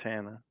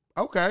Santana.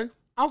 Okay.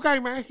 Okay,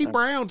 man. He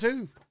brown,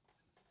 too.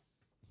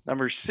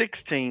 Number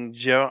 16,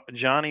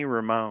 Johnny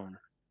Ramone.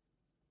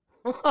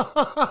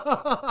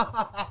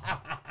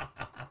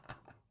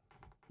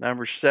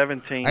 Number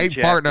 17, I ain't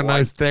farting a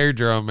nice snare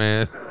drum,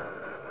 man.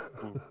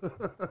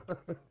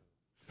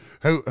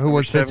 Who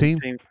was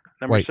 15?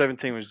 Number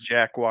 17 was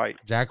Jack White.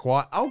 Jack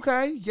White.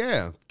 Okay,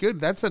 yeah.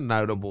 Good. That's a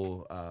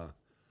notable...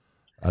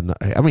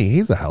 I mean,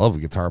 he's a hell of a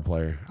guitar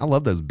player. I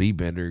love those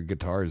B-bender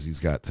guitars he's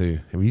got, too.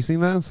 Have you seen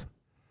those?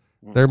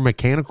 They're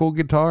mechanical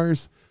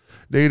guitars.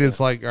 Dude, it's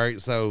like, all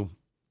right, so...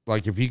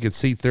 Like if you could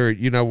see through it,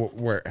 you know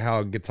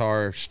how a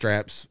guitar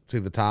straps to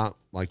the top,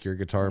 like your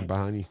guitar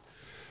behind you,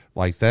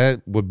 like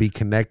that would be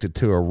connected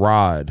to a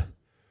rod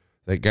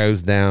that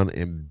goes down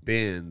and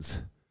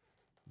bends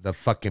the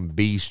fucking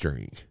B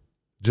string,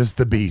 just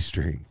the B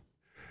string.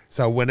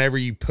 So whenever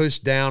you push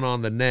down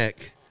on the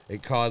neck,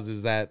 it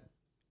causes that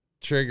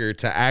trigger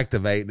to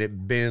activate and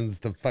it bends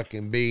the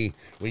fucking B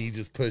when you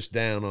just push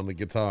down on the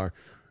guitar.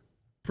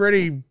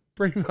 Pretty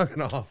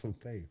fucking awesome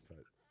thing.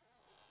 But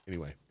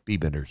anyway, B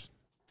benders.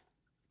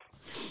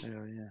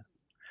 Hell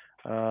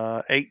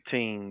yeah.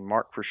 18,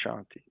 Mark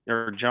Frusciante,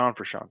 or John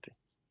Frusciante.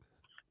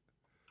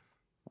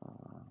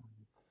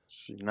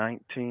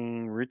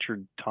 19,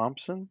 Richard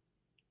Thompson.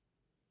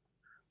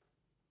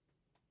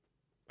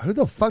 Who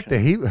the fuck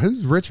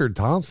who's Richard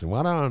Thompson?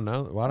 Why don't I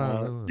know? Why don't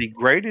I know? The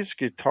greatest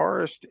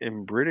guitarist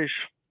in British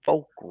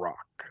folk rock.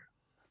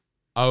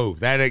 Oh,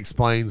 that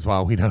explains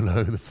why we don't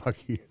know who the fuck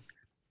he is.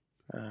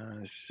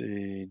 Let's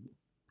see.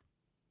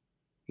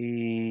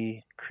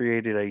 He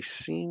created a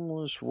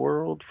seamless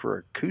world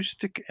for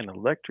acoustic and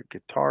electric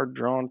guitar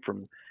drawn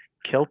from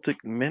Celtic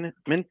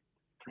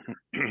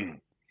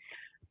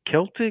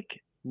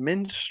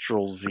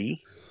minstrelsy,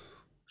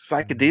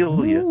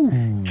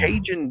 psychedelia,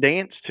 Cajun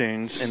dance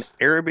tunes, and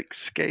Arabic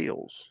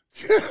scales.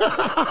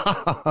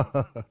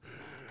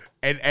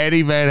 And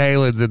Eddie Van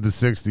Halen's in the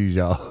 60s,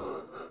 y'all.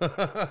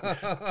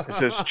 It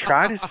says,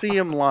 try to see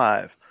him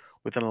live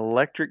with an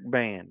electric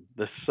band.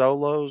 The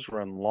solos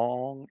run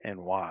long and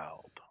wild.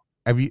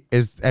 Have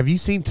you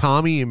seen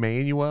Tommy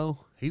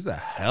Emmanuel? He's a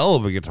hell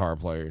of a guitar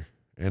player,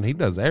 and he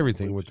does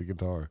everything with the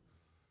guitar.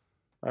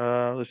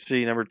 Let's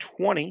see, number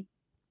 20,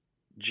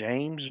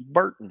 James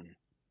Burton.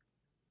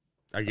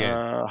 Again,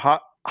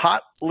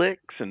 hot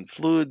licks and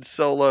fluid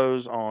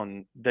solos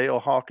on Dale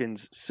Hawkins'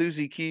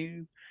 Susie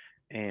Q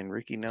and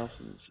Ricky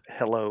Nelson's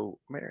Hello,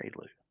 Mary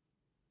Lou.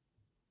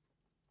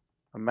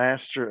 A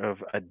master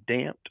of a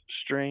damped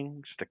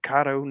string,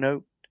 staccato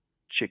note,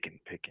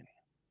 chicken picking.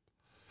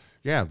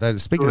 Yeah,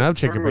 speaking of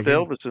chicken with picking,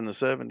 Elvis in the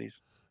 70s.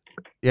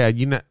 Yeah,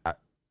 you know,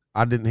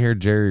 I didn't hear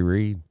Jerry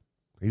Reed.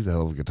 He's a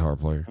hell of a guitar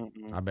player.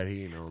 I bet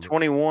he ain't on it.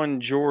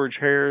 21, George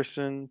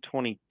Harrison.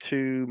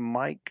 22,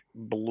 Mike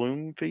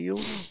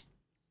Bloomfield.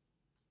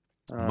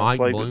 Mike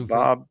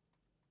Bloomfield.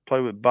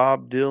 Played with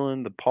Bob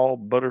Dylan, the Paul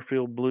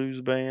Butterfield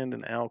Blues Band,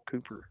 and Al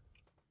Cooper.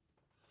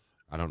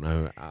 I don't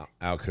know who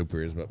Al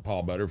Cooper is, but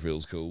Paul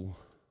Butterfield's cool.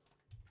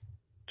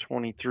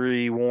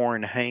 23,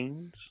 Warren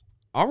Haynes.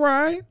 All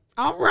right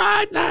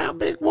now,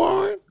 Big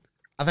Warren.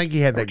 I think he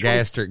had that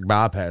gastric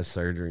bypass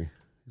surgery.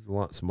 He's a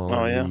lot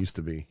smaller than he used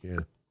to be. Yeah.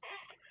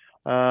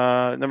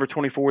 Number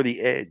 24,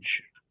 The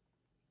Edge.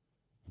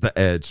 The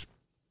Edge.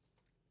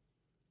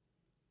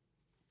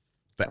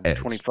 The Number Edge.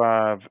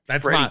 25,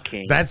 Freddie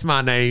King. That's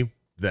my name.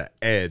 The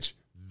Edge.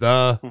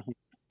 The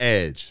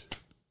Edge.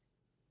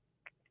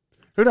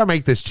 Who did I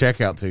make this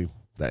check out to?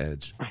 The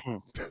Edge.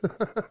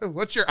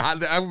 What's your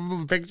ID?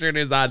 I'm picturing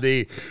his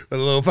ID with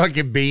a little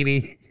fucking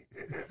beanie.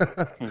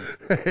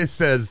 It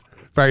says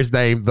first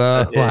name,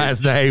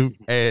 last name,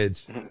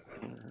 Edge.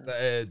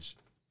 The Edge.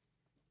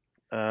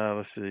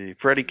 Let's see.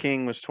 Freddie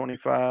King was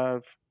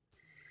 25.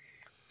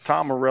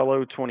 Tom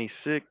Morello,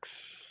 26.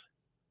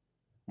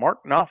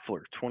 Mark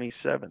Knopfler,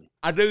 27.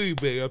 I knew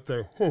you'd be up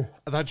there. I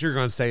thought you were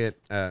going to say it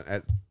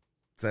at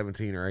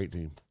 17 or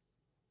 18.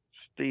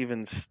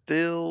 Stephen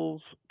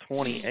Stills,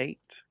 28.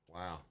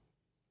 Wow.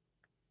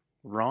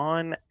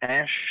 Ron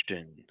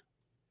Ashton.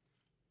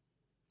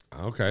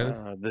 Okay.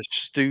 The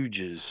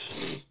Stooges,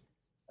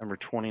 number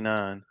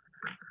 29.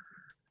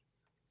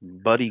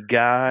 Buddy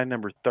Guy,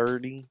 number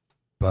 30.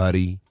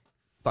 Buddy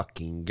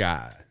fucking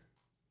Guy.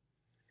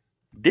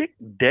 Dick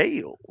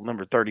Dale,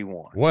 number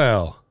 31.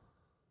 Well.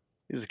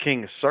 He was the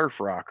king of surf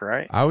rock,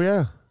 right? Oh,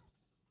 yeah.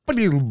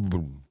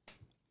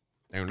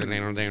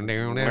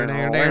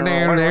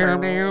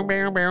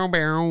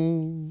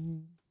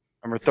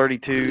 Number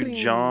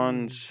 32,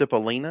 John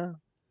Cipollina.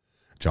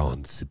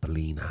 John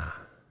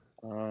Cipollina.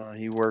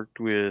 He worked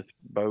with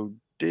Bo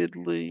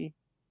Diddley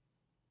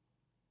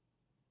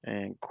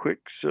and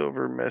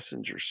Quicksilver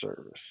Messenger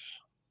Service.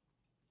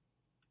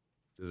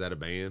 Is that a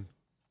band?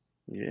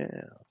 Yeah,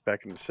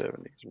 back in the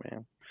 70s,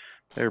 man.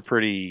 They were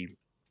pretty...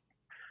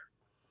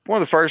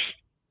 One of the first,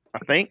 I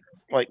think,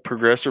 like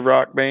progressive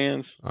rock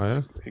bands. Oh,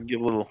 yeah? Could give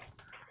a little...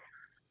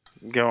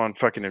 Go on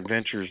fucking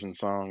adventures and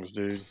songs,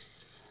 dude.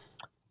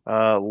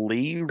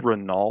 Lee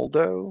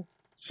Ronaldo,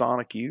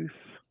 Sonic Youth,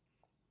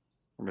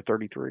 number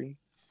 33.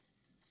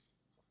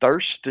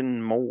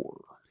 Thurston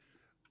Moore.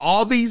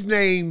 All these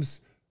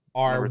names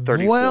are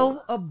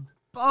well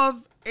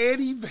above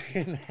Eddie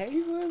Van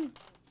Halen.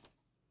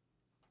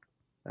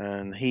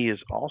 And he is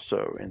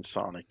also in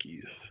Sonic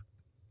Youth.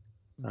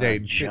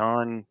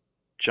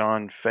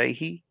 John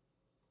Fahey,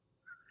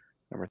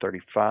 number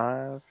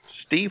 35.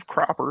 Steve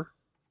Cropper,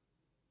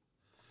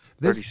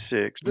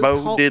 36.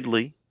 Bo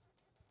Diddley.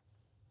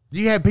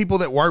 You have people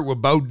that work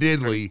with Bo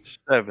Diddley.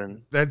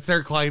 7. That's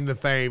their claim to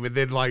fame. And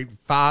then, like,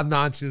 5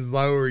 notches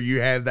lower, you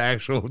have the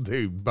actual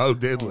dude, Bo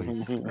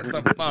Diddley. What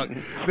the fuck?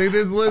 Dude,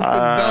 this list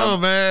is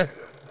dumb, man.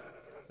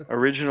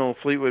 Original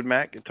Fleetwood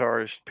Mac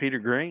guitarist Peter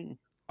Green.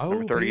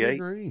 Oh, 38. Peter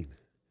Green.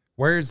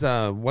 Where's,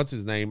 what's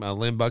his name?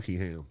 Lynn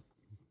Buckingham.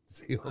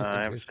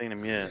 I haven't seen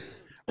him yet.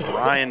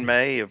 Brian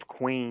May of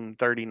Queen,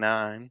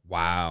 39.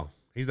 Wow.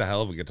 He's a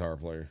hell of a guitar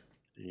player.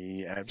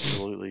 He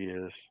absolutely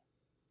is.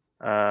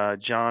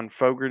 John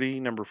Fogerty,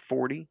 number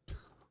 40.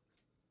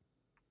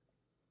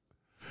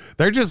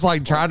 They're just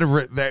like trying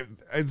to.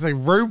 It's a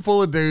room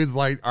full of dudes.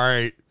 Like, all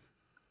right,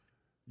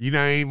 you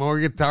know any more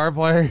guitar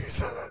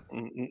players?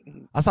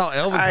 I saw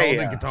Elvis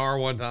holding a guitar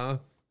one time.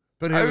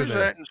 Put him in there. Who's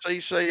that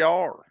in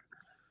CCR?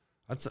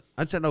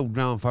 That's an old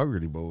John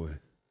Fogerty boy.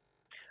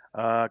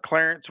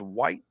 Clarence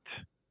White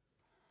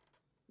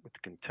with the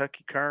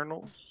Kentucky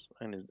Colonels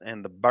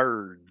and the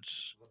Birds.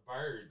 The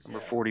Birds,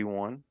 number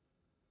 41.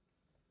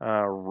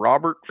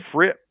 Robert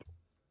Fripp,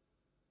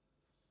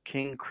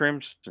 King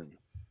Crimson,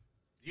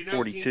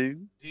 42.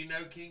 Do you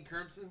know King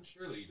Crimson?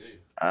 Surely you do.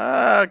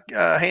 A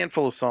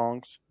handful of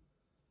songs.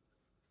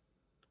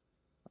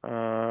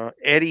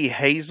 Eddie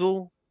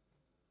Hazel,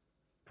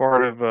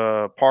 part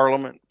of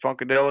Parliament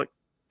Funkadelic,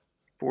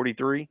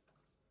 43.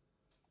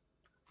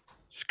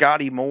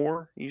 Scotty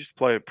Moore, he used to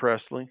play at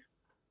Presley,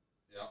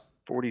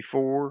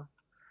 44.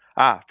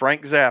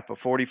 Frank Zappa,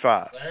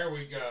 45. There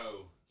we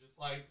go. Just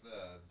like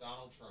the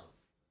Donald Trump.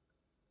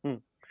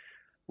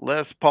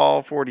 Les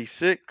Paul,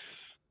 46.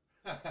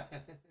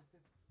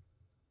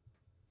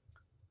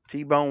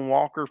 T-Bone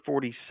Walker,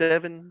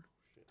 47.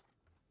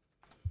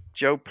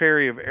 Joe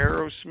Perry of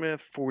Aerosmith,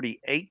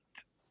 48.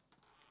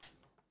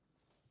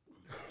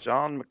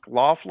 John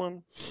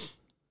McLaughlin,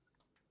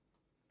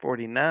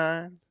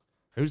 49.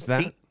 Who's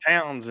that? Pete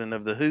Townsend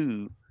of The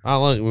Who.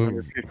 Oh,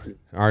 look,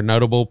 our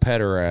notable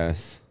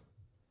pederast.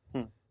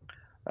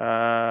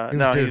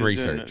 No, doing he was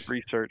research. Doing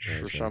research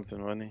for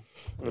something, wasn't he?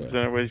 Wasn't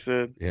that what he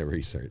said? Yeah,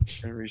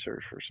 research.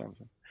 Research for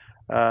something.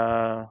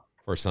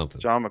 For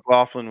something. John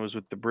McLaughlin was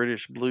with the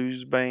British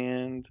Blues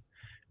Band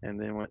and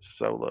then went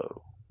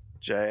solo.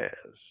 Jazz.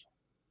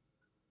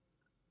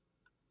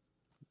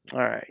 All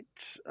right.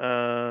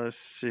 Let's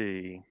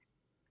see.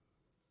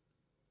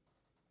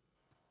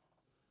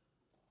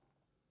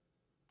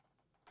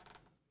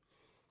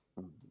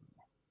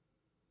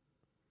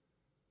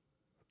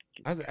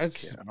 I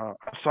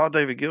saw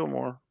David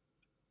Gilmour.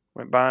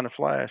 Went by in a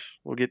flash.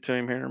 We'll get to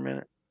him here in a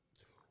minute.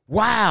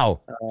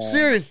 Wow.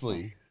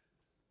 Seriously.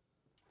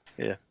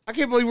 Yeah. I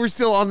can't believe we're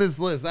still on this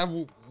list.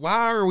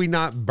 Why are we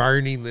not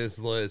burning this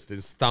list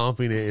and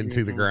stomping it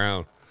into the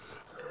ground?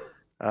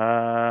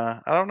 I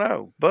don't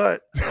know.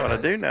 But what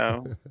I do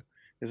know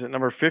is that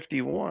number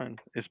 51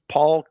 is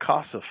Paul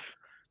Kossoff,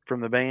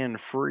 from the band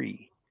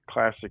Free.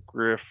 Classic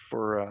riff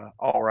for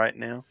All Right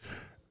Now.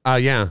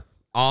 Yeah.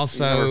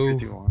 Also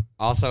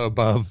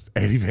above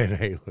Eddie Van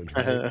Halen.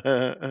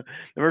 Right?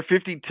 Number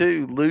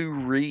 52, Lou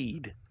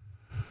Reed.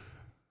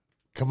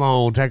 Come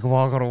on, take a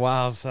walk on the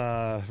wild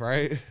side,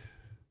 right?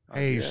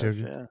 Hey, guess,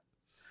 sugar. Yeah.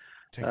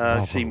 Take a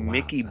walk See, on the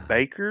Mickey wild side.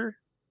 Baker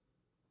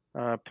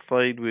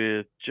played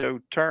with Joe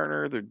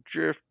Turner, the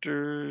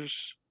Drifters,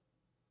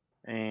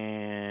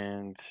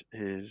 and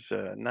his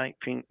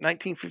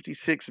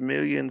 1956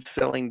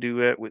 million-selling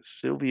duet with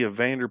Sylvia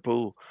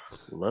Vanderpool,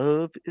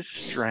 Love is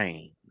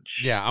Strange.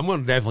 Yeah, I'm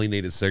going to definitely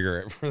need a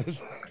cigarette for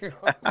this.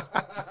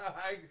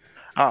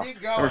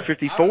 Number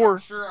 54,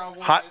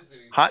 Hot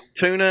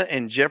Tuna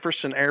and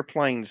Jefferson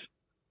Airplane's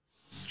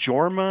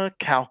Jorma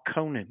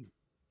Kaukonen.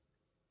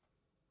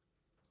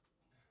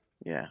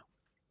 Yeah.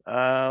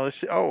 Let's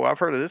see. Oh, I've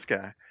heard of this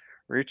guy.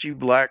 Richie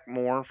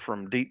Blackmore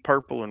from Deep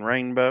Purple and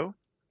Rainbow.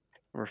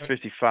 Number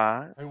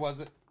 55. Who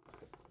was it?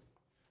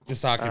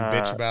 Just so I can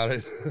bitch about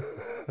it.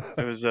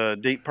 It was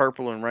Deep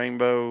Purple and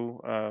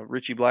Rainbow,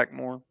 Richie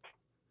Blackmore.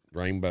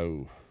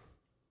 Rainbow.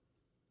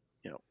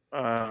 Yep.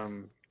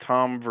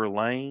 Tom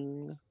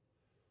Verlaine.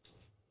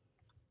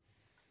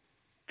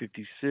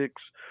 56.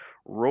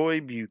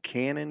 Roy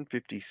Buchanan,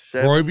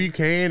 57. Roy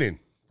Buchanan.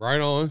 Right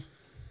on.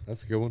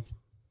 That's a good one.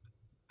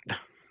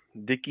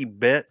 Dickie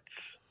Betts,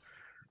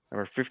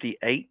 number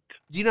 58.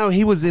 You know,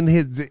 he was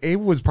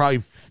probably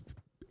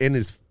in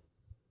his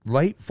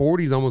late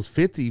 40s, almost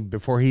 50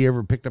 before he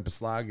ever picked up a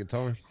slide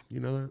guitar. You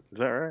know that? Is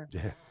that right?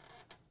 Yeah.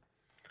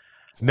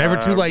 It's never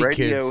too late,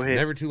 kids. Radiohead,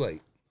 Never too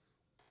late.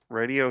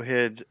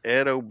 Radiohead's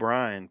Ed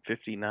O'Brien,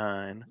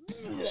 59.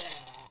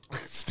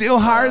 Still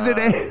higher than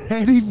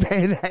Eddie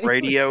Van Halen.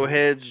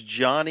 Radiohead's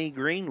Johnny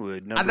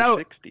Greenwood, number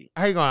 60.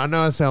 Hang on. I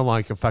know I sound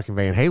like a fucking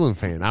Van Halen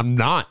fan. I'm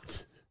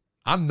not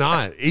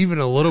even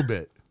a little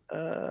bit.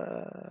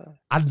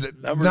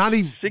 Number not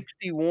even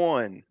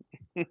 61.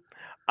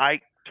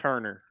 Ike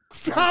Turner.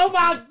 Oh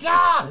my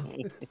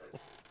God.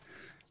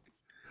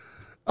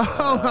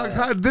 Oh my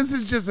God. This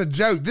is just a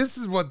joke. This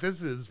is what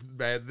this is,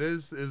 man.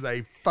 This is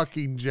a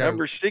fucking joke.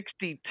 Number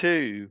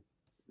 62.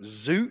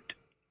 Zoot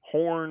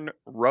Horn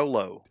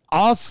Rollo.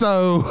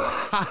 Also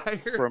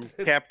from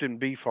Captain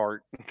Beefheart.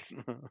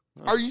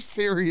 Are you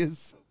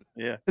serious?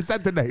 Yeah. Is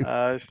that the name?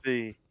 Let's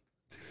see.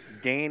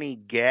 Danny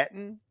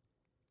Gatton.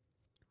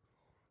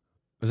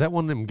 Is that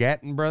one of them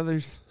Gatton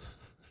brothers?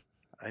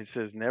 It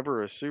says,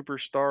 never a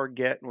superstar,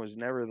 Gatton was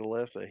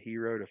nevertheless a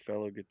hero to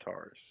fellow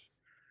guitarists.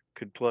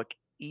 Could pluck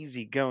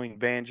easy-going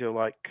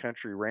banjo-like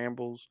country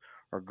rambles,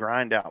 or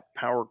grind out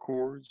power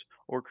chords,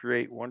 or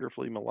create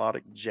wonderfully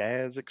melodic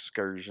jazz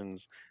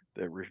excursions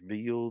that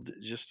revealed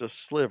just a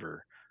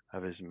sliver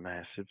of his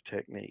massive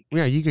technique.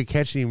 Yeah, you could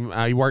catch him.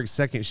 He works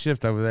second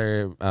shift over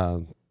there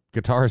at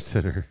Guitar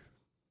Center.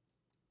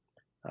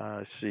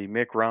 Let's see,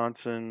 Mick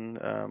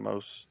Ronson,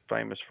 most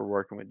famous for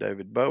working with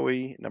David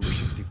Bowie, number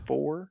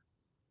 64.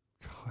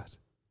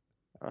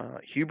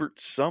 God. Hubert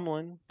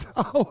Sumlin.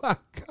 Oh my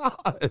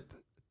God.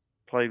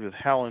 Played with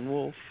Howlin'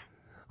 Wolf.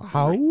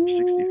 How?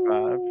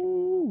 65.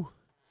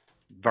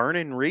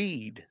 Vernon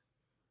Reid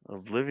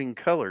of Living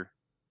Color.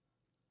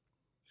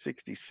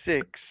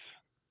 66.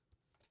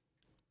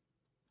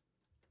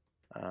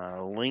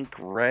 Link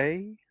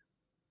Ray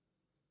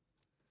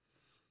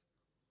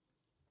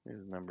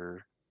is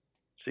number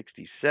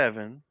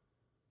 67.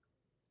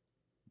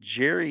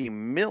 Jerry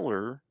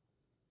Miller.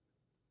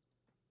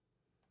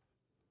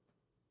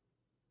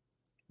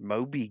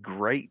 Moby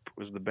Grape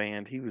was the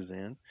band he was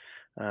in.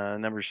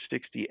 Number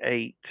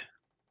 68.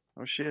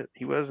 Oh, shit.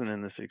 He wasn't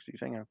in the 60s.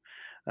 Hang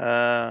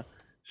on.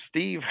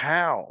 Steve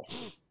Howe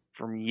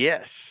from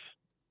Yes.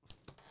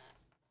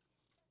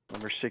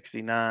 Number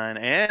 69.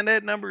 And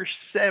at number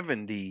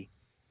 70,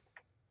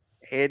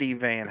 Eddie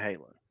Van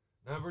Halen.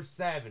 Number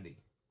 70.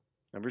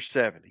 Number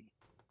 70.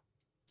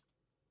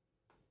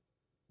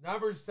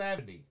 Number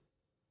 70.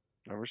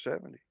 Number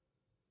 70.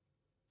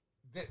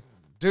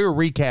 Do a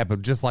recap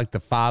of just like the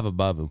 5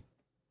 above him.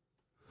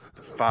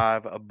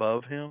 5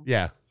 above him?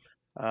 Yeah.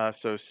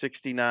 So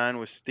 69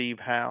 was Steve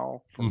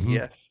Howe from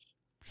Yes.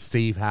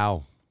 Steve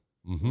Howe.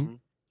 Mm-hmm.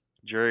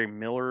 Jerry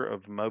Miller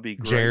of Moby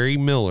Grape. Jerry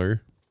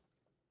Miller.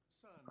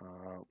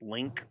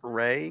 Link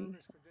Ray.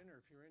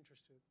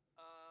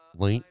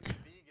 Link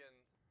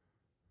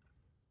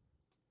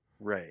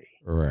Ray.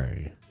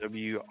 Ray.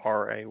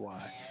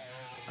 W-R-A-Y.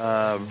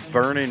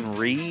 Vernon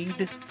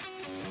Reid.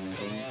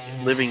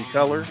 Living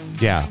Color.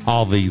 Yeah,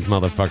 all these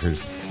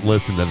motherfuckers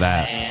listen to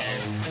that.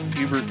 And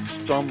Hubert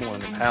Sumlin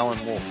of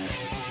Howlin' Wolf.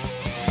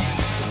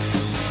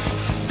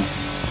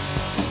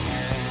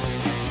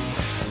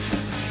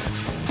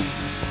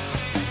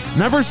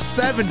 Number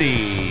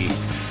 70.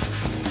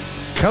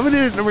 Coming in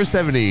at number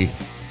 70,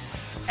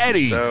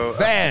 Eddie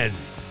Van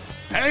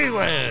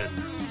Halen.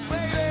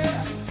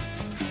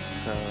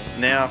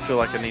 Now I feel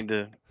like I need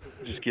to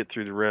just get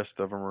through the rest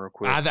of them real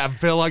quick. I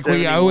feel like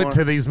we owe it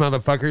to these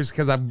motherfuckers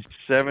because I'm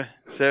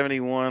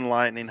 71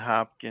 Lightning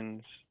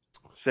Hopkins,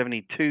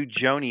 72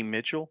 Joni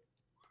Mitchell,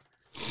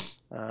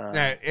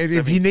 And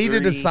if you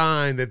needed a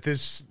sign that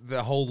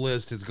the whole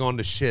list has gone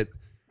to shit,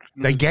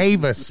 they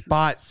gave a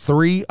spot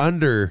 3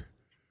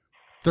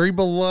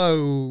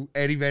 below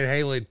Eddie Van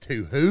Halen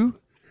to who?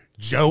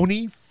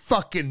 Joni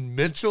fucking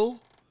Mitchell.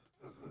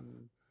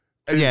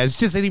 Yeah, it's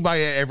just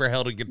anybody that ever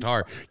held a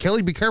guitar.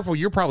 Kelly, be careful.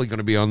 You're probably going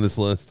to be on this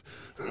list.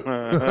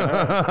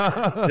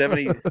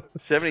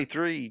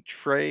 73,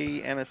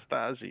 Trey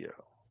Anastasio.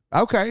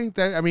 Okay.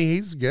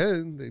 He's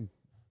good.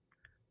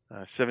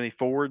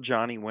 74,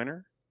 Johnny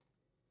Winter.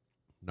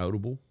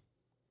 Notable.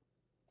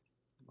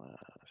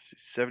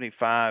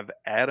 75,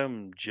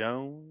 Adam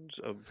Jones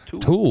of Tool.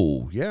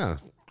 Tool, yeah.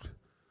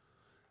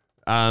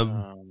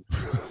 All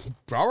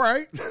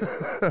right.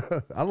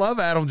 I love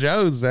Adam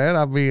Jones, man.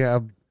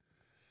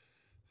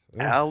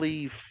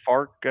 Ali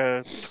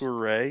Farka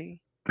Toure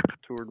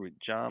toured with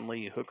John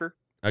Lee Hooker.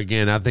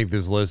 Again, I think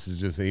this list is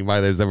just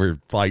anybody that's ever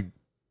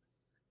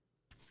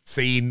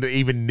seen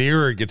even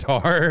near a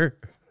guitar.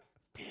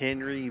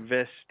 Henry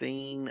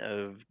Vestine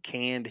of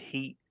Canned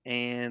Heat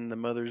and the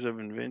Mothers of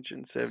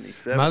Invention,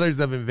 77. Mothers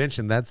of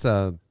Invention, that's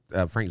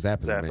Frank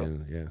Zappa's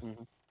man. Yeah.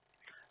 Mm-hmm.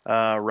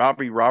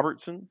 Robbie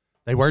Robertson.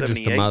 They were 78.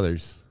 Just the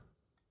Mothers.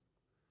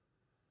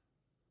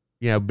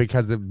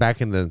 Because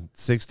back in the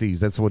 60s,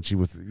 that's what she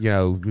was,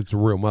 it's a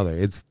real mother.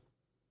 It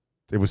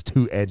was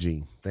too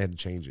edgy. They had to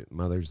change it.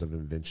 Mothers of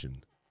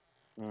Invention.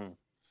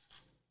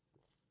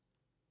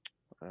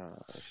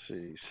 Let's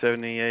see.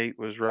 78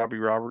 was Robbie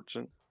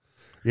Robertson.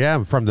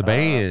 Yeah, from the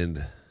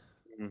band.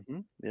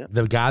 Yeah.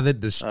 The guy that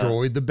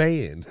destroyed the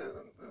band.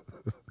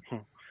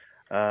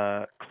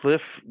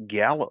 Cliff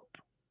Gallup.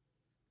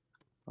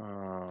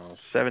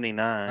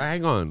 79.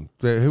 Hang on.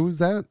 Who was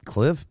that?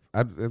 Cliff?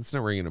 It's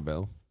not ringing a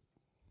bell.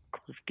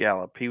 Cliff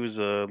Gallup. He was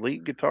a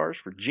lead guitarist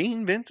for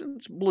Gene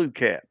Vincent's Blue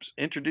Caps.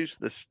 Introduced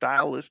the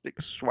stylistic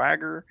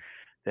swagger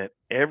that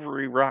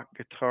every rock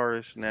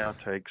guitarist now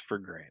takes for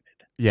granted.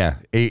 Yeah,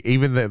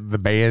 even the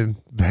band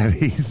that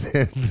he's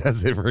in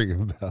doesn't ring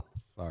a bell.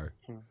 Sorry.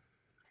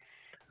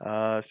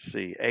 Let's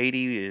see.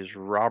 80 is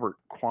Robert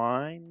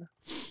Quine.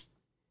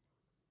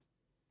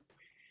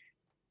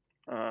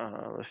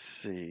 Let's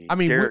see.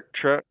 Derek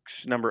Trucks,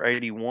 number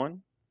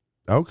 81.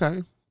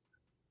 Okay.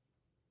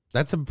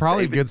 That's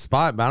probably a good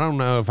spot, but I don't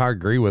know if I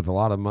agree with a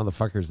lot of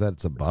motherfuckers that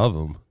it's above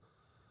them.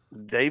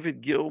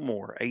 David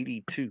Gilmour,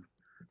 82.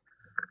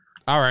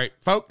 All right,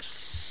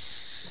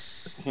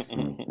 folks.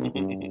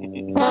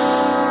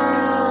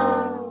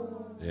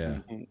 Yeah.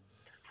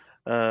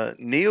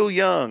 Neil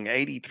Young,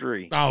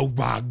 83. Oh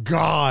my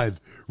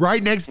God.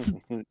 Right next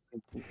to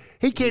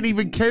he can't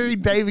even carry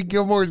David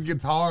Gilmour's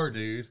guitar,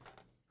 dude.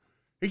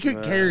 He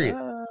couldn't carry it.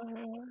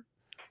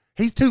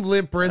 He's too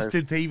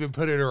limp-wristed to even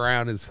put it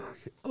around his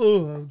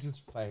I'm just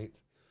faint.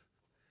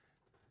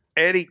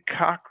 Eddie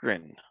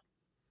Cochran,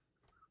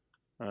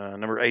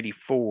 number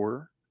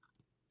 84.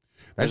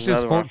 That's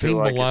just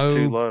 14 below.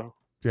 Too low.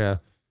 Yeah.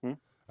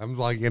 I'm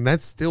like, and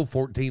that's still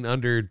 14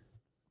 under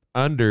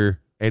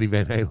Eddie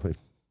Van Halen.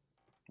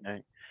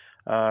 Okay.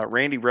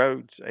 Randy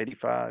Rhoads,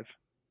 85.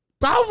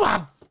 Oh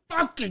my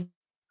fucking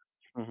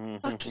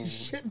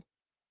shit.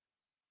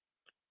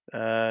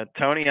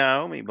 Tony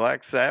Iommi,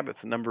 Black Sabbath,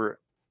 number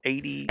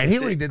 80. And he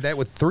only did that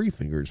with 3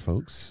 fingers,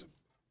 folks.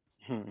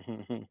 Let's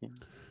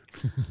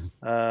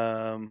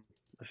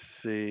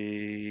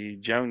see.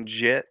 Joan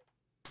Jett,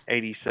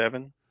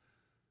 87.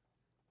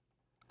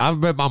 I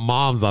bet my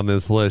mom's on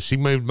this list. She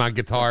moved my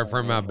guitar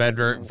from my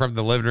bedroom, from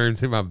the living room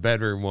to my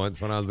bedroom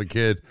once when I was a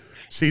kid.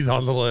 She's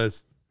on the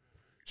list.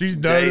 She's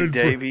noted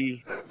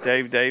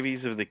Dave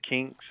Davies of the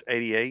Kinks,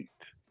 88.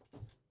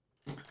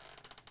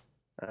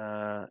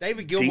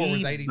 David Gilmour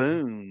was 82.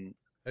 Boone.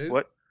 Who?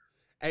 What?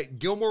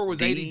 Gilmour was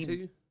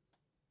 82?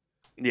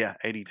 Yeah,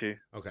 82.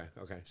 Okay.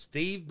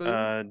 Steve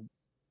Boone?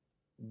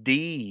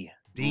 D.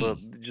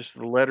 Just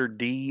the letter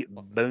D,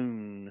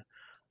 Boone.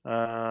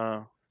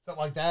 Something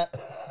like that.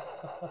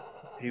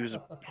 He was a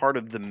part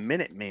of the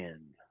Minutemen.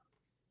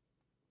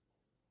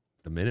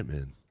 The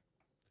Minutemen.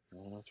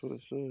 Well, that's what it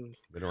says.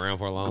 Been around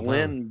for a long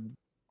time.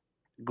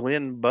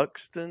 Glenn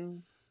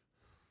Buxton.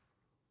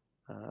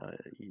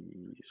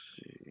 You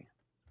see.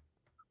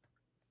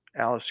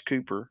 Alice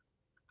Cooper.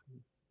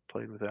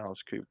 Played with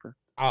Alice Cooper.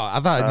 Oh, I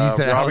thought you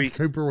said Alice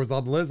Cooper was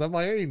on the list. I'm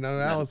like, I didn't know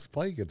Alice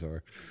played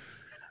guitar.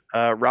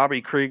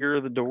 Robbie Krieger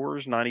of the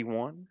Doors,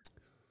 91.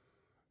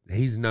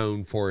 He's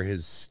known for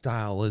his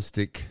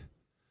stylistic,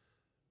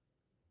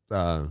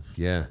 wide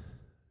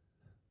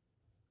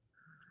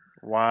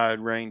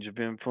range of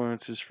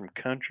influences from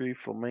country,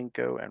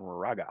 flamenco, and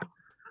raga.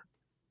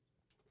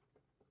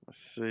 Let's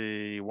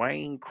see.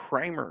 Wayne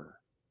Kramer,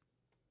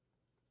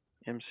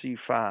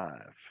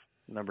 MC5,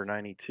 number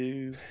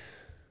 92.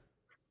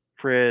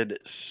 Fred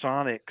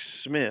Sonic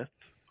Smith,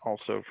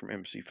 also from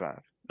MC5,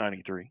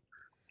 93.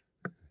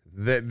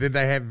 Did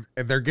they have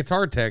their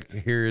guitar tech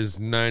here is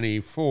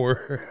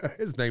 94.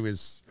 His name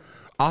is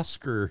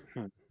Oscar.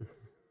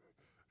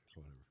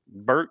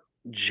 Bert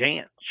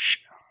Jansch.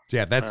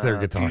 Yeah, that's their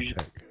guitar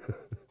tech.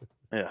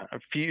 Yeah, a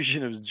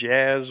fusion of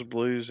jazz,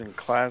 blues, and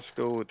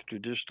classical with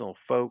traditional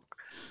folk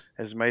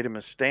has made him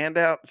a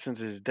standout since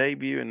his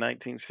debut in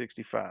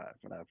 1965,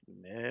 and I've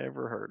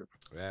never heard of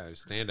him. Yeah,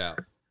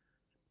 standout.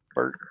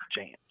 Bert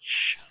Jansch.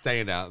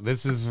 Standout.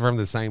 This is from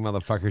the same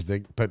motherfuckers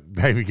that put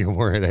David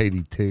Gilmour at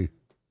 82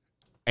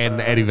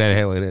 and Eddie Van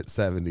Halen at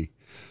 70.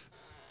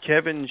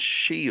 Kevin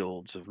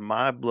Shields of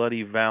My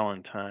Bloody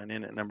Valentine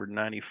in at number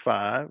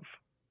 95.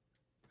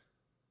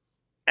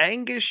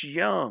 Angus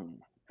Young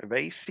of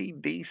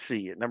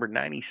AC/DC at number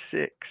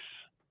 96.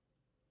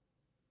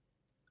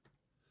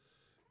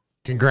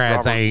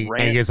 Congrats,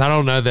 Angus. I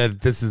don't know that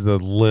this is a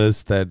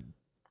list that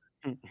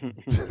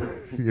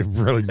it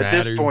really matters.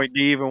 At this point, do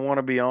you even want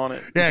to be on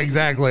it? Yeah,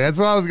 exactly. That's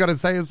what I was going to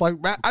say. It's like,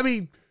 I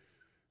mean,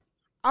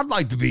 I'd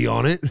like to be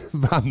on it,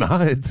 but I'm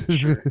not.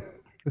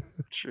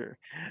 Sure.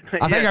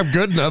 I think I'm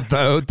good enough,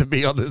 though, to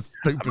be on this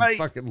stupid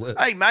fucking list.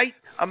 Hey, mate,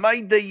 I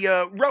made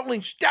the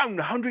Rolling Stone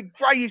 100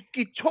 Greatest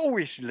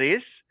Guitarists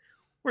list.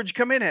 Where'd you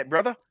come in at,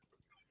 brother?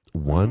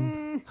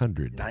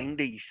 100.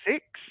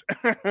 96.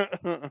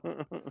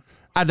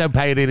 I don't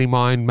pay it any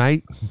mind,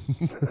 mate.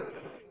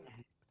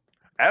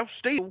 Al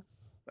Steele,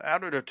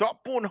 out of the top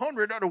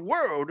 100 of the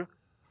world.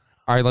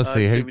 All right, let's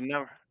see. Hey,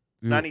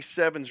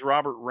 97's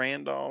Robert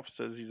Randolph,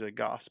 says he's a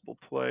gospel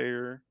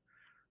player.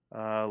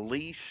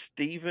 Lee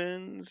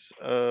Stevens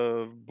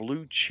of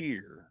Blue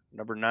Cheer,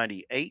 number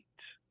 98.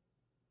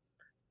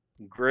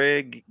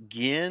 Greg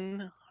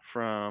Ginn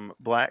from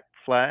Black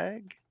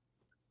Flag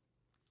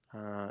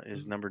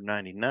is number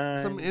 99.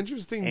 Some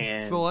interesting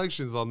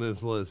selections on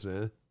this list,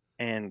 man.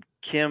 And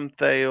Kim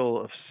Thale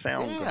of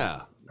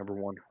Soundgarden, number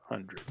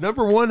 100.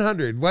 Number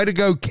 100. Way to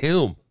go,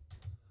 Kim.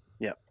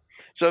 Yep.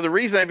 So the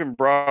reason I even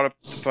brought up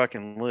the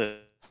fucking list,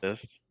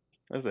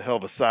 that's a hell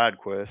of a side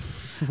quest.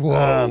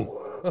 Whoa.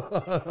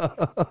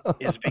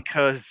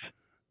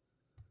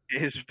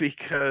 is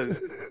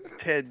because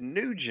Ted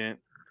Nugent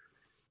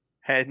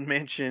had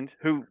mentioned,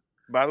 who,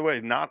 by the way,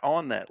 is not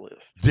on that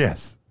list.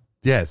 Yes.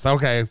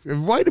 Okay.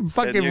 Way to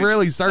fucking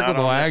really circle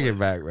the wagon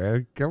back,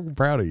 man. I'm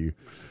proud of you.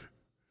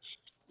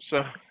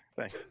 So,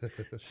 thanks.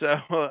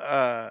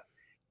 So,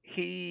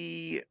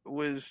 he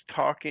was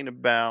talking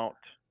about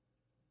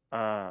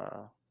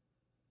the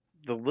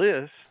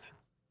list,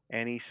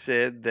 and he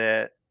said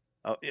that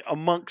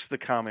amongst the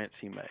comments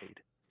he made,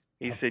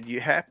 he said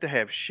you have to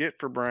have shit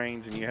for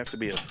brains, and you have to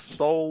be a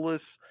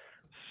soulless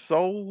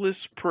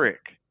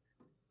prick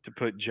to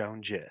put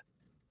Joan Jett.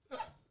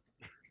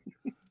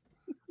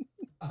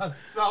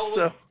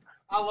 Soulless.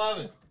 I love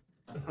it.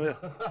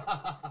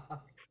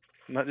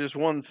 Not just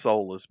one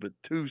soulless, but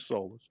two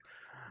soulless.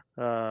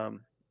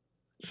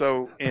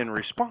 So in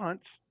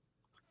response,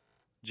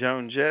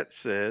 Joan Jett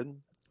said,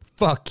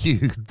 "Fuck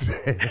you."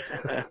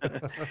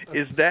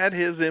 Is that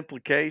his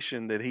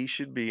implication that he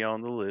should be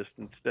on the list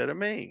instead of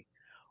me?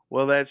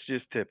 Well, that's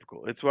just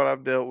typical. It's what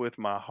I've dealt with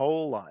my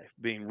whole life,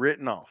 being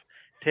written off.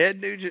 Ted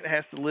Nugent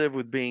has to live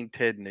with being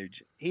Ted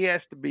Nugent. He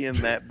has to be in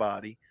that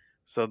body.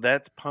 So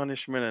that's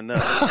punishment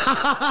enough.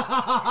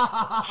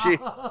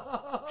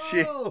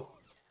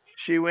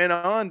 She went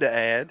on to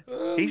add,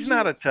 he's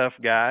not a tough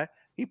guy.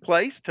 He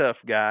plays tough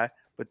guy,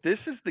 but this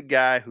is the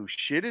guy who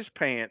shit his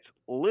pants,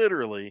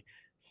 literally,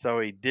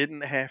 so he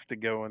didn't have to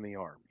go in the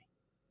Army.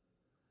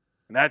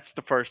 And that's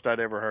the first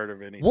I'd ever heard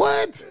of anything.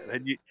 What?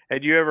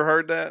 Had you ever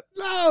heard that?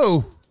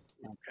 No.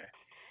 Okay.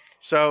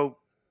 So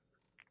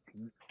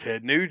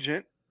Ted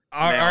Nugent.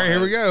 All right,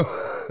 here we go.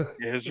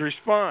 His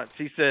response,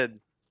 he said,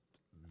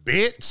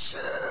 "Bitch."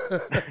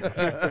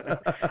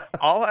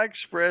 All I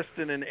expressed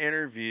in an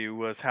interview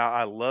was how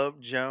I love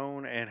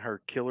Joan and her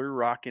killer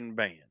rockin'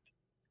 band.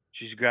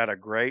 She's got a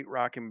great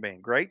rockin'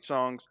 band, great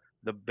songs,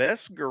 the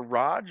best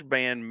garage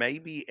band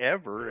maybe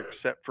ever,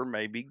 except for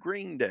maybe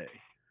Green Day.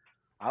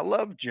 I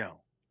love Joan.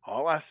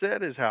 All I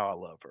said is how I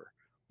love her,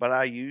 but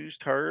I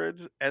used her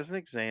as an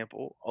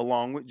example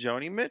along with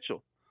Joni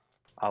Mitchell.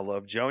 I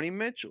love Joni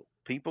Mitchell.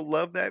 People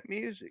love that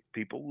music.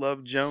 People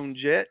love Joan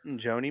Jett and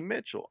Joni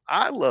Mitchell.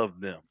 I love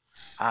them.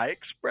 I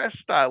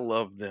expressed I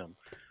love them.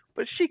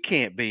 But she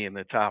can't be in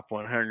the top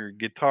 100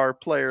 guitar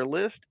player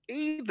list,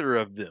 either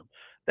of them.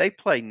 They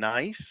play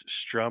nice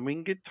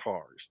strumming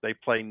guitars. They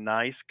play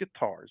nice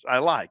guitars. I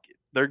like it.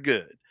 They're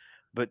good.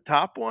 But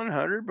top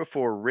 100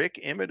 before Rick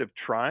Emmett of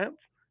Triumph,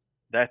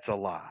 that's a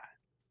lie.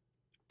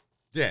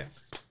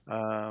 Yes.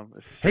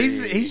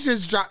 He's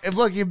just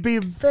look, he'd be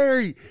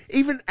very,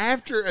 even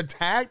after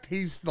attacked,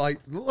 he's like,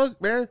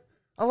 look, man,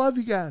 I love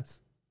you guys.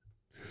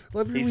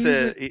 Love your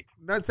music.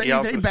 Not saying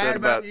anything bad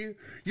about you.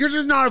 You're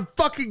just not a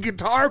fucking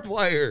guitar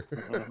player.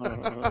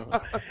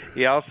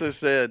 He also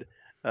said,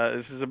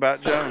 this is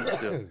about Joan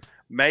still.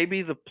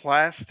 Maybe the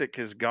plastic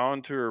has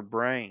gone to her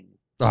brain,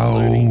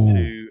 alluding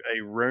to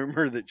a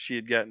rumor that she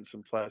had gotten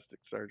some plastic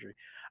surgery.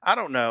 I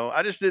don't know.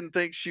 I just didn't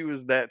think she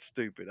was that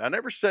stupid. I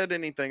never said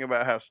anything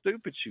about how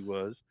stupid she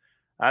was.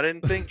 I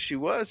didn't think she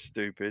was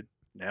stupid.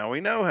 Now we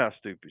know how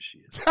stupid she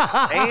is.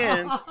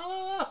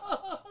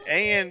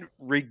 And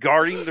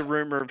regarding the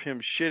rumor of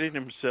him shitting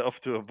himself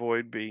to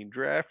avoid being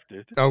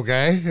drafted.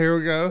 Okay, here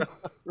we go.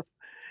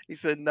 He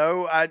said,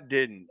 "No, I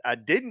didn't. I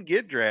didn't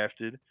get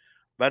drafted,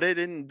 but I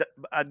didn't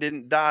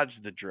dodge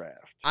the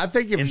draft." I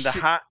think if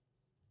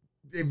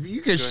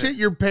you could shit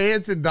your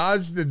pants and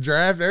dodge the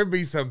draft, there'd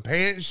be some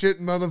pants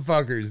shitting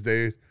motherfuckers,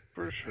 dude.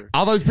 For sure.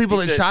 All those people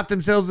that shot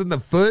themselves in the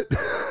foot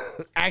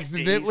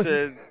accidentally. He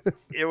said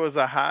it was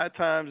a High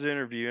Times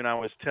interview, and I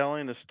was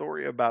telling a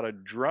story about a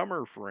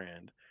drummer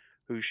friend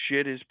who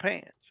shit his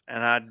pants,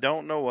 and I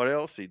don't know what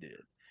else he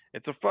did.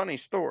 It's a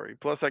funny story.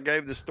 Plus, I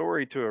gave the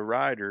story to a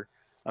writer.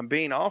 I'm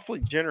being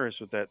awfully generous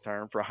with that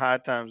term for High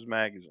Times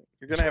Magazine.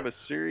 You're going to have a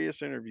serious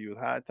interview with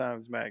High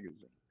Times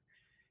Magazine.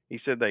 He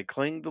said they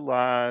cling to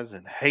lies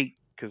and hate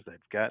because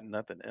they've got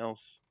nothing else,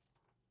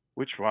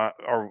 is why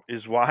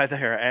they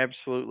are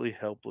absolutely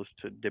helpless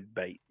to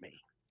debate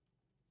me.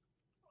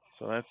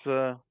 So that's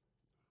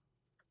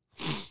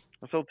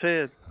old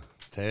Ted.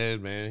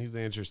 Ted, man, he's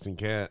an interesting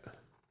cat.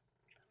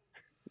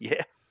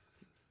 Yeah,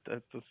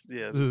 This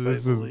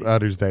is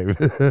understatement.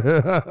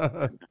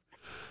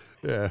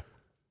 yeah,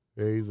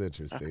 he's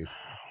interesting.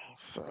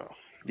 So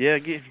yeah,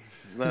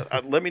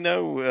 let me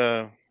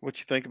know what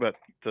you think about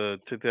the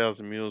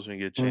 2,000 Mules when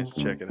you get a chance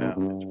to check it out.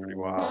 It's pretty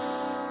wild.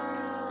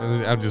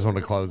 I just want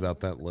to close out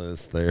that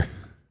list there.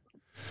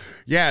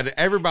 Yeah,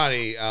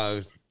 everybody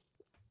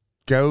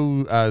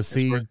go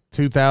see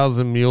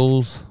 2,000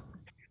 Mules.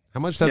 How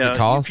much does it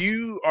cost? If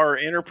you are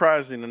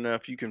enterprising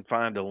enough, you can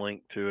find a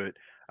link to it.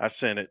 I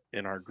sent it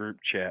in our group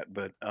chat,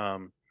 but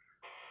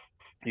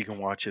you can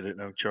watch it at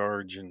no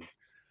charge, and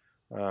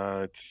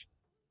it's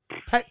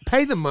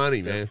pay the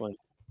money, man.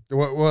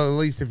 Well, at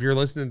least if you're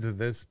listening to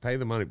this, pay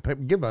the money.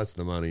 Give us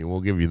the money, and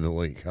we'll give you the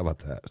link. How about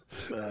that?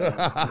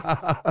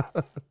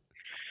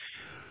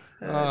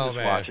 Oh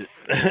man, watch it.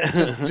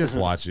 just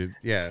watch it.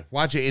 Yeah,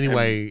 watch it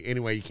anyway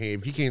you can.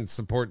 If you can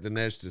support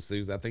Dinesh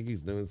D'Souza, I think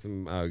he's doing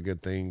some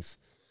good things.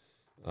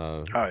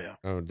 Oh yeah.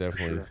 Oh,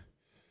 definitely. Sure.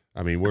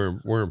 I mean,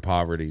 we're in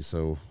poverty,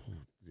 so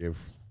if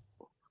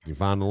you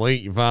find the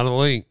link, you find the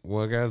link.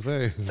 What can I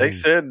say? They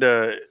said,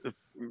 it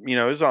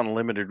was on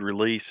limited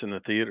release in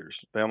the theaters.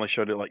 They only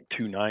showed it like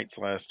 2 nights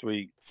last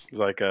week. It was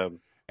like I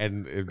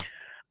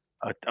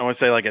want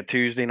to say like a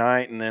Tuesday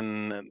night, and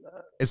then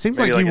it seems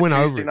like you went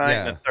over night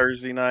and a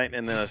Thursday night,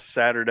 and then a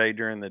Saturday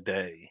during the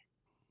day.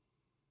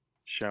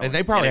 Showing. And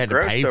they probably had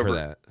to pay for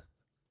that.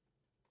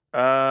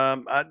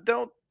 I'm not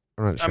sure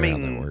how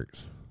that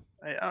works.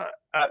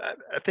 I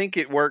think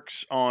it works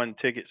on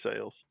ticket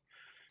sales,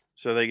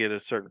 so they get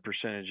a certain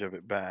percentage of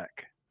it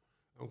back.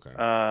 Okay.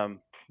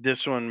 This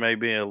one may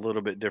be a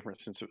little bit different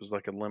since it was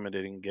like a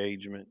limited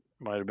engagement.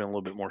 Might have been a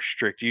little bit more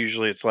strict.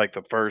 Usually it's like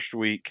the first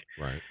week,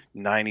 right,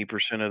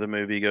 90% of the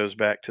movie goes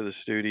back to the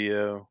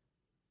studio,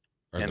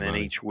 and then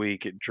each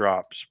week it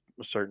drops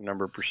a certain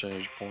number of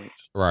percentage points.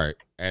 Right.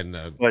 And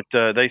but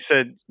they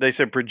said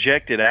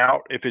projected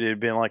out, if it had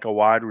been like a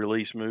wide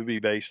release movie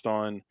based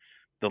on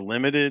the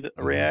limited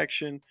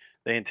reaction,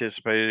 they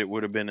anticipated it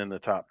would have been in the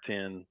top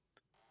 10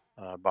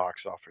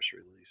 box office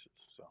releases.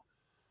 So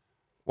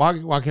why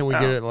can't we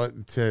get it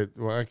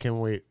why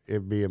can't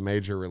it be a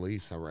major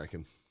release, I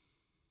reckon?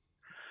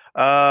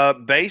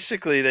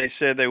 Basically they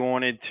said they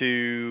wanted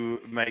to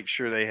make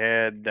sure they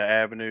had the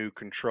avenue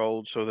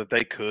controlled so that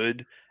they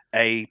could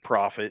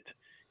profit,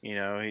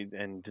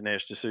 and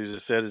Dinesh D'Souza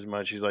said as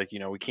much. He's like,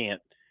 we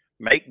can't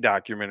make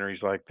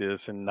documentaries like this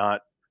and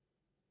not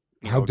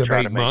hope to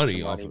make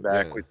money off of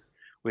back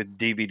with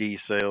DVD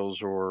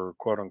sales or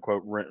quote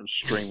unquote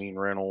streaming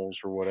rentals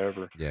or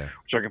whatever. Yeah.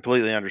 Which I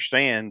completely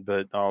understand,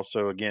 but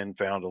also again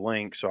found a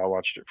link, so I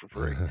watched it for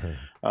free.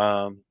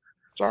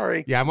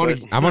 Sorry. Yeah, I'm gonna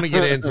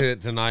get into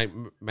it tonight.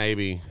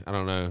 Maybe, I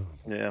don't know.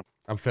 Yeah.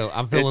 I'm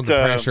feeling the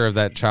pressure of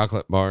that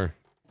chocolate bar.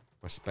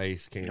 My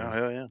space candy.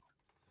 Oh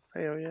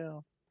hell yeah!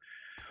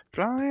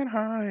 Flying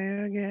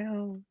high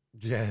again.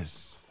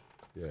 Yes.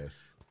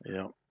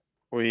 Yeah.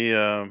 We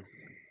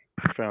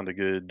found a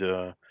good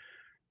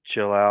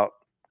chill out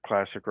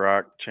classic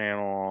rock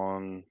channel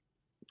on,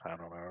 I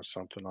don't know,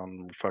 something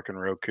on fucking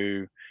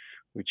Roku.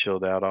 We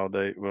chilled out all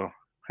day. Well,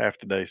 half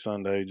the day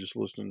Sunday, just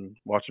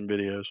watching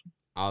videos.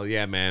 Oh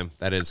yeah, man,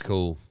 that is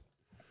cool.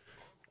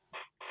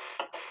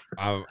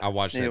 I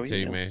watched that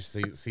too, man.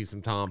 See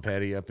some Tom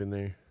Petty up in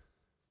there.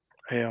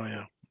 Hell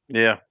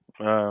yeah.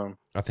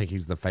 I think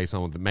he's the face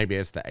on with maybe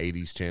it's the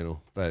 80s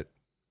channel, but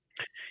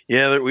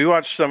yeah, we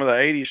watched some of the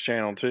 80s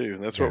channel too.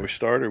 That's what we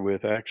started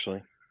with,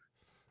 actually.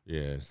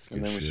 Yeah,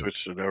 and then we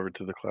switched it over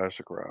to the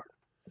classic rock.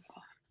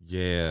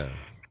 Yeah.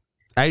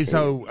 Hey,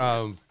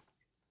 so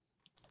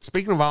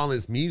speaking of all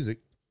this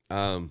music,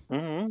 I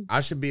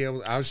should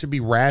be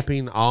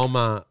wrapping all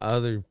my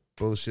other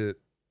bullshit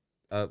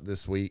up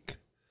this week.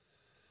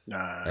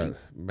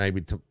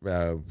 Maybe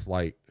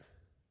like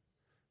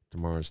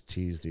tomorrow's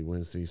Tuesday,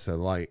 Wednesday, so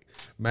like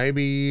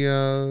maybe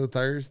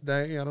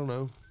Thursday. I don't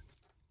know.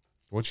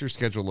 What's your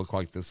schedule look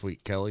like this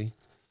week, Kelly?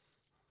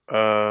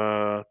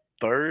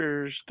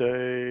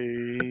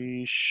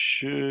 Thursday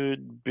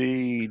should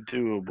be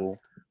doable.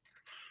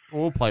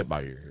 We'll play it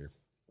by ear here.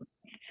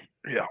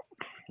 Yeah,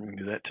 we can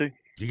do that too.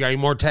 You got any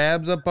more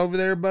tabs up over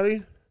there,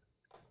 buddy?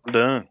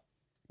 Done.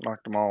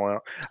 Knocked them all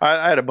out.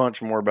 I had a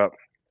bunch more about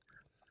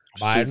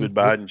Stupid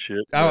Biden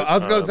shit. I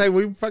was gonna say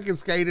we fucking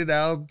skated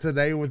out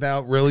today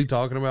without really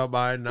talking about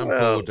Biden. I'm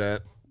cool with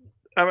that.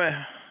 I mean,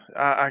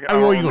 I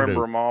don't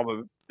remember them all,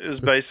 but it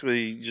was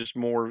basically just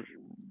more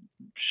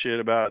shit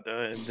about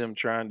them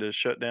trying to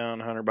shut down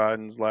Hunter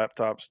Biden's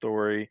laptop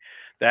story.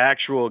 The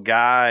actual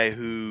guy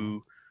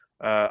who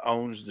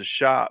owns the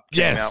shop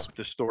came out with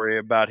the story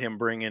about him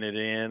bringing it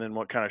in and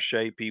what kind of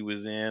shape he was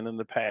in and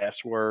the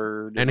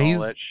password and all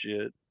that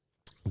shit.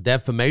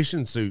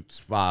 Defamation suits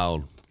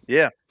filed.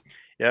 Yeah.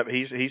 Yep.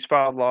 He's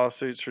filed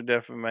lawsuits for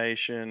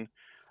defamation.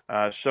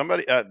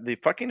 The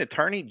fucking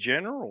attorney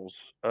generals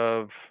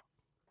of,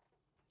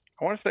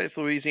 I want to say it's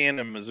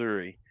Louisiana and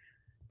Missouri.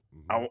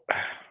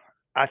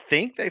 I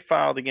think they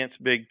filed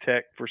against Big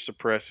Tech for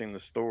suppressing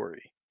the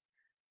story.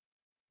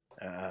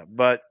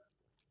 But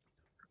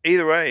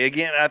either way,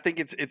 again, I think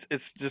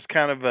it's just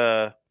kind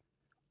of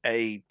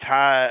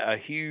a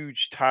huge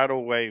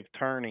tidal wave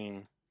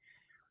turning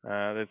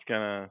that's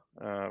gonna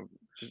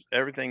just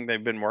everything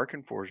they've been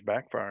working for is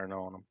backfiring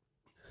on them.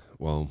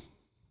 Well,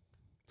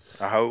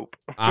 I hope.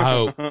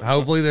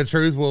 Hopefully, the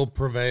truth will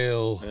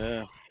prevail.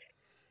 Yeah.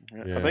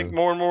 I think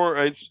more and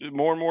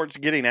more it's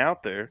getting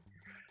out there.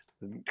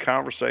 The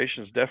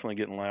conversation is definitely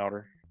getting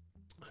louder.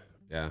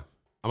 Yeah,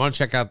 I'm gonna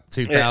check out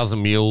 2,000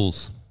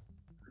 Mules.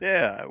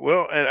 Yeah,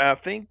 well, and I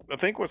think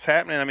what's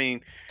happening. I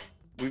mean,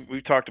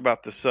 we talked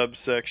about the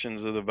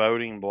subsections of the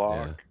voting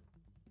block,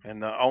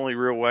 and the only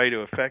real way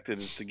to affect it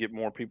is to get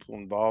more people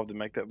involved and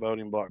make that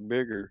voting block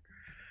bigger.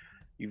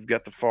 You've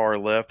got the far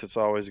left that's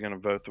always going to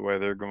vote the way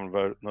they're going to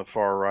vote, and the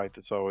far right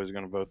that's always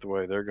going to vote the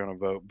way they're going to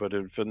vote. But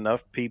if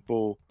enough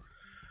people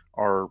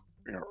are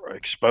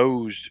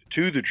exposed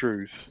to the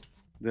truth,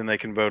 then they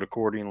can vote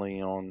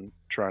accordingly on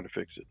trying to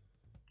fix it.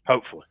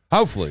 Hopefully.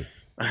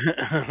 I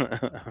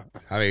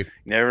mean,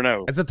 you never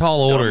know. It's a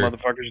tall order. Dumb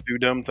motherfuckers do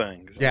dumb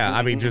things. Yeah,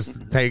 I mean,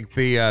 just take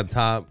the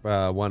top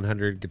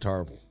 100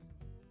 guitar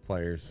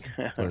players,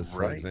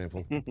 for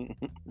example.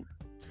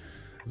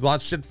 There's a lot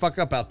of shit to fuck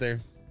up out there.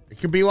 It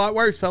could be a lot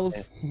worse,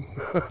 fellas.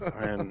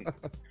 And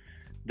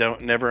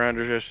never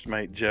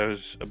underestimate Joe's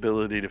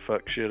ability to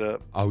fuck shit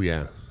up. Oh,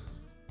 yeah.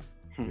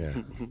 Yeah.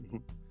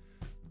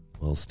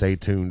 Well, stay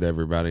tuned,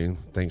 everybody.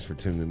 Thanks for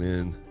tuning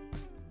in.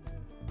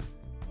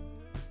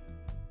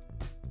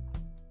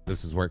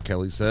 This is where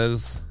Kelly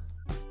says,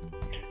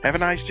 have a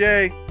nice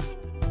day.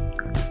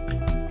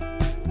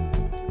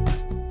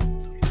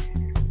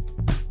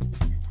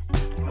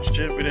 Oh,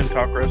 shit, we didn't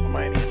talk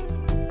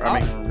WrestleMania.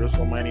 I mean,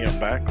 WrestleMania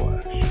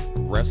Backlash.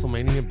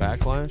 WrestleMania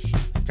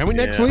Backlash? Coming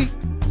next week?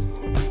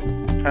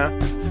 Huh?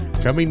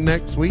 Coming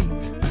next week.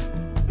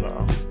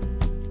 No.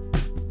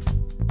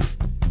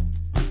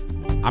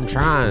 I'm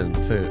trying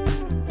to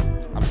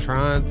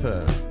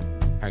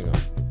hang on.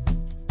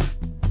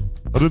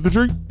 Under the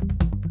tree.